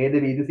ගන්න? Aද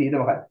Bද Cද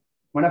මොකක්ද?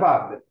 මොන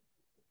පාක්ද?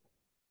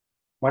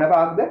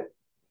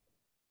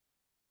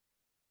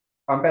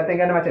 වම් පැත්තෙන්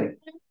ගන්න වචනේ.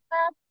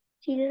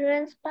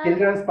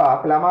 children's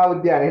park ළමා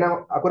උද්‍යානය. එහෙනම්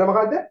අකුර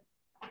මොකද්ද?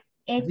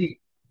 G.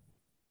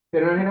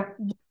 තේරුණාද එහෙනම්?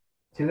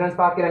 children's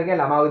park කියලා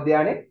කියන්නේ ළමා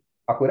උද්‍යානයේ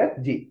අකුර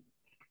G.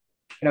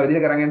 එහෙනම්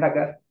විදිහට කරන් යන්න ටක්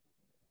ගන්න.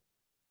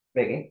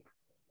 මේකෙන්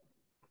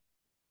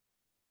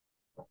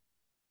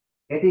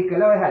ඒ ටික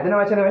කළා ඔය හැදෙන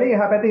වචන වලින්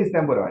එහා පැත්තේ හිස්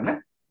තැන්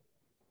පුරවන්න.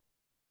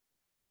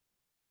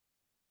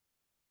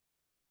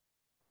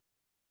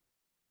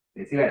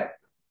 දේසි වැඩ.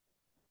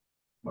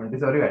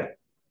 මොන්ටිසෝරි වැඩ.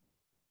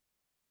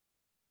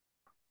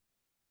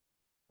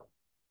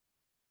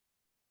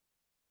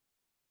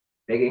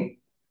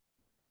 ඒකෙන්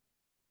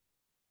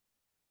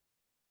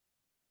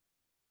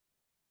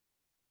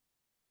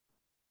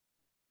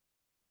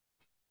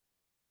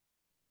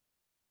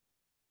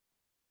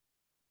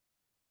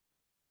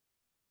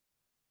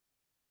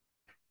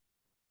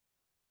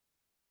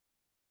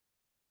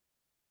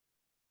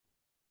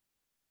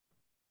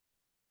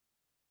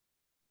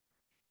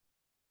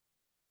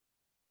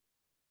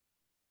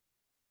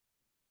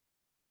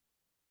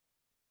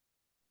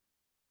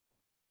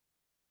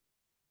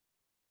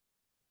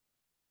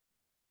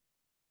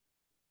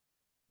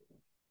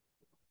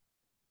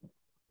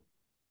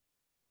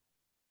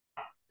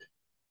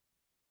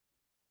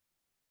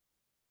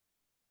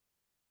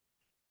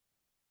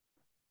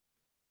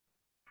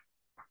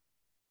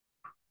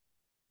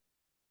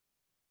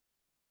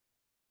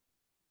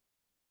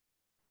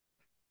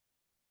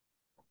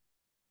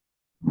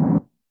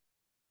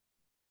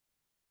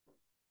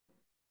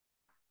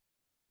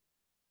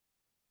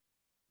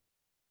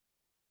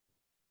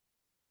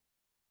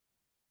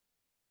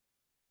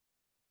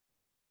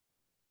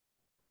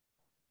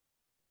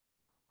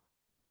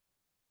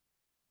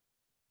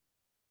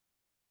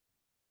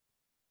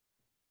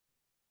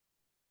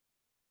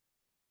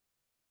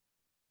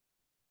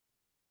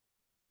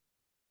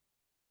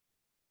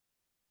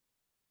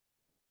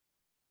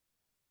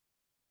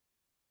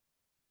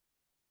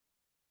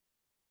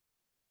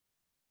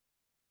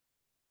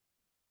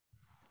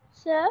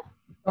Sir,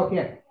 ඔව්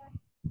කියන්න.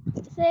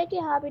 sir එක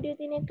එහා පිටුවේ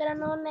තියෙන එක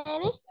කරන්න ඕනේ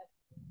නෑනේ.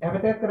 එහා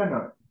පැත්තේ කරන්න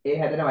ඕනේ. ඒ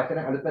හැදෙන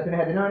වචන අලුත් වචන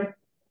හැදෙනවනේ.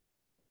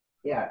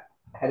 එයා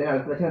හැදෙන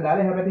අලුත් වචන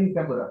දාලා එහා පැත්තේ හිස්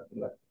තැන් පුරවන්න.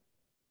 ඊළඟට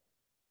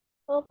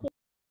Okay.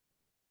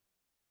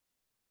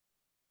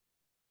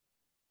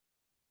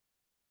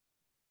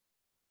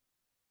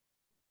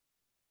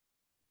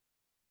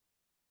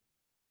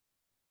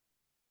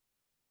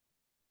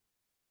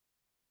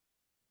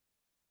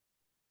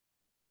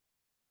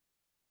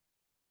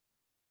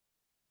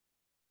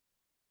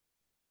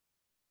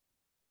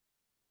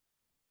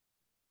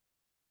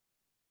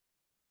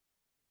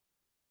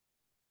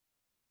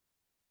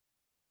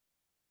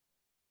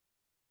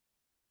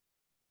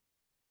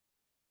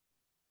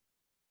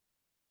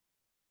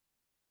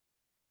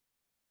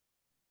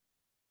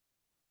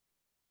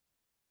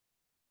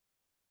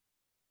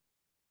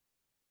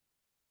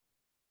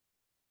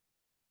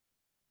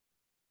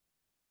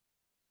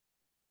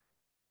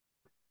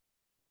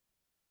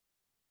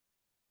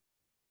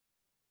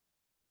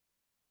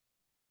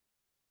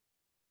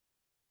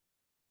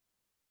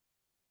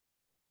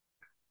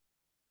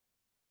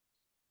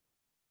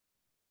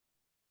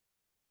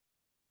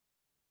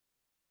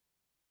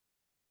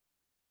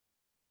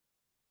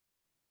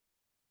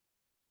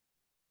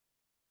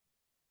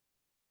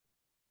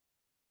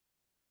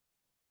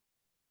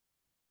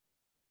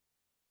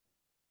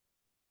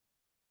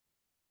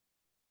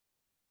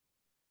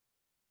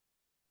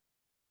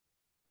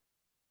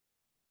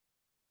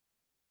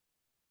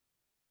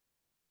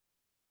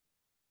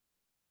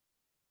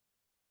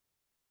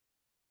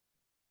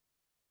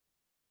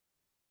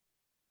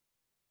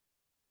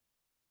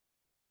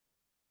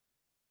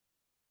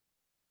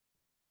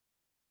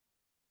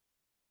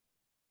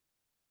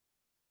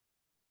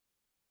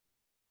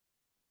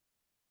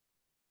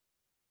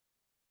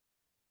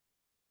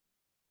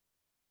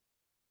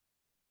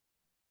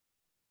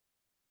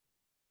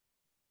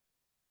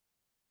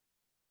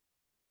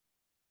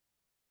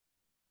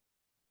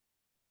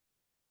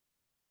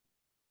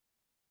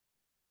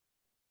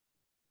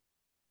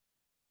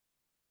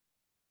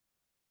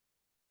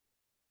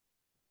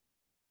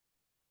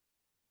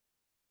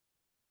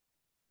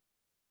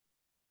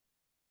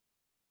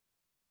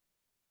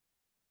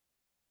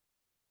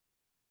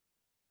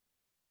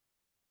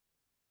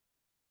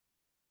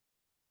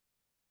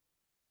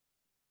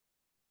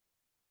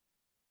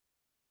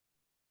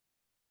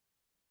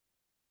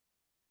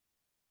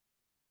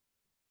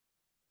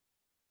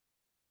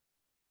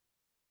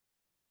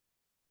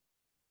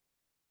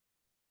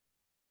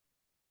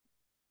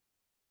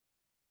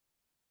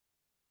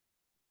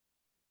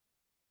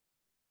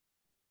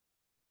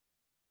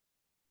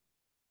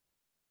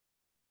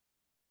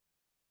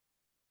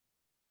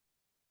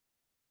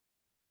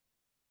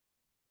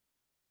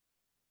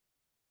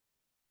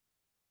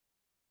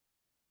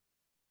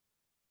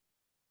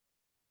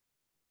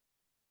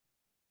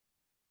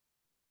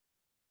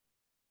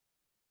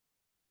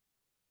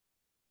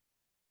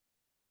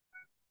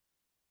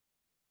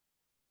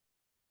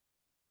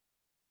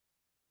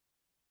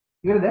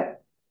 ඉවරද?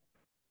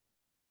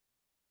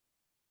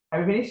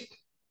 Have you finished?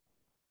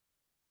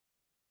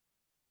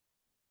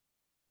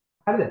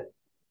 හරිද?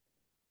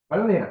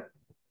 බලමු එහෙනම්.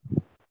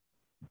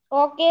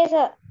 Okay,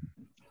 sir.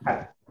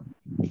 හරි.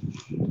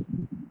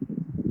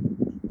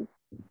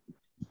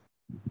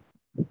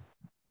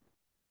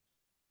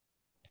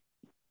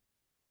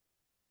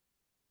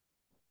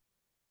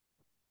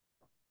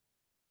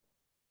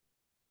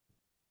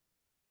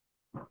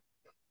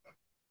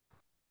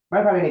 මම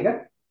පළවෙනි එක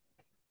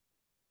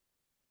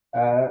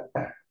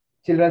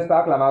children's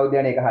park ළමා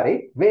උද්‍යානය එක හරි.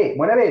 way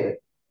මොන වේද?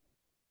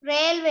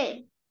 railway,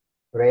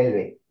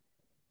 railway.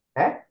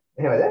 ඈ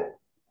එහෙමද?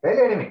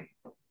 railway නෙමෙයි.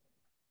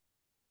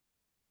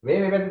 way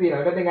මේ පැත්තේ තියෙනවා.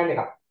 මේ පැත්තෙන් ගන්න එක.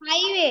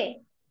 highway,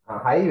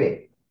 highway.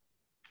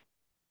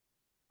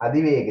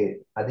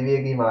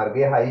 අධිවේගී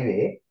මාර්ගයේ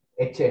highway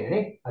H එන්නේ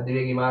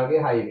අධිවේගී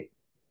මාර්ගයේ highway.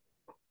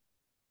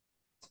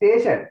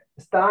 station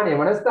ස්ථානය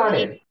මොන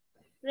ස්ථානයේද?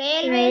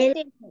 railway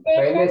station,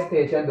 railway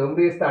station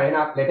දුම්රිය ස්ථානය.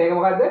 නා ලෙටර් එක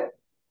මොකද්ද?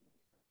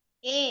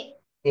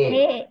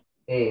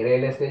 A,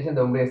 railway station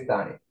දුම්රිය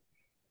ස්ථානය.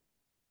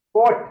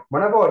 port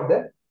මොන port ද?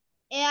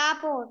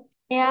 airport,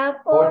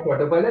 port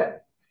තොටුපළ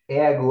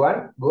air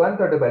ගුවන්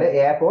තොටුපළ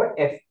airport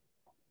F.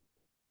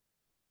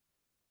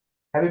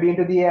 have you been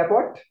to the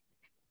airport?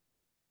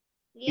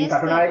 yes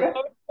Katunayake?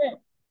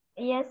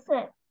 Yes,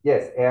 sir.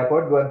 yes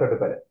airport ගුවන්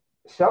තොටුපළ.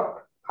 shop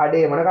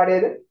කඩේ මොන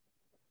කඩේද?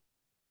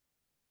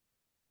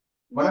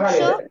 මොන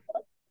bookshop, කඩේද?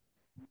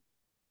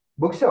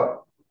 bookshop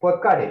පොත්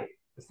කඩේ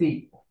C.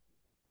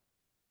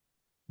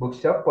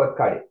 bookshop පොත්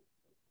කඩේ.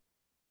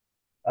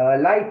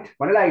 light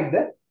මොන light ද?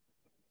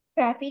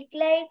 Traffic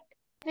light.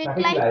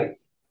 traffic light,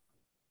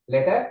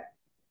 letter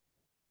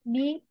B.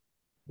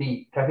 D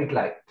traffic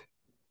light.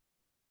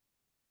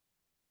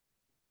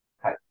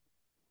 හරි.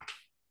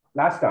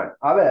 last one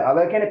අව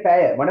කියන්නේ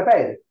පැය මොන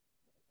පැයද?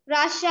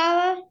 rush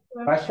hour,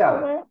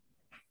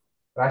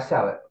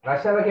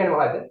 rush hour කියන්නේ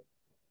මොකද්ද?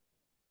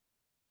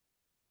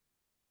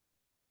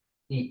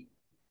 E.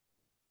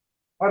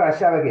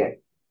 rush hour කියන්නේ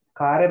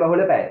කාර්ය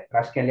බහුල පැය.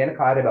 rush කියන්නේ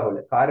කාර්ය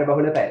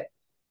බහුල පැය.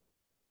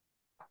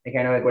 ඒ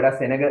කියන්නේ ඔය ගොඩක්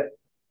සෙනග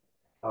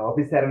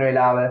ඔෆිස් කරන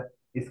වෙලාව,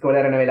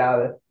 ඉස්කෝලේ කරන වෙලාව,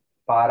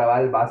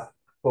 පාරවල්, බස්,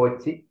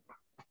 කෝච්චි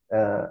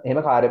එහෙම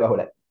කාර්ය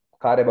බහුලයි.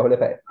 කාර්ය බහුල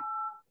පැය.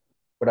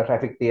 ගොඩක්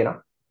ට්‍රැෆික් තියෙනවා.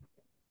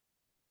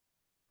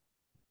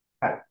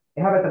 හරි.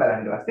 එහා පැත්ත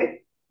බලන්න ඊට පස්සේ.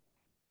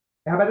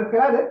 එහා පැත්තත්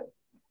කළාද?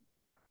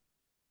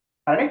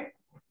 හරිනේ?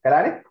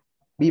 කළානේ?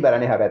 B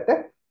බලන්න එහා පැත්ත.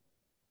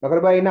 නොකර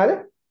බය ඉන්නවද?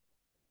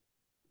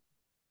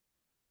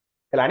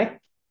 කළානේ?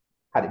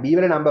 හරි. B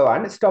වල number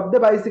 1 stop the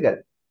bicycle.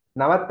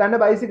 නවත්තන්න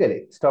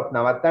බයිසිකලේ. stop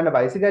නවත්තන්න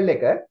බයිසිකල්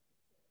එක.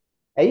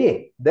 ඇයි ඒ?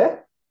 the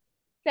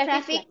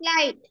traffic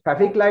light,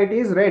 traffic light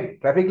is red.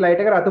 traffic light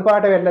එක රතු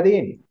පාට වෙලා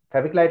තියෙන්නේ.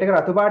 traffic light එක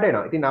රතු පාට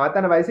වෙනවා. ඉතින්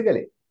නවත්තන්න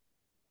බයිසිකලේ.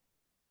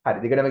 හරි.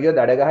 දිගටම ගියොත්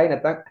දඩ ගහයි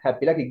නැත්නම්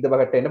හැප්පිලා කික් ද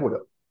බකට එන්න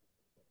පුළුවන්.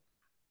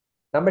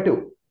 number 2.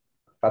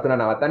 රතුන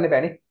නවත්තන්න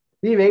බෑනේ.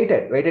 we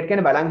waited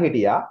කියන්නේ බලන්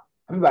හිටියා.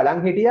 අපි බලන්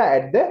හිටියා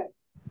at the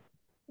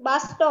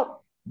bus stop,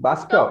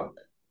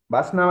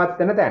 bus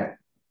නවත්තන තැන.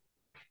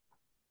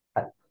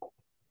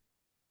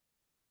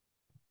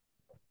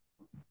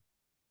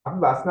 අපි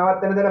බස්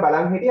නවත්තන තැන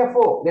බලන් හිටියා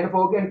 4. then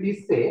 4 කියන්නේ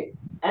 30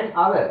 and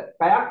hour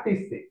පැයක්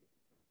 30.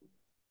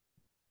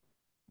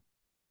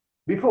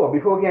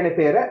 before කියන්නේ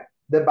පෙර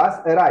the bus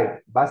arrived.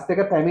 බස් එක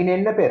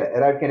පැමිණෙන්න පෙර.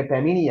 arrived කියන්නේ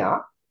පැමිණියා.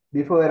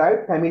 before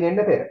arrived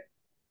පැමිණෙන්න පෙර.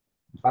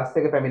 බස්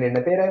එක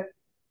පැමිණෙන්න පෙර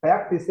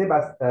පැයක් 30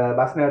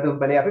 බස් නැවතුම්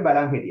පළේ අපි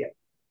බලන් හිටියා.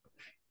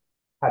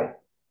 හරි.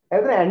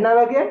 එතන ඇන්නව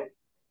කියන්නේ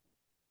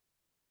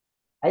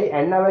ඇයි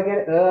ඇන්නව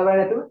කියන්නේ අව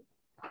නැතුව?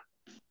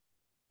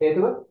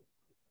 හේතුව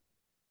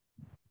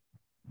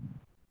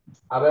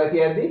අව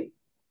කියද්දි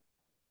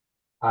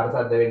ආර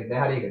සද්ද වෙන්නේ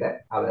නැහැ හරියකට.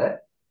 අව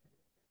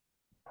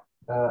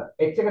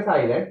H එක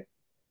silent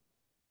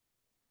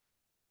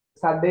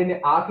සද්ද එන්නේ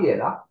ආ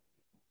කියලා.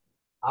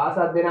 ආ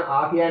සද්ද එන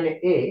ආ කියන්නේ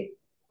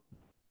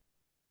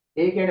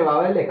ඒ කියන්නේ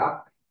vowel එකක්.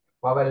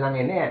 vowel නම්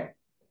එන්නේ ඈ.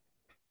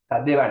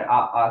 සද්දේ වань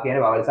ආ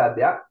කියන්නේ vowel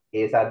සද්දයක්.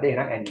 ඒ සද්දේ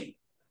එනම් ඇන්නේ.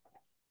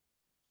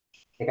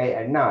 එකයි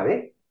ඇන්න ආවේ.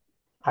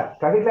 හරි.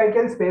 traffic light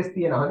කියන්නේ space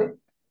තියනවාද?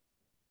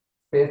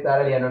 space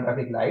දාලා ලියනවා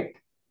traffic light.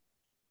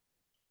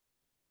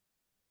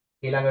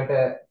 ඊළඟට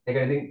ඒක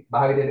ඉතින්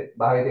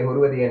භාවිතයේ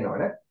හුරුව තියෙන්න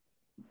ඕන.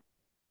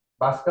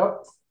 bus stop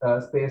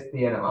space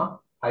තියෙනවා.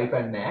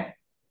 hyphen නැහැ.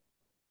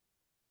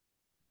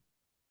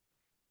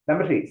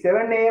 number 3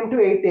 7 am to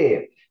 8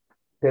 am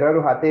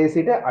පෙරවරු 7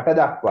 සිට 8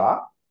 දක්වා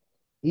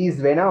is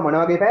වෙනවා මොන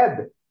වගේ පැයක්ද?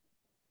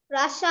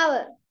 rush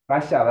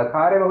hour,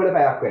 කාර්ය බහුල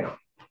පැයක් වෙනවා.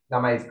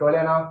 ළමයි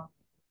ඉස්කෝලේ යනවා,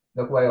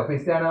 ලොකු අය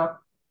ඔෆිස් යනවා.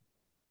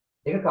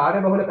 ඒක කාර්ය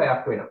බහුල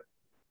පැයක් වෙනවා.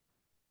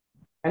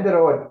 and the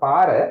road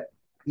පාර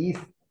is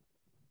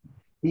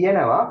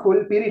තියෙනවා full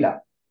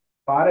පිරීලා.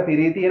 පාර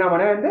පිරී තියෙනවා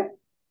මොනවද?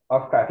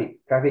 of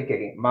traffic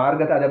එකෙන්. මාර්ග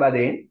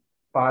තදබදයෙන්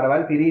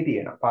පාරවල් පිරී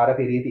තියෙනවා. පාර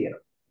පිරී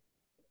තියෙනවා.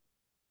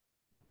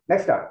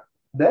 next one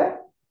the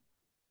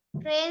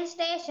train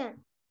station,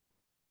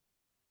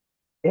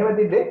 එහෙම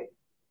තිබ්බේ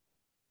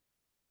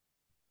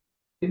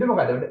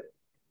මොකද උඩ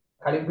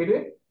කලින් පිටුවේ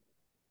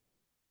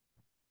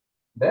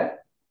the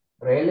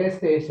railway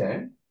station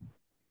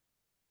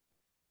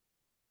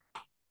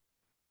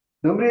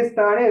දුම්රිය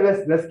ස්ථානයේ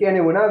වෙස්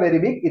කියන්නේ වුණා very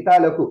big ඉතා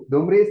ලොකු.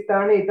 දුම්රිය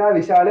ස්ථානයේ ඉතා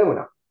විශාල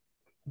වුණා.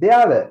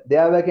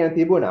 දෙයාව කියන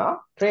තිබුණා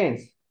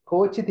trains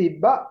කෝච්චි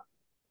තිබ්බා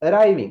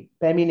arriving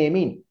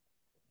පැමිණෙමින්.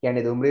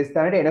 කියන්නේ දුම්රිය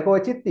ස්ථානයේ එන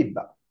කෝච්චිත්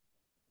තිබ්බා.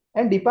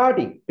 and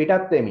departing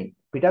පිටත්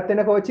වෙන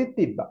කෝච්චිත්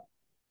තිබ්බා.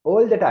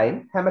 all the time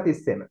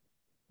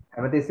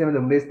හැමතිස්සෙම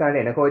දුම්රිය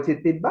ස්ථානයේ එන කෝච්චිත්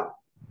තිබ්බා.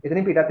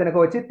 එතනින් පිටත් වෙන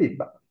කෝච්චිත්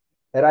තිබ්බා.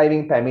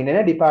 arriving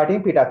පැමිණෙන,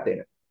 departing පිටත්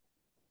වෙන.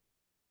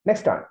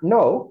 Next one.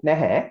 No,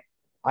 නැහැ.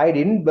 I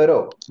didn't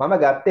borrow. මම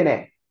ගත්තේ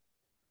නැහැ.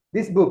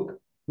 This book,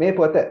 මේ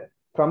පොත,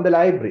 from the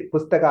library,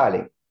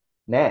 පුස්තකාලයෙන්.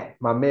 නෑ,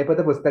 මම මේ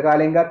පොත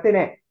පුස්තකාලයෙන් ගත්තේ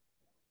නෑ.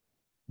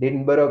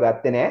 Didn't borrow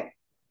ගත්තේ නෑ.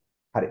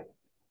 හරි.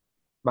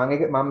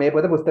 මම මේ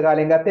පොත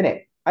පුස්තකාලයෙන් ගත්තේ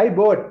නෑ. I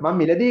bought, මම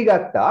මිලදී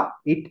ගත්තා.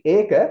 it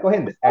ඒක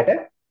කොහෙන්ද? at a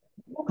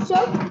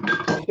bookshop.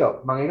 bookshop.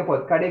 මම ඒක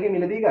පොත් කඩේක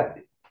මිලදී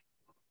ගත්තේ.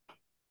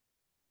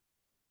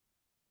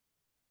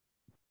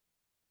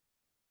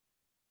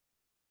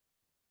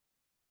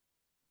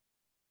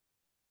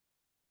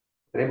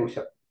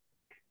 bookshop.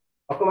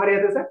 ඔක්කොම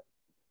හරියද සර්?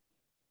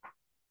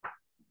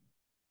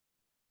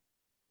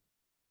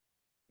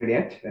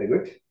 Brilliant, very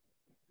good.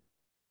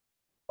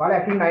 ඔයාලා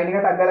active 9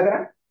 එකට අග්ගල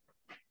කරන්න.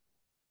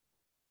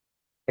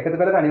 එකතු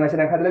කරලා තනි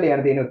වචනයක් හදලා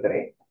ලියන්න තියෙන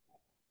උත්තරේ.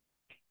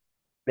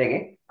 මේකේ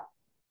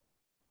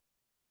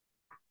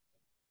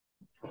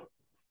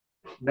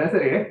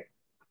nursery නේ.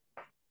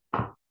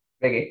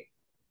 මේකේ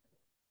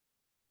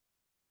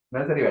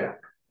nursery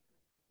වැඩක්.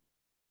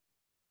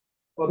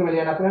 ඕකම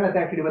ලියන්න අපේ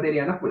නැත්නම් active දෙක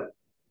ලියන්න පුළුවන්.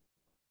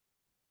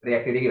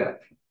 reactivity කියලා.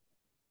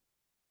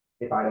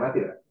 ඒ පාඩමත්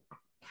ඉවරයි.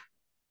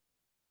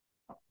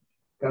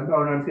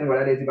 compounds කියන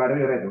වල ලේසි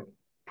පාඩම ඉවරයි ඒක.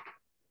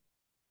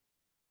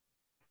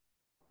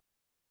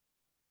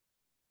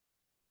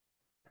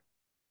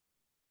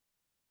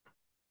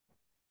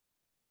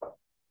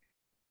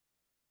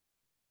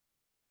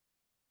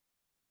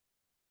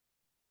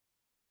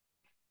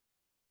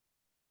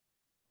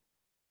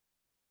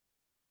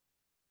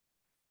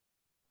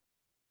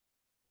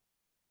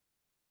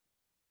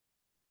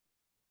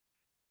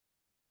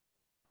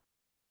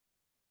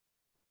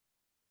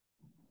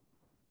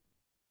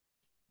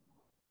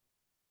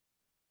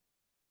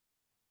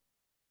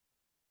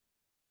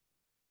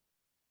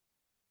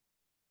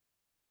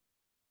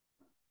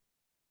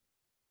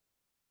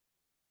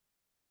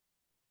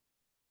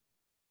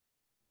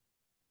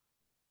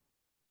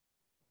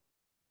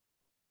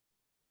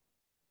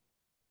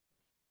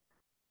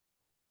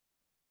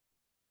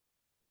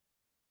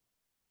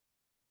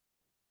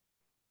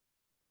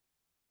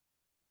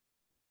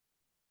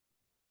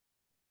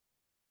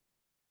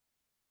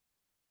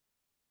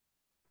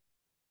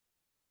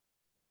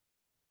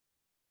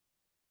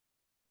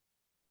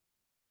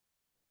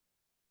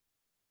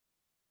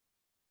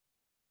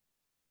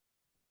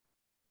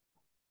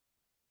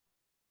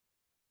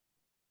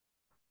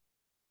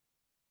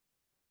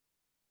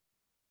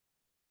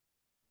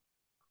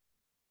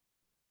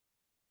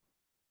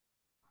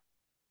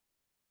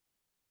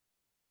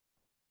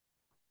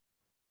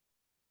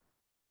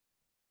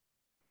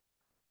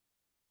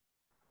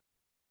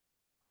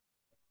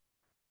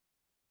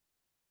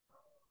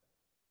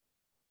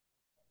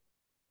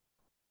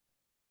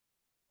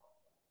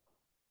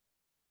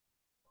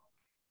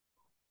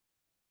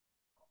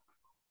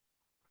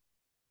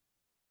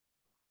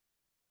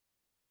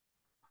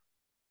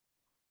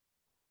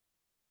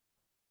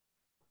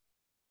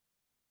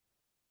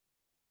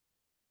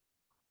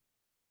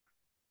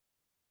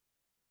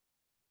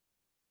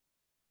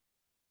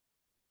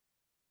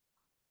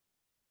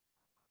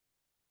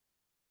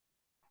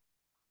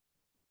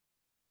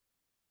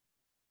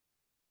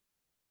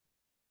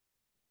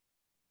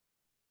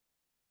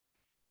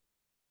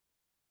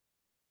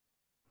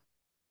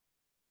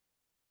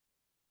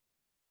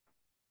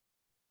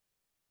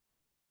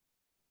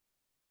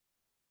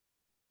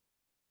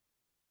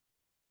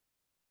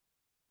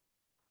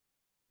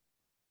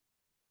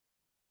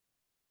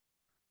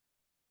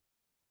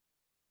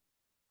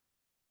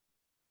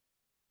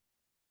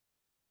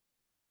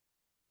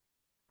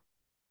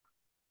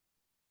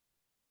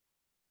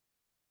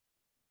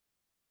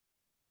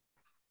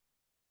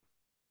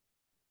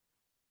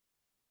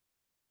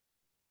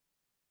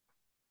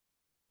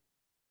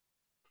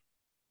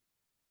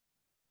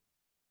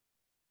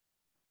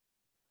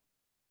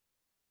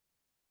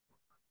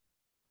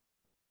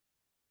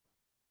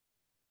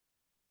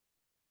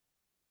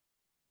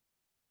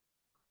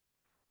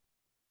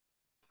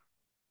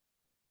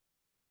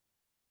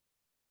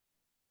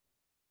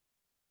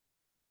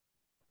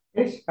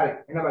 Yes,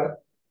 correct. එන්න බලන්න.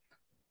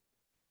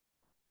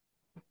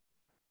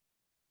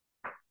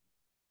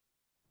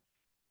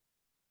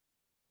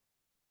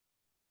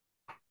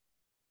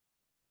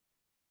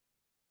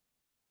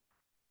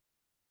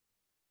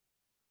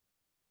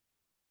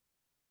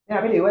 දැන්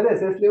අපි ලියවද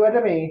SS ලියවද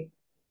මේ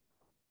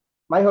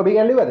my hobby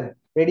ගැන ලියවද?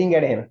 reading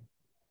ගැන එහෙම.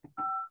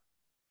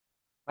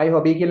 my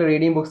hobby කියලා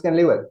reading books ගැන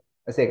ලියවද?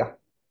 ඇස එක.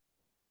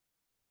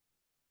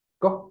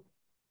 කො?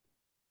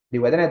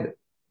 ලියවද නැද්ද?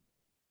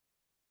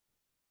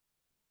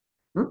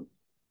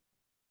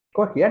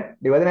 කො කියන්නේ?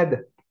 ලියවද නැද්ද?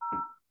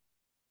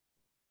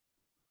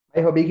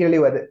 my hobby කියලා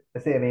ලියවද?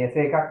 ඇසේ මේ ඇස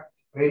එකක්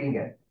reading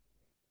ගැන.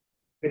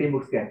 reading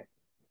books ගැන.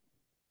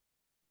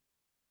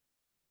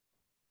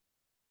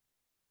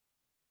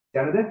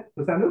 ජනද?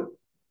 සුසන්දු?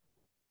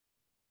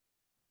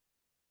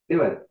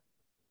 ලියවද?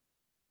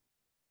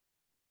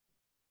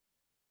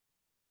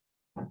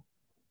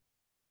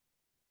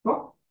 කො?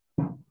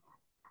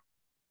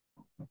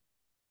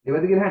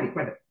 ලියවද කියලා අහන්නේ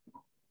මට.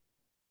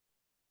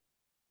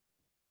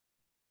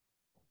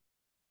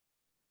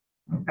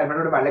 හරි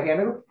මට උඩ බලලා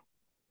කියන්නකෝ.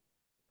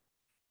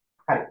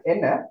 හරි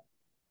එන්න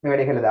මේ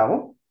වැඩේ කළා දාමු.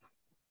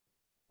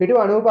 පිටු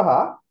 95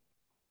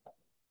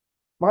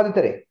 මොකද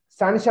උත්තරේ?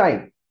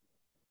 sunshine.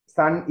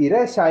 sun ඉර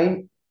shine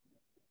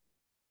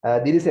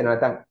දිලිසෙනවා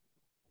නැත්නම්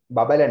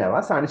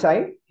බබලනවා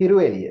sunshine හිරු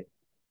එළිය.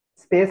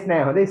 ස්පේස්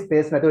නෑ හොඳේ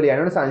ස්පේස් නැතුව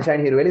ලියන්න ඕන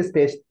sunshine හිරු එළිය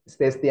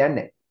ස්පේස්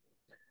තියන්නේ.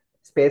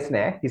 ස්පේස්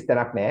නෑ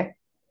හිස්තනක් නෑ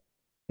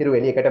හිරු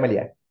එළිය එකටම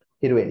ලියන්න.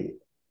 හිරු එළිය.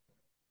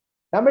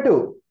 number 2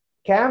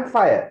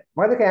 campfire.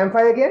 මොකද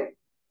campfire කියන්නේ?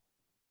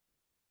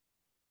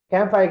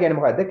 campfire කියන්නේ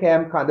මොකද්ද?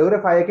 camp කඳවුර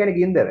fire කියන්නේ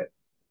ගින්දර.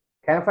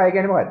 campfire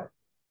කියන්නේ මොකද්ද?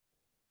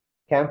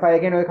 campfire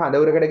කියන්නේ ඔය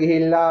කඳවුරකට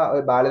ගිහිල්ලා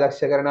ඔය බාල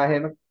දක්ෂ කරනා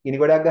හැම ගිනි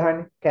ගොඩක්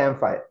ගහන්නේ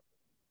campfire.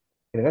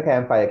 එනක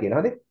campfire කියන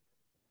හොඳේ.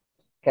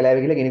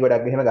 කැලෑවේ ගිහිල්ලා ගිනි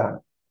ගොඩක් එහෙම ගහනවා.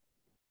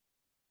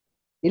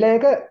 ඊළඟ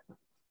එක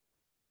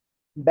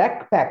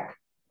backpack.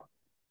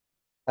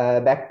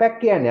 backpack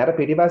කියන්නේ අර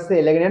පිටිපස්සේ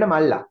එල්ලගෙන යන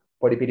මල්ලක්.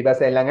 පොඩි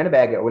පිටිපස්සේ එල්ලන් යන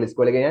බෑග් එක. ඔයගොල්ලෝ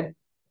ඉස්කෝලේ ගෙනියන්නේ.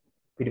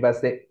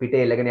 පිටිපස්සේ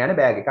පිටේ එල්ලගෙන යන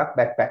බෑග් එකක්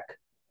backpack.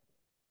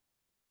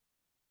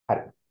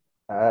 හරි.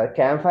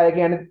 campfire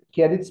කියන්නේ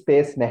කියද්දි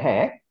ස්පේස්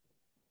නැහැ.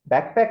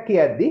 backpack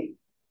කියද්දි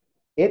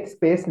ඒත්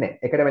ස්පේස් නැහැ.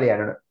 එකටම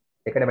ලියන්න ඕන.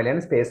 එකටම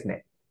ලියන්න ස්පේස්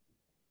නැහැ.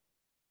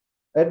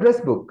 address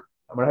book.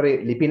 මොන හරි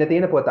ලිපින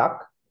තියෙන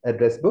පොතක්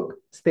address book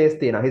ස්පේස්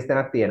තියෙනවා.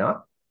 හිස්තැනක් තියෙනවා.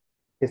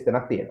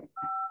 හිස්තැනක් තියෙනවා.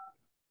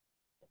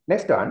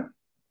 next one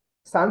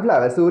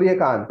sunflower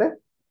සූර්යකාන්ත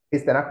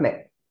හිස්තැනක්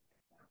නැහැ.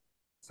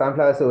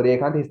 sunflower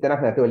සූර්යකාන්ත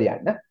හිස්තැනක් නැතුව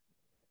ලියන්න.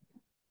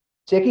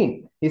 check in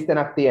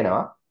හිස්තැනක්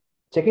තියෙනවා.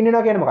 check in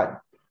වෙනවා කියන්නේ මොකක්ද?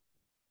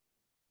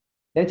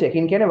 දැන් check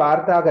in කියන්නේ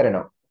වාර්තා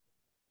කරනවා.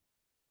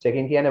 check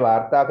in කියන්නේ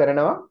වාර්තා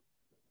කරනවා.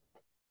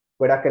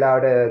 ගොඩක්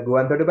වෙලාවට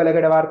ගුවන්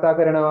තොටුපළකට වාර්තා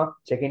කරනවා.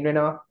 check in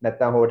වෙනවා.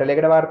 නැත්නම්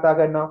හෝටලයකට වාර්තා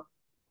කරනවා.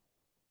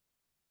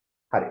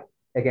 හරි.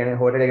 ඒ කියන්නේ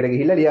හෝටලයකට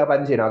ගිහිල්ලා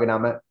ලියාපදිංචි වෙනවා. වගේ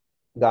නම,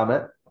 ගම,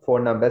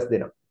 phone numbers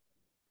දෙනවා.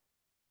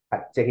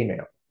 හරි. check in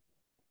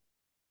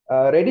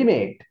වෙනවා. ready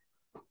made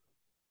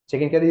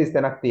check in කියද්දි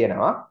හිස්තැනක්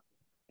තියෙනවා.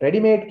 ready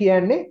made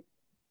කියන්නේ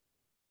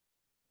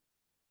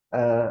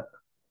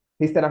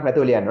හිස්තැනක්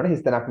නැතුව ලියන්න ඕනේ.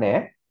 හිස්තැනක්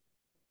නැහැ.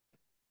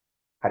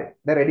 හරි.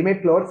 දැන් ready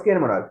made clothes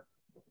කියන්නේ මොනවද?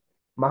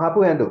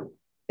 මහපු ඇඳුම්.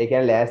 ඒ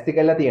කියන්නේ ලෑස්ති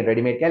කරලා තියෙන.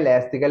 ready made කියන්නේ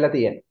ලෑස්ති කරලා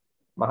තියෙන.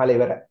 මහල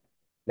ඉවරයි.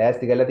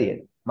 ලෑස්ති කරලා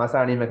තියෙන.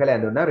 මසාණීම කළ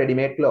ඇඳුම් නම් ready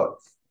made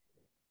clothes.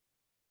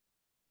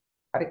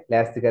 හරි.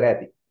 ලෑස්ති කර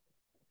ඇති.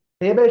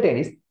 table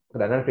tennis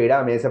උදාහරණ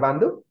ක්‍රීඩා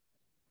මේසපන්දු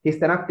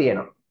හිස්තැනක්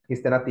තියෙනවා.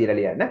 හිස්තැනක් තියලා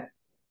ලියන්න.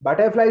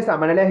 butterfly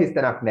සමනලය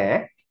හිස්තැනක්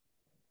නැහැ.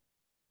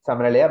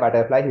 සමනලය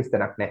butterfly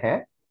හිස්තැනක්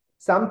නැහැ.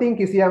 something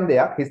කිසියම්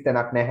දෙයක්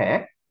හිස්තැනක්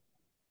නැහැ.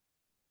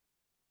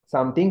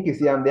 something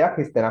කිසියම් දෙයක්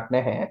හිස්තැනක්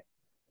නැහැ.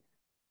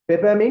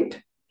 peppermint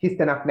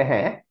හිස්තැනක්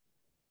නැහැ.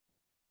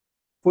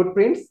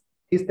 footprints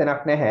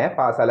හිස්තැනක් නැහැ.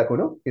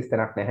 පාසලකුණු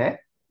හිස්තැනක් නැහැ.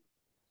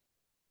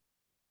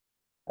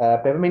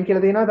 peppermint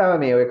කියලා තියෙනවා තව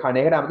මේ ඔය කණ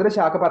එකට අමතරව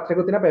ශාක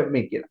පත්‍රයකුත් තියෙනවා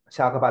peppermint කියලා.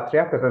 ශාක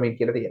පත්‍රයක් peppermint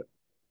කියලා තියෙනවා.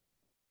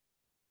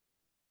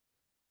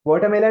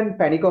 watermelon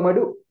පැණි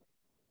කොමඩු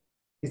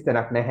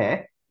හිස්තැනක් නැහැ.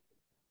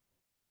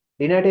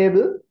 dinner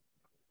table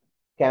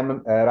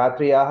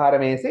රාත්‍රී ආහාර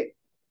මේසේ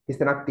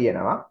හිස්තැනක්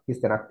තියෙනවා.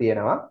 හිස්තැනක්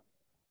තියෙනවා.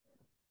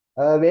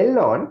 well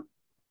known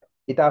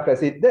ඉතා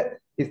ප්‍රසිද්ධ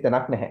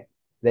හිස්තැනක් නැහැ.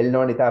 well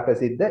known ඉතා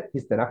ප්‍රසිද්ධ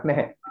හිස්තැනක්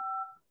නැහැ.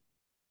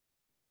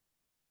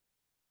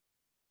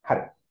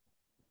 හරි.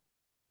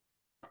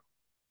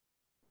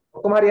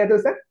 ඔක්කොම හරියද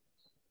උස?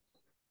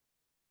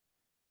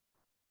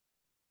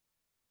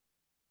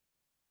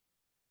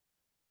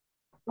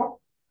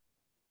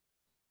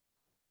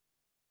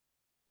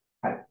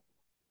 හරි.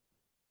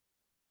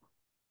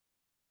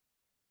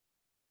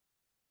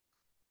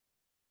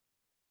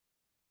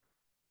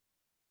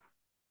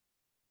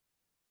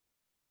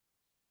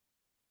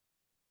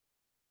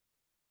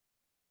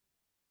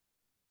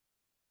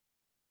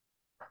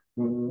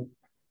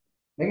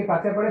 මේකේ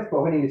පස්සේ පොඩි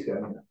ස්පෝකන් ඉංග්‍රීසි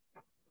කරනවා.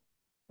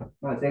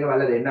 මම ඒක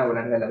බලලා දෙන්න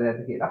ඕගොල්ලන්ට වෙලාද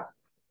නැද්ද කියලා.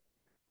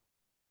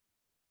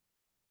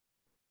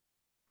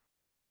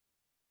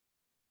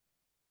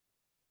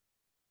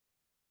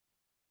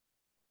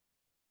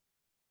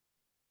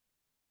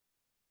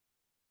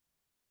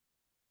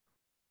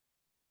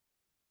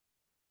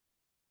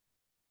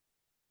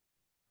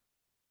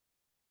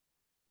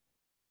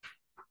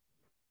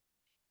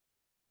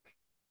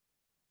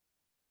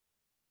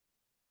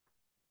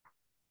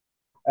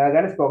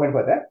 ගන්න ස්පෝකන්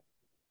පොත.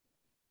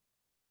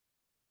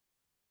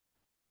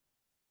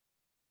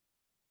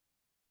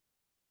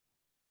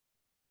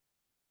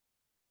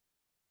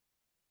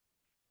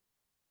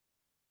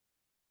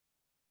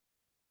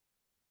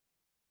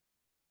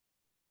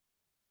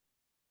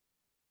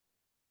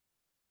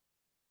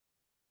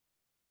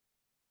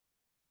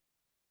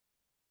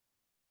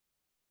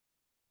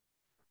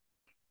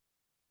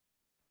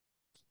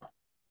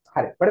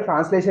 හරි. පොඩි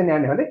ට්‍රාන්ස්ලේෂන්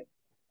යන්නේ හොඳේ.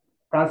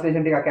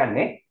 ට්‍රාන්ස්ලේෂන් ටිකක්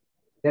යන්නේ.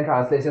 දැන්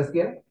ට්‍රාන්ස්ලේෂන්ස්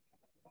කියන.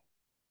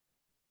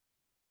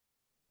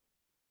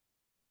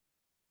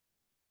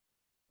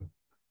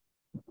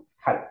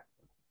 හරි.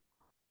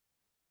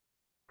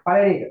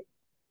 පළවෙනි එක.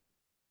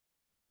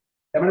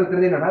 තමයි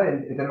උත්තර දෙන්න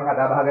ඕන. එතනම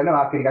කතා බහ කරන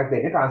වාක්‍ය ටිකක්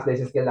දෙන්න.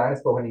 ට්‍රාන්ස්ලේෂන්ස් කියලා දාන්න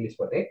ස්පෝකන්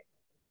ඉංග්‍රීසි පොතේ.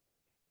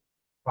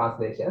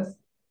 ට්‍රාන්ස්ලේෂන්ස්.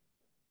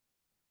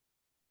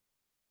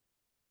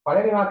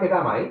 පළවෙනි වාක්‍යය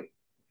තමයි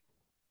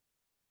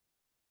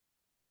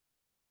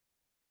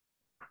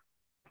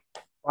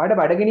ඔයාලට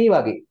බඩගිනි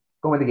වගේ.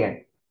 කොහොමද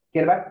කියන්නේ?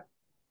 කියලා බලන්න.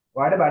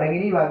 ඔයාලට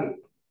බඩගිනි වගේ.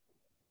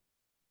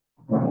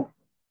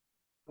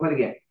 කොහොමද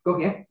කියන්නේ?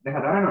 කොහොමද කියන්නේ? දැන්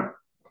හදා ගන්න ඕන.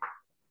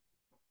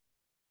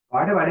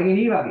 ඔයාලට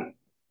බඩගිනි වගේ.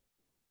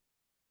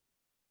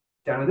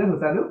 ජනද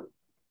හුසදු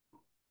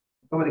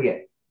කොහොමද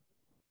කියන්නේ?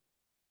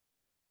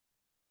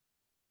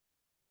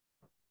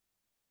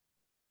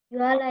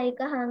 You are like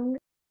a hungry.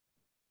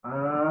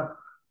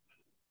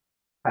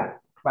 හරි.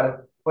 බලන්න.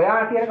 ඔයා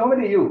කියන්නේ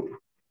කොහොමද you?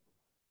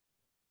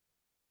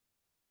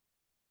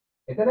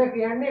 එතන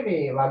කියන්නේ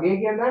මේ වගේ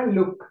කියන්නේ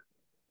look.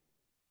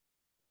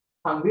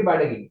 hungry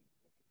බඩගිනි.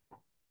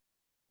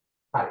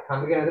 හරි.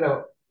 hungry කියන්නේ එතන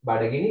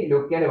බඩගිනි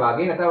look කියන්නේ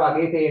වගේ නැත්නම්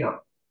වගේ තේනවා.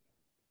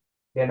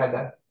 තේරෙනවද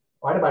ගන්න?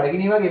 ඔයාලට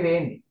බඩගිනි වගේ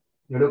පේන්නේ.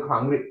 You look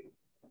hungry.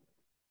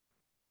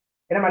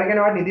 එහෙනම් මට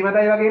කියනවා ඔයාලට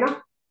නිදිමතයි වගේ නෝ?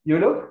 You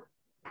look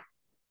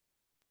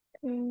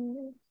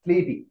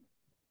sleepy.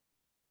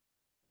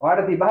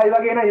 ඔයාලට තිබහයි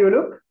වගේ නෝ? You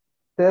look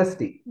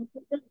thirsty.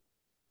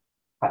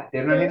 හරි.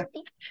 තේරුණා නේද?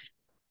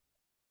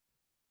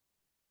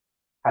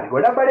 හරි.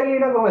 ගොඩක් බඩගිනි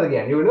නම් කොහොමද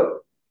කියන්නේ? You look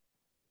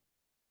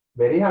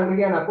very hungry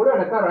කියන අපුර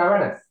නැත්නම්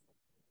ravenous.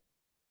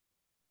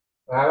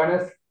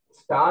 ravenous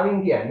starving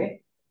කියන්නේ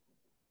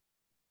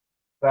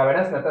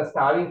ravenous නැත්නම්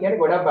starving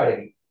කියන්නේ ගොඩක්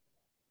බඩගිනි.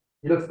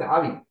 You look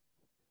starving.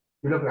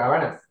 You look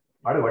ravenous.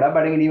 ඔයාලට ගොඩක්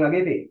බඩගිනි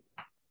වගේ තියෙන්නේ.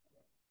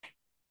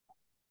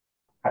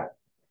 හරි.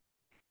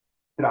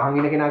 ඉතින් අහන්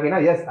ඉන්න කෙනා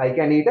කියනවා yes I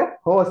can eat a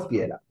horse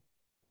කියලා.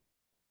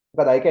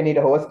 මොකද I can eat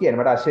a horse කියන්නේ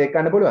මට අශ්වයෙක්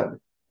කන්න පුළුවන්ද?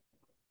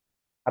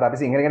 අර අපි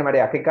සිංහලෙන් කියන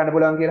මට යකෙක් කන්න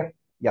පුළුවන් කියලා.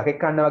 යකෙක්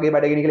කන්න වගේ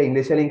බඩගිනි කියලා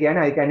ඉංග්‍රීසි වලින්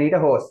කියන්නේ I can eat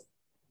a horse.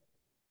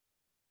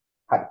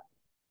 හරි.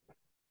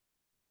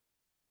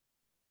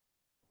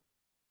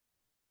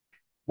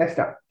 next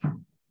up.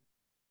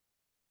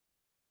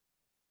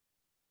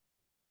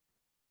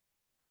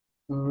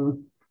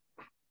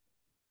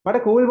 මට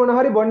කූල් මොන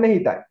හරි බොන්න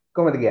හිතයි.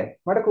 කොහොමද කියන්නේ?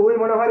 මට කූල්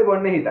මොන හරි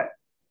බොන්න හිතයි.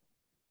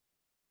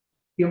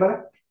 කියමු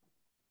බලන්න.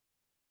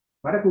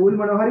 මට කූල්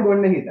මොන හරි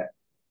බොන්න හිතයි.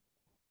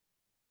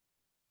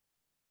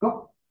 කො?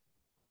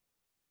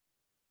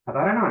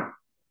 හතරනවනේ.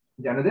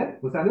 ජනද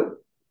උසඳු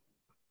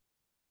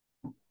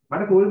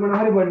මට කූල් මොන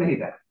හරි බොන්න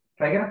හිතයි.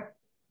 try කරන්න.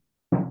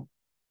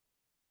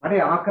 මට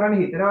යමක් කරන්න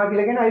හිතනවා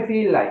කියලා කියන්නේ I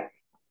feel like.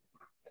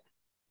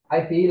 I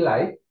feel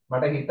like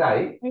මට හිතයි.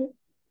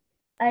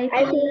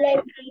 I feel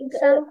like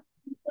some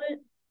people.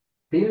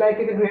 feel like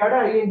එක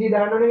ක්‍රියාවට ing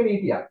දාන්න ඕනේ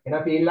නීතියක්.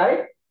 එහෙනම් feel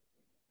like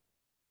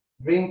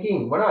drinking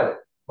මොනවද?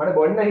 මට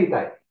බොන්න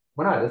හිතයි.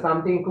 මොනවද?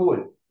 something cool.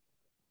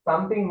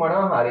 something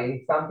මොනවා හරි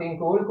something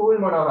cool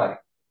මොනවා හරි.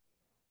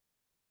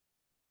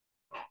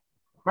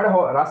 මට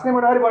රස්නේ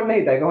මොනවා හරි බොන්න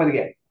හිතයි. කොහොමද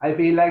කියන්නේ? I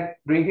feel like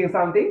drinking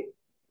something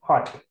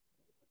hot.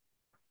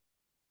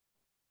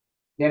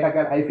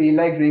 I feel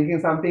like drinking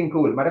something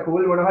cool. මට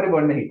cool මොනවා හරි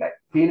බොන්න හිතයි.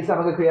 feel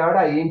සමග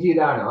ක්‍රියාවට ing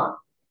දානවා.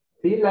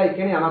 feel like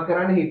කියන්නේ යමක්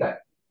කරන්න හිතයි.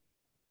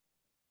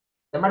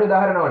 දැන් මට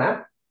උදාහරණ ඕන.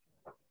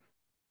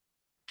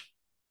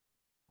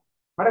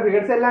 මට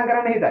ක්‍රිකට් සෙල්ලම්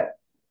කරන්න හිතයි.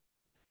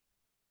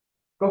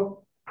 කො?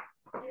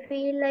 I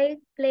feel like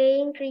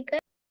playing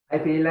cricket. I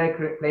feel like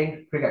playing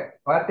cricket.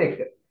 වත්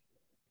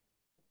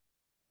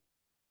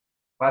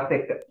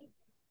එක්ක.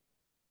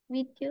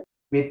 With you.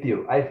 With you.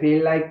 I feel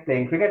like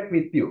playing cricket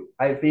with you.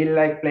 I feel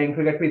like playing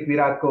cricket with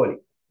Virat Kohli.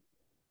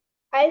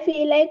 I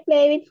feel like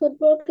play with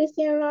football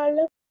Cristiano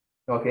Ronaldo.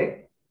 Okay.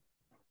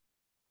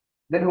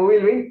 Then who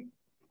will win?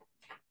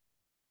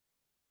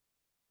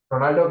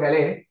 Ronaldo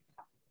කැලේ.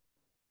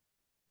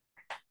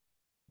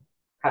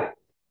 හරි.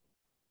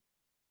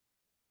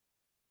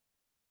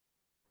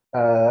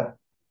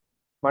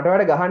 මට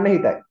ඔයාලට ගහන්න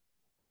හිතයි.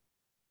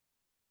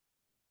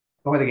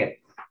 කොහොමද කියන්නේ?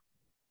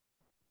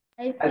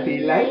 I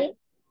feel like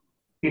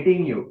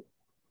hitting you.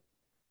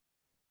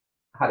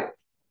 හරි.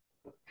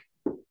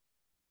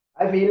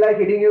 I feel like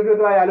hitting you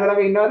කියුවා යාළුවා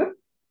ළඟ ඉන්නවද?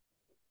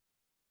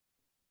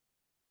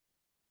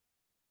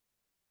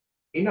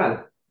 ඉන්නවද?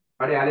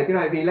 මට යාළුවා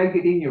කියනවා I feel like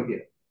hitting you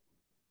කියලා.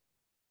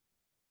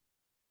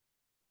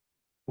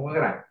 මොකද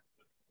කරන්නේ?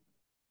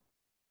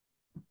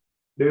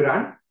 Do you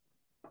run?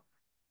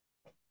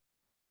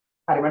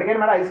 හරි මට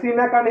කියන්නේ මට අයිස්ක්‍රීම්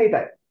එකක් කන්න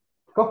හිතයි.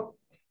 කො?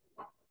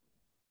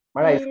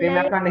 මට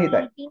අයිස්ක්‍රීම් එකක් කන්න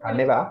හිතයි.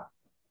 කන්න එපා.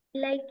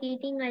 Like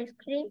eating ice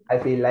cream. I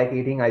feel like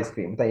eating ice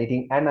cream. So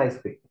eating an ice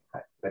cream.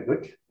 Very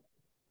good.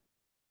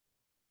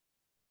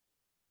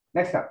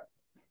 Next up.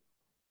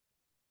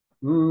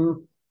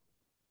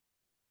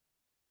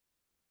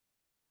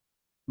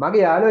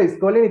 මගේ යාළුවා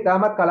ඉස්කෝලේ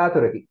ඉතාමත්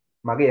කලාතුරකි.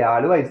 මගේ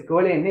යාළුවා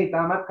ඉස්කෝලේ එන්නේ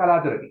ඉතාමත්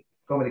කලාතුරකි.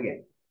 කොහොමද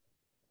කියන්නේ?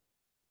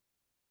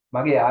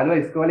 මගේ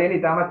යාළුවා ඉස්කෝලේ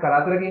එන්නේ ඉතාමත්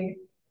කලාතුරකින් ඉන්නේ.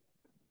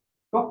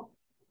 කො?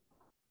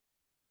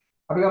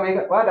 අපි ගම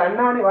මේක ඔයා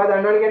දන්නවනේ. ඔයා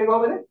දන්නවනේ කියන්නේ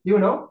කොහොමද? You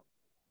know.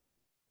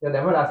 දැන්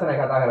දැම්ම ලස්සනයි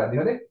කතා කරද්දී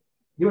හොඳේ.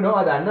 You know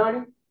ඔයා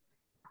දන්නවනේ.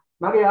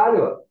 මගේ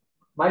යාළුවා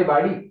my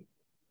buddy.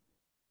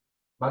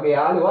 මගේ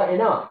යාළුවා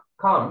එනවා.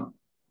 come.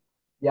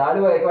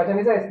 යාළුවා එක වචන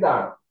නිසා s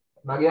දානවා.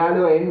 මගේ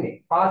යාළුවා එන්නේ.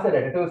 pass a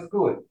letter to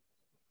school.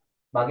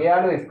 මගේ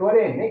යාළුවා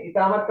ඉස්කෝලේ එන්නේ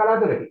ඉතාමත්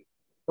කලාතුරකින්.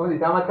 කොහොමද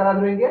ඉතාමත්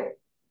කලාතුරකින් කියන්නේ?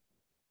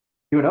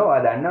 You know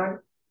ඔයා දන්නවනේ.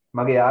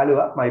 මගේ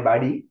යාළුවා my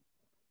buddy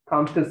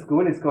comes to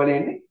school ඉස්කෝලේ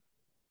එන්නේ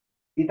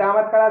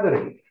ඉතාමත්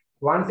කලාතුරකින්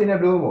once in a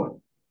blue moon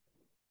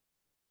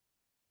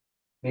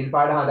නිල්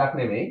පාට හඳක්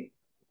නෙමෙයි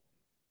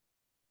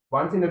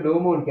once in a blue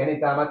moon කියන්නේ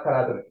ඉතාමත්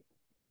කලාතුරකින්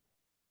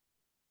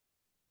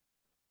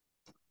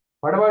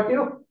what about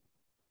you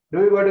do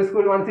you go to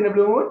school once in a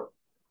blue moon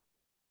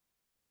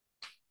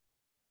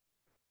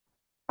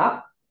huh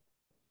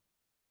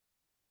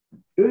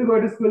do you go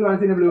to school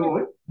once in a blue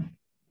moon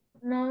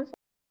No.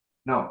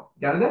 no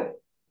ජනද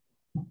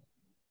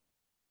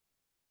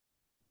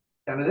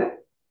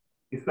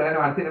ඉස්කෝලේ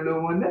once in a blue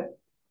moon the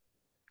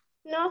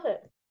No, sir.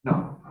 no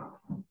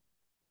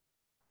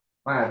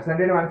මම absent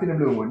වෙන once in a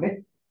blue moon නේ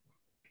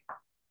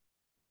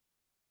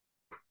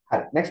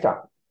හරි next one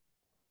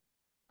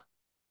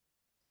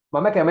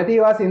මම කැමති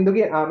ඒවා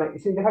සින්දුගේ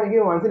ඉතින් දෙකකින්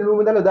කියමු once in a blue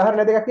moon දාලා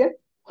උදාහරණ දෙකක් කියන්න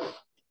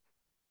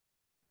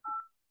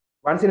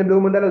once in a blue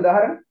moon දාලා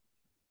උදාහරණ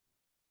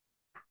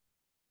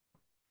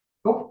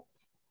කො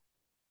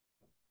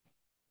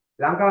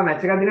ලංකාව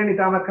මැච් එකක් දිනන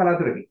ඉතාමත්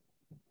කලාතුරකින්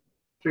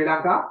ශ්‍රී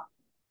Lanka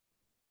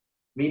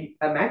win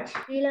a match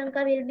Sri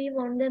Lanka will be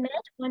won the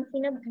match once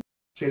in a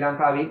Sri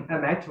Lanka win a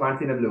match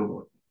once in a blue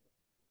moon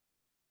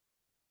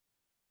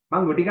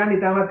මං ගුටි කන්න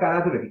ඉතාමත්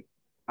කලාතුරකින්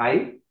I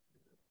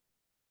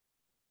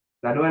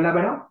දඩුවම්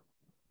ලබනවා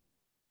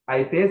I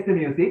face the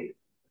music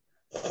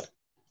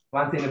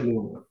once in a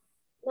blue moon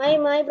My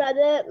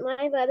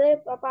brother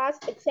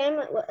passed exam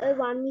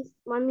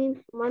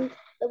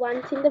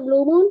once in the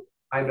blue moon.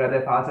 my brother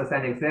passes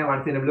an exam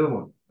once in a blue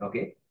moon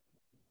okay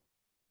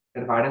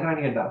එතන පාඩම් කරන්න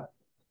කියන්න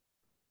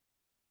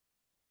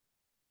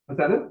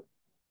මොකද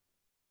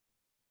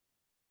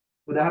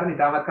උදාහරණ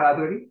ඉතාමත්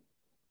කලාතුරකින්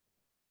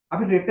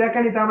අපි ට්‍රිප් එකක්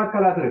යන ඉතාමත්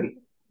කලාතුරකින්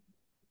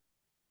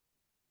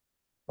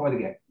කොහොමද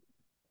කියන්නේ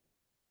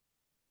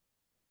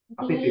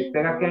අපි ට්‍රිප්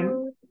එකක් යන්නේ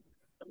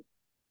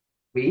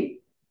we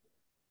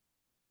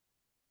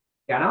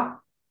යනවා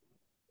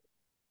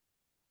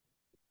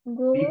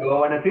we go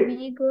on a trip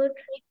we go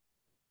trip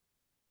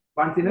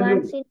once in a blue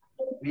once in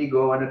we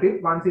go on a trip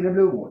once in a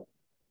blue moon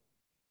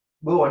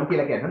go on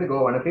කියලා කියන්නේ go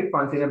on a trip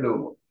once in a blue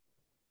moon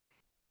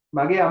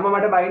මගේ අම්මා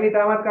මට බයින්නේ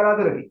ඉතාමත්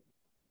කලාතුරකින්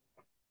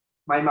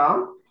my mom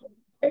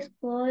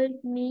scold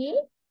me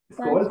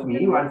scolds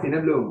me once in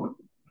a blue moon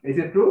is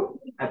it true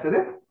ඇත්තද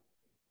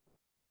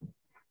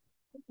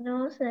No,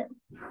 sir.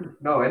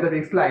 no when the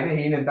pigs fly නේ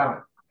හීනෙන් තමයි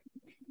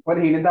මොකද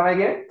හීනෙන් තමයි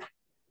කියන්නේ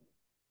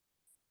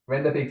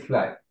when the pigs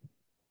fly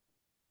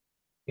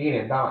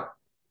හීනෙන් තමයි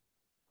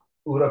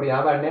ඌර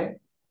පියාඹන්නේ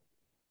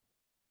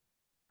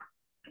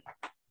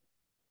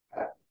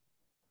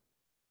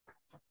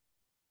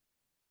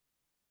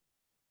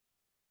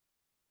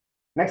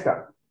next up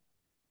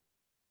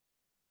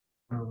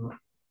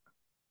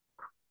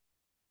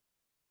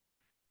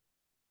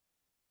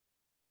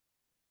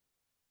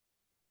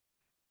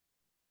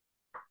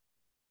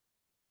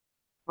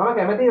මම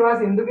කැමති ඒවා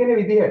සින්දු කියන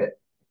විදිහට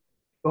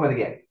කොහොමද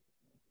කියන්නේ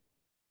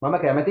මම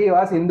කැමති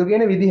ඒවා සින්දු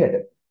කියන විදිහට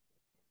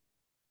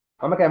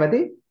මම කැමති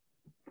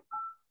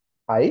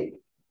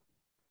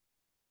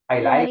I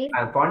like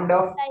I'm fond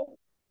of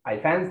I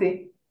fancy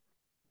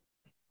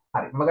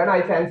හරි මම ගන්න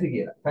I fancy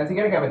කියලා fancy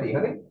කියන්නේ කැමති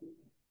හරි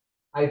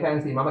I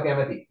fancy මම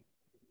කැමති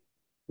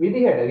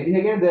විදිහ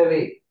කියන්නේ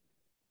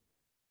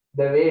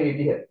the way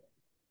විදිහ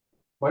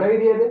මොන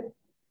විදිහද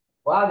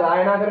ඔයා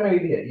ගායනා කරන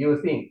විදිහ you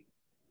sing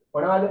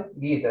මොනවද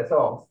ගීත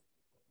songs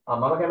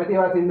මම කැමති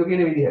ඒවා සින්දු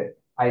කියන විදිහ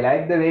I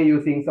like the way you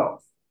sing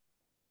songs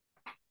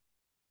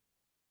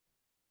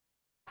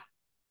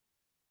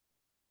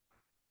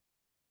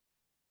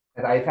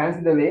and I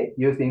fancy the way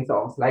you sing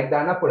songs like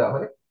දාන්න පුළුවන්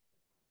හරි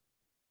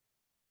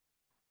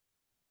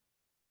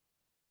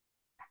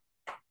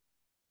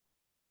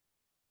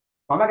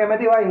මම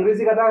කැමති ඒවා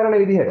ඉංග්‍රීසි කතා කරන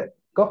විදිහට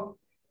කො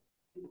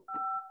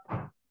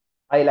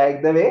I like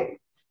the way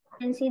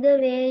And see the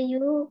way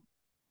you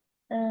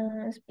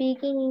speak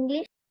in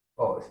English.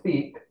 oh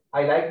speak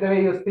I like the way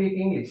you speak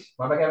English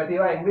මම කැමති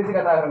ඒවා ඉංග්‍රීසි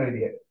කතා කරන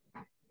විදිහට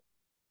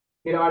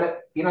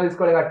ඊනවල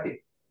ඉස්කෝලේ කට්ටිය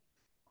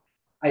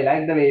I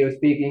like the way you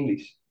speak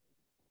English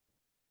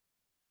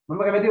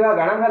මම කැමති ඒවා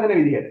ගණන් හදන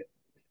විදිහට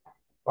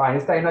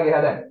අයින්ස්ටයින් වගේ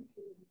හදන්න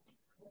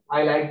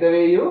I like the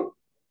way you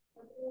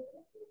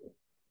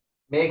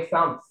make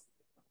sums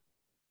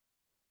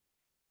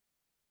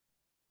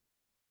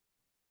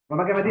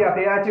මම කැමති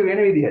අපේ ආච්චි වෙන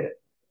විදිහට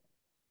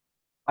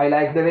I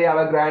like the way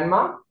our grandma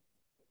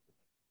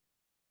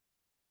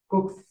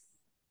cooks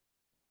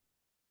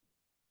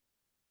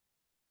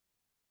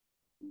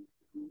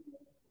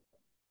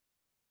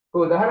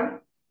උදාහරණ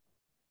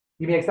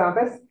give me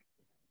examples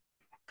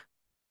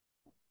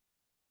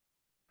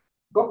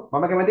go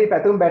මම කැමති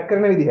පැතුම් බැට්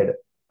කරන විදිහට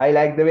I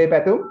like the way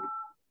Pathum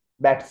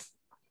bats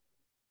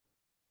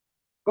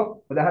go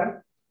උදාහරණ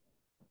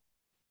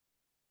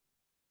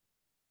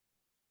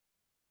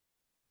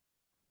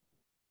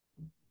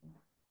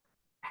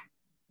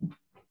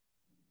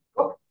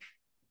go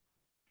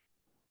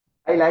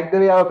I like the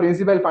way our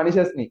principal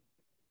punishes me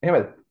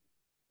එහෙමද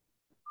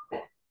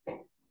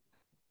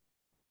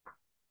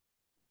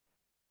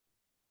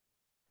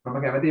මම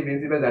කැමති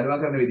principal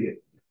දඬුවම් කරන විදිහට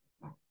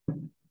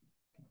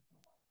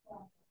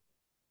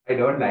I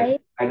don't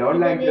like. I don't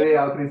like the way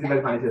our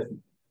principal punishes me.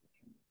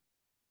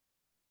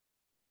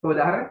 So,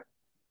 Udaharan?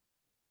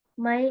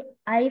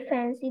 I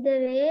fancy the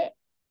way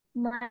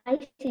my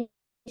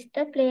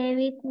sister play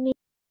with me.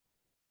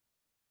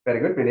 Very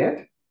good, brilliant.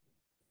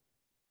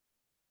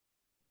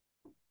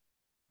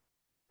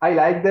 I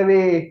like the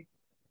way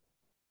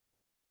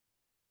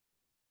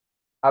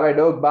our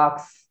dog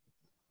barks.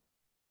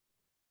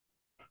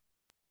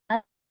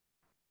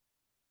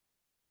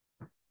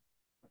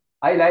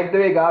 I like the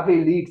way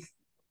Garfield eats.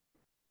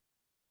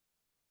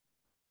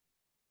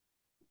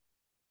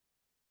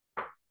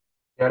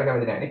 එයාට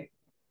කැමති නැහැ නේ.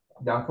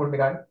 Junk food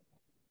එක ගන්න.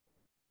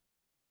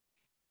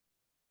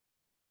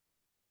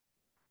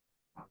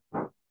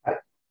 හරි.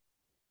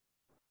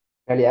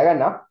 මම ලියා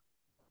ගන්නවා.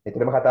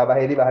 එතරම් කතා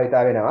බහේදී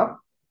භාවිතා වෙනවා.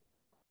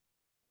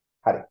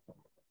 හරි.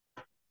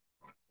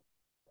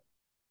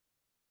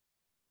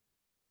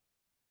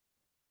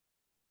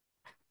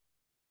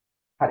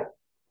 හරි.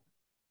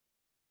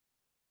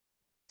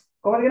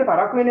 කොහොමද කියන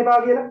පරක්කු වෙන්න එපා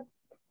කියලා?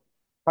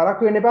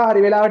 පරක්කු වෙන්න එපා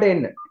හරි වෙලාවට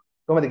එන්න.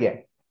 කොහොමද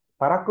කියන්නේ?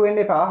 පරක්කු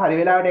වෙන්න එපා හරි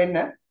වෙලාවට එන්න.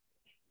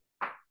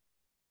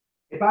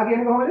 එපා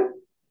කියන්නේ කොහොමද?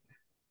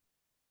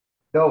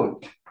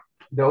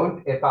 Don't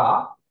එපා.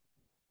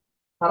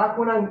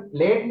 පරක්කු නම්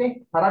late නේ.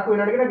 පරක්කු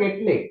වෙනවට කියන get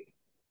late.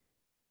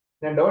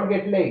 දැන් don't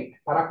get late.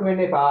 පරක්කු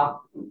වෙන්න එපා.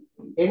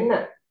 එන්න.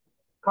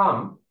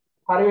 come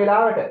හරි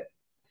වෙලාවට.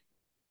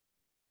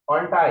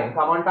 on time.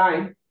 Come on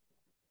time.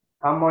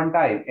 Come on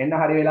time. එන්න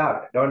හරි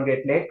වෙලාවට. Don't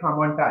get late. Come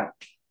on time.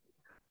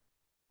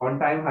 On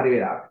time හරි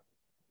වෙලාවට.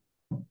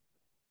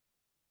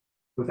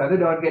 Susadu,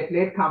 don't get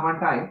late. Come on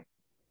time.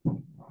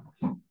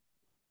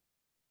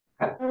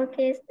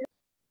 Okay, sir.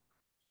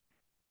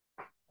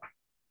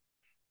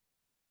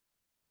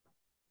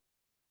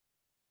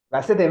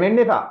 වැස්ස දෙවෙන්න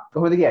එපා.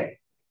 කොහොමද කියන්නේ?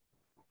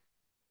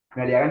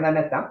 මම ලියා ගන්න දන්නේ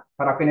නැත්නම්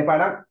පරක්කු වෙන්න එපා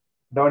නම්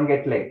don't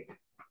get late.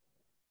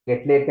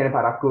 Get late කියන්නේ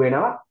පරක්කු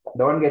වෙනවා.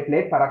 Don't get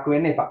late පරක්කු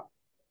වෙන්න එපා.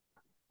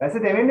 වැස්ස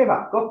දෙවෙන්න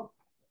එපා. කො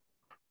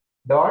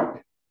don't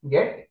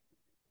get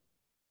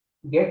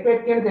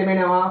wet කියන්නේ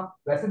දෙවෙනවා.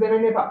 වැස්ස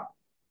දෙවෙන්න එපා.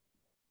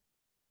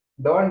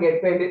 Don't get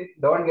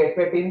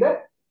wet in the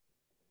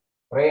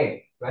rain.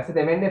 වැස්ස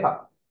දෙවෙන්න එපා.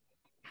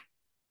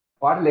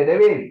 What ලෙඩ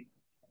වෙන්නේ?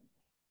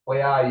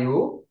 Where are you?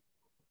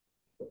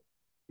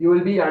 You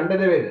will be under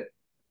the weather.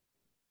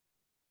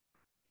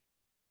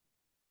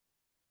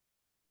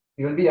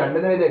 You will be under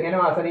the weather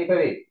කියනවා අසනීප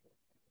වෙයි.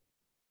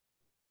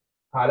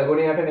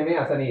 කාලගුණයට නෙමෙයි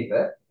අසනීප.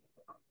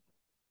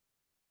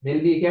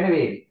 will be කියන්නේ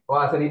වේවි. ඔය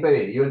අසනීප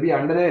වෙයි. You will be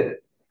under the weather.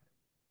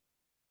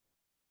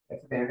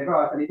 Explain එක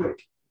අසනීප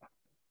වෙයි.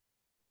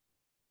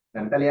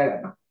 දැන් තලියා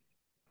ගන්න.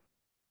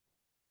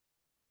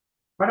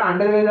 මට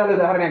under the weather වල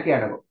උදාහරණයක්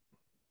කියන්නකෝ.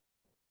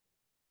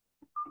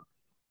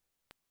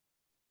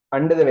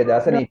 Under the weather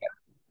අසනීප.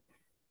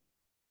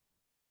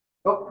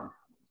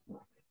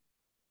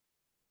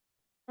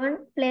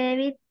 Don't play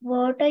with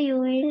water, you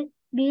will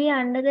be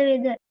under the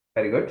weather.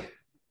 Very good.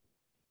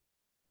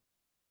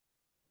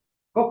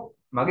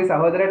 මගේ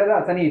සහෝදරයටද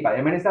අසනීපයි.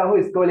 එම නිසා ඔහු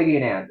ඉස්කෝලේ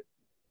ගියේ නෑ අද.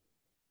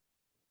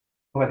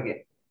 කොහොමද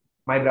කියන්නේ?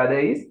 My brother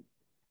is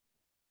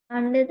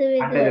Under the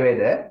weather. under the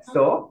weather.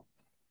 So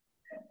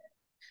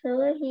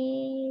he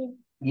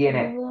ගියේ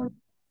නෑ.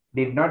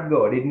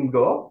 Didn't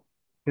go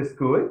to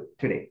school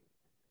today.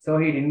 So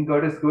he didn't go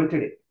to school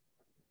today.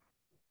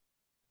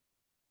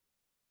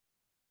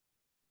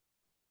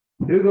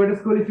 Do you go to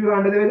school if you are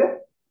under the weather?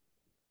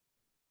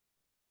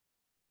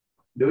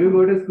 Do you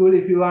go to school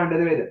if you are under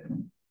the weather?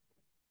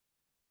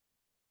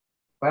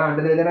 ඔයා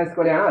under the weather නම්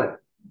ඉස්කෝලේ යනවද?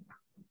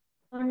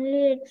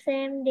 only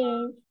exam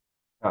days.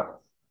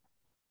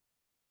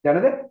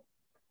 යනද?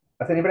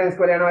 අසනීපෙන්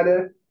ඉස්කෝලේ යනවද?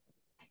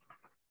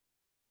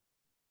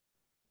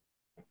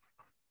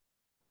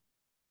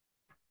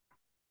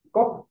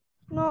 කො?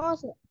 No,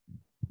 sir.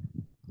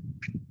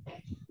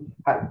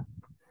 හරි.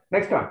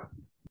 Next one.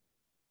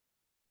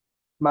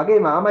 මගේ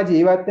මාමා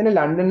ජීවත් වෙන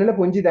ලන්ඩන් වල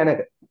පුංචි තැනක.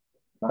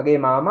 මගේ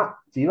මාමා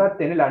ජීවත්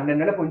වෙන ලන්ඩන්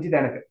වල පුංචි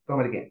තැනක.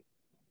 කොහොමද කියන්නේ?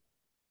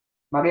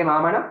 මගේ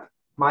මාමා නම්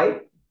my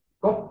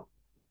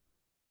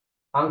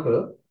uncle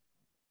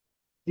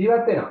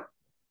ජීවත් වෙනවා.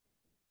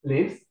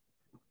 lives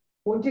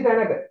පුංචි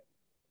තැනක.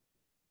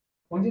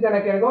 පුංචි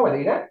තැනක කියන්නේ කොහොමද?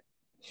 ඊට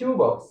shoe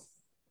box.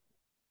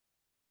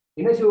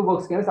 in a shoe box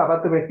කියන්නේ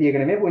සපත්තු පෙට්ටියක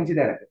නෙමෙයි පුංචි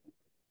තැනක.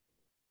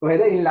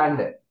 කොහෙද? in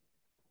London.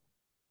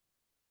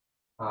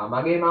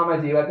 මගේ මාමා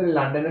ජීවත් වෙන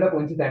ලන්ඩන් වල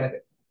පුංචි තැනක.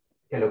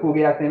 ඒ ලොකු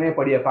ගයක් නෙමෙයි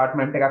පොඩි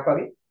ඇපාර්ට්මන්ට් එකක්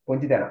වගේ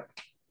පුංචි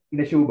තැනක්. in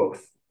a shoe box.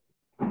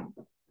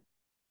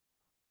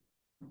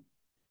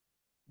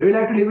 Do you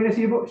like to live in a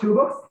shoe box?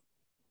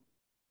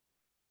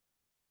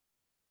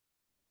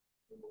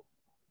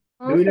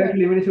 Do you like to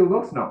live in a shoe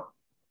box? No.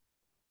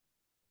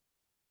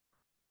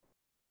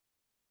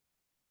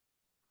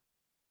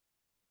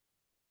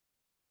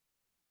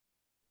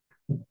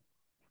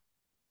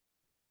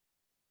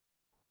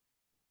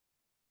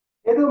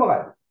 හේතුව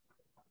මොකක්ද?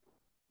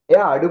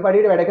 එයා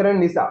අඩුපඩියට වැඩ කරන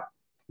නිසා.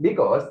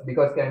 because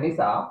කියන්නේ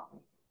නිසා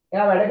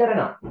එයා වැඩ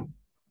කරනවා.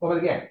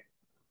 කොහොමද කියන්නේ?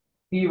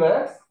 He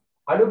works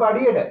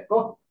අඩුපඩියට.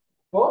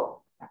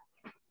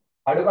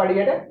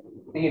 අඩුපඩියට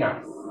 3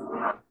 hours.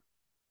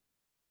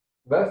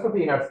 works for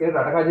peanuts के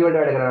रटकाजी वर्ड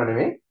වැඩ කරනවා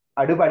නෙමෙයි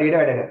අඩු පඩියට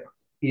වැඩ කරනවා.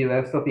 He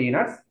works for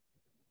peanuts.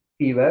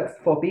 He works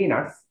for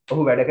peanuts.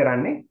 ඔහු වැඩ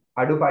කරන්නේ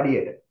අඩු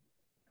පඩියට.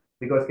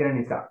 because කියන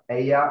නිසා.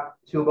 එයා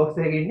shoe box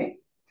එකේ ඉන්නේ.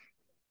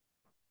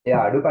 එයා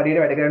අඩු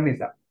පඩියට වැඩ කරන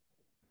නිසා.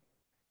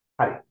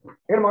 හරි.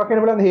 ඒකට මොකක්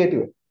වෙන්න බලන්න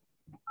හේතුව.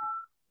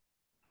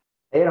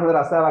 ඒක හොඳ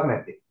රස්සාවක්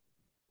නැත්තේ.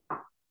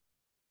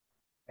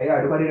 එයා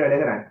අඩු පඩියට වැඩ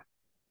කරන්නේ.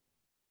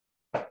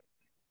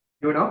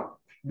 You know,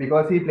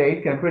 because he played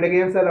computer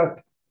games a lot.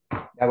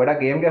 එයා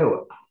ගොඩක් ගේම් ගැහුවා.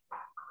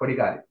 පොඩි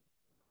කාලේ.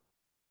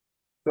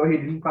 So he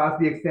didn't pass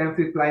the exams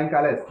with flying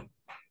colors.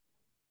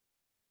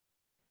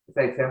 So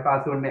exam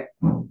pass වුණේ නැහැ.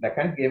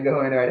 දැක්කන් ගේම්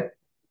ගහුවා වෙන වැඩ.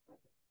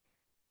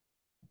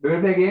 Do you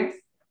play games?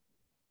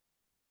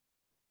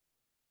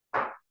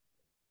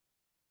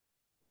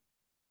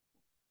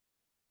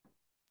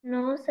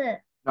 No, sir.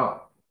 No.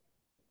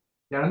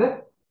 යනද?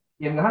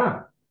 Game ගහනවා?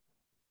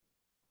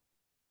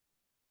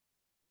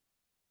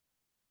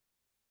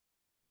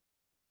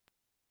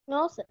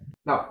 No, sir.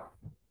 No.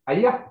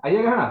 අයියා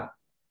ගහනවා?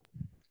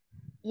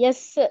 Yes,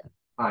 sir.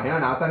 එහෙනම්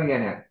නාතන්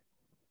කියන්නේ.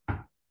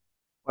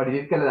 What did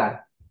it කළා දාන්න?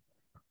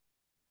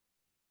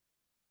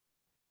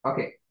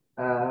 Okay.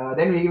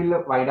 Then we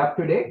will wind up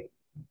today.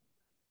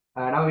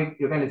 Now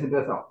you can listen to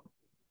the song.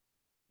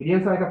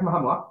 Idioms එකක්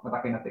මහමුවා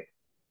මතක් වෙනත් එක්ක.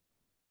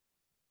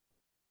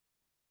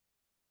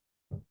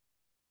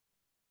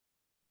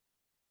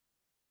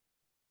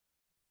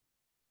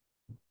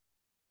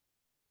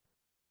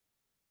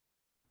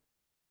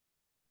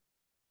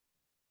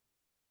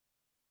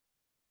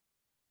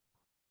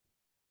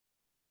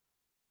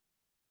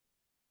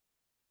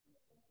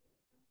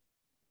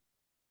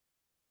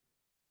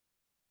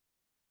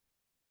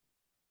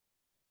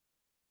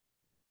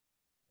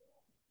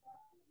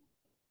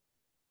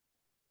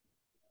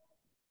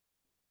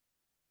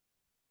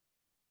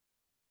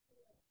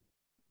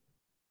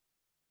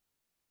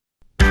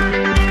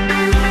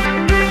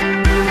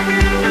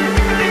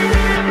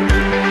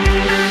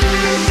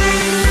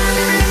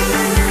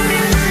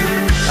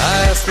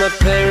 My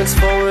parents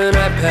for an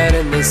iPad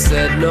and they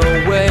said no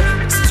way,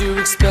 it's too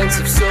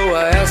expensive, so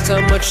I asked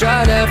how much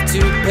I'd have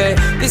to pay.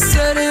 They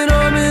said an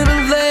arm and a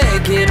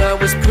leg and I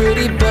was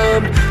pretty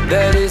bummed.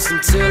 That is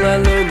until I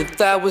learned that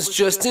that was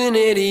just an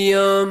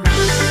idiom.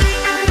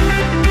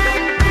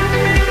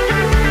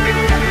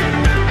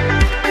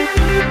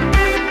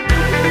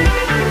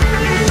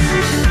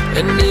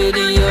 An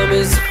idiom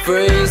is a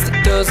phrase that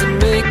doesn't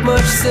make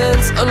much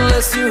sense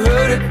unless you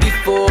heard it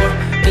before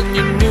and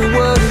you knew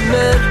what it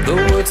meant. The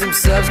words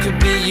themselves could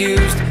be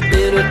used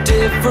in a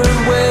different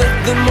way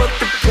than what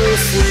the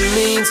person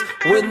means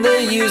when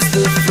they use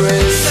the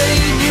phrase.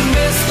 Saying you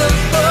missed the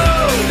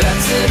boat,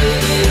 that's an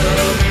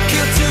idiom.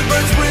 Kill two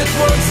birds with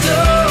one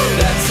stone,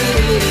 that's an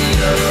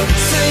idiom.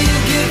 Saying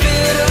give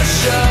it a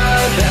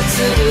shot, that's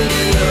an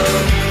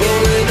idiom.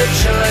 Bull in a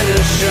china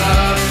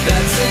shop,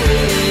 that's an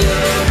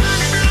idiom.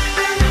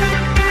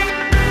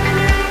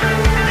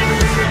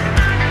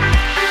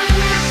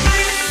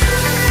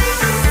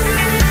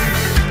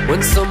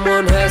 When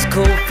someone has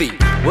cold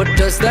feet, what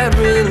does that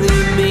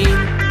really mean?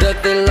 That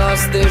they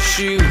lost their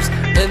shoes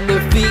and their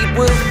feet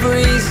will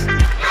freeze?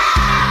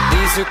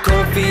 These are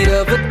cold feet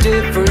of a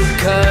different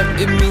kind.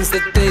 It means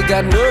that they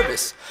got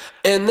nervous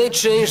and they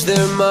changed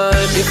their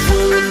mind. If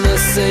we're in the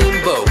same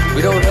boat,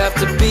 we don't have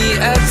to be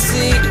at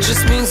sea. It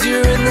just means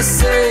you're in the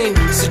same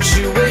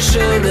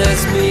situation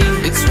as me.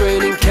 It's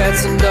raining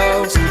cats and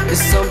dogs is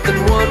something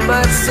one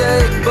might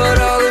say, but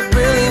all it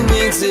really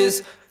means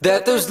is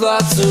that there's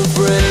lots of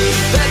rain.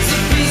 That's a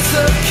piece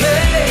of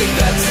cake,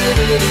 that's an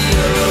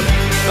idiom.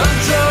 I'm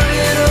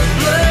drawing a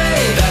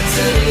blade, that's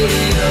an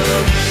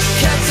idiom.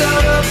 Cat's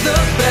out of the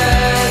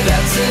bag,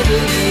 that's an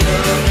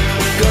idiom.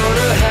 We're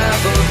gonna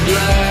have a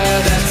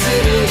blast, that's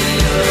an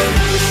idiom.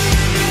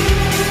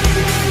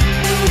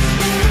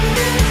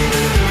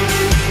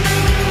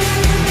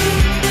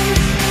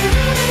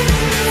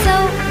 So,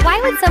 why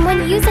would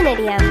someone use an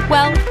idiom?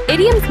 Well,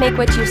 idioms make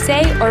what you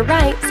say or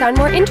write sound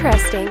more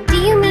interesting. Do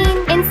you mean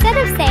instead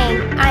of saying,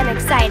 I'm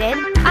excited,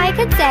 I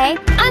could say,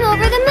 I'm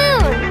over the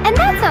moon? And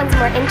that sounds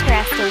more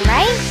interesting,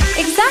 right?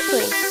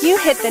 Exactly. You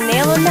hit the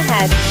nail on the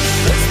head.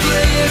 Let's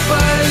play it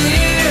by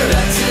ear,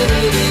 that's an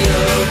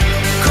idiom.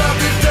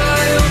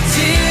 Crocodile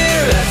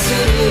tear, that's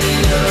an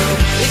idiom.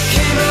 It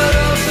came out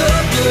of the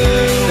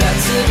blue,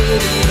 that's an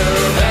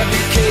idiom. Have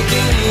your cake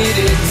and eat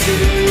it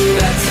too,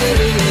 that's an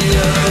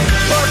idiom.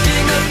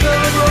 Barking up the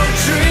wrong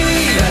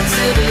tree, that's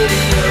an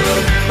idiom.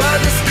 By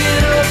the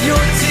skin of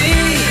your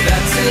teeth,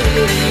 that's an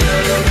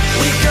idiom.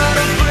 We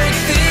gotta break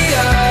the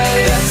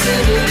ice, that's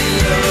an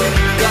idiom.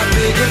 Got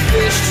bigger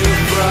fish to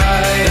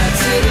fry,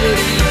 that's an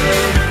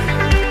idiom.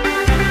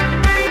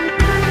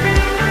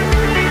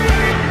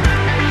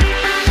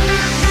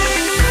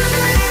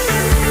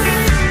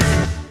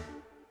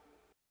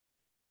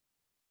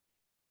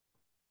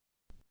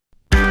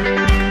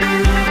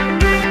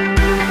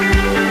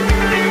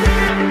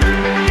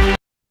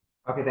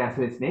 Okay, thanks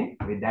for listening.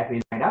 With that,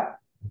 we'll wind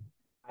up.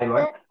 I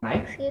want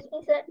night. Excuse me,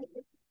 sir.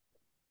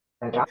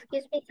 Welcome.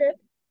 Excuse me, sir.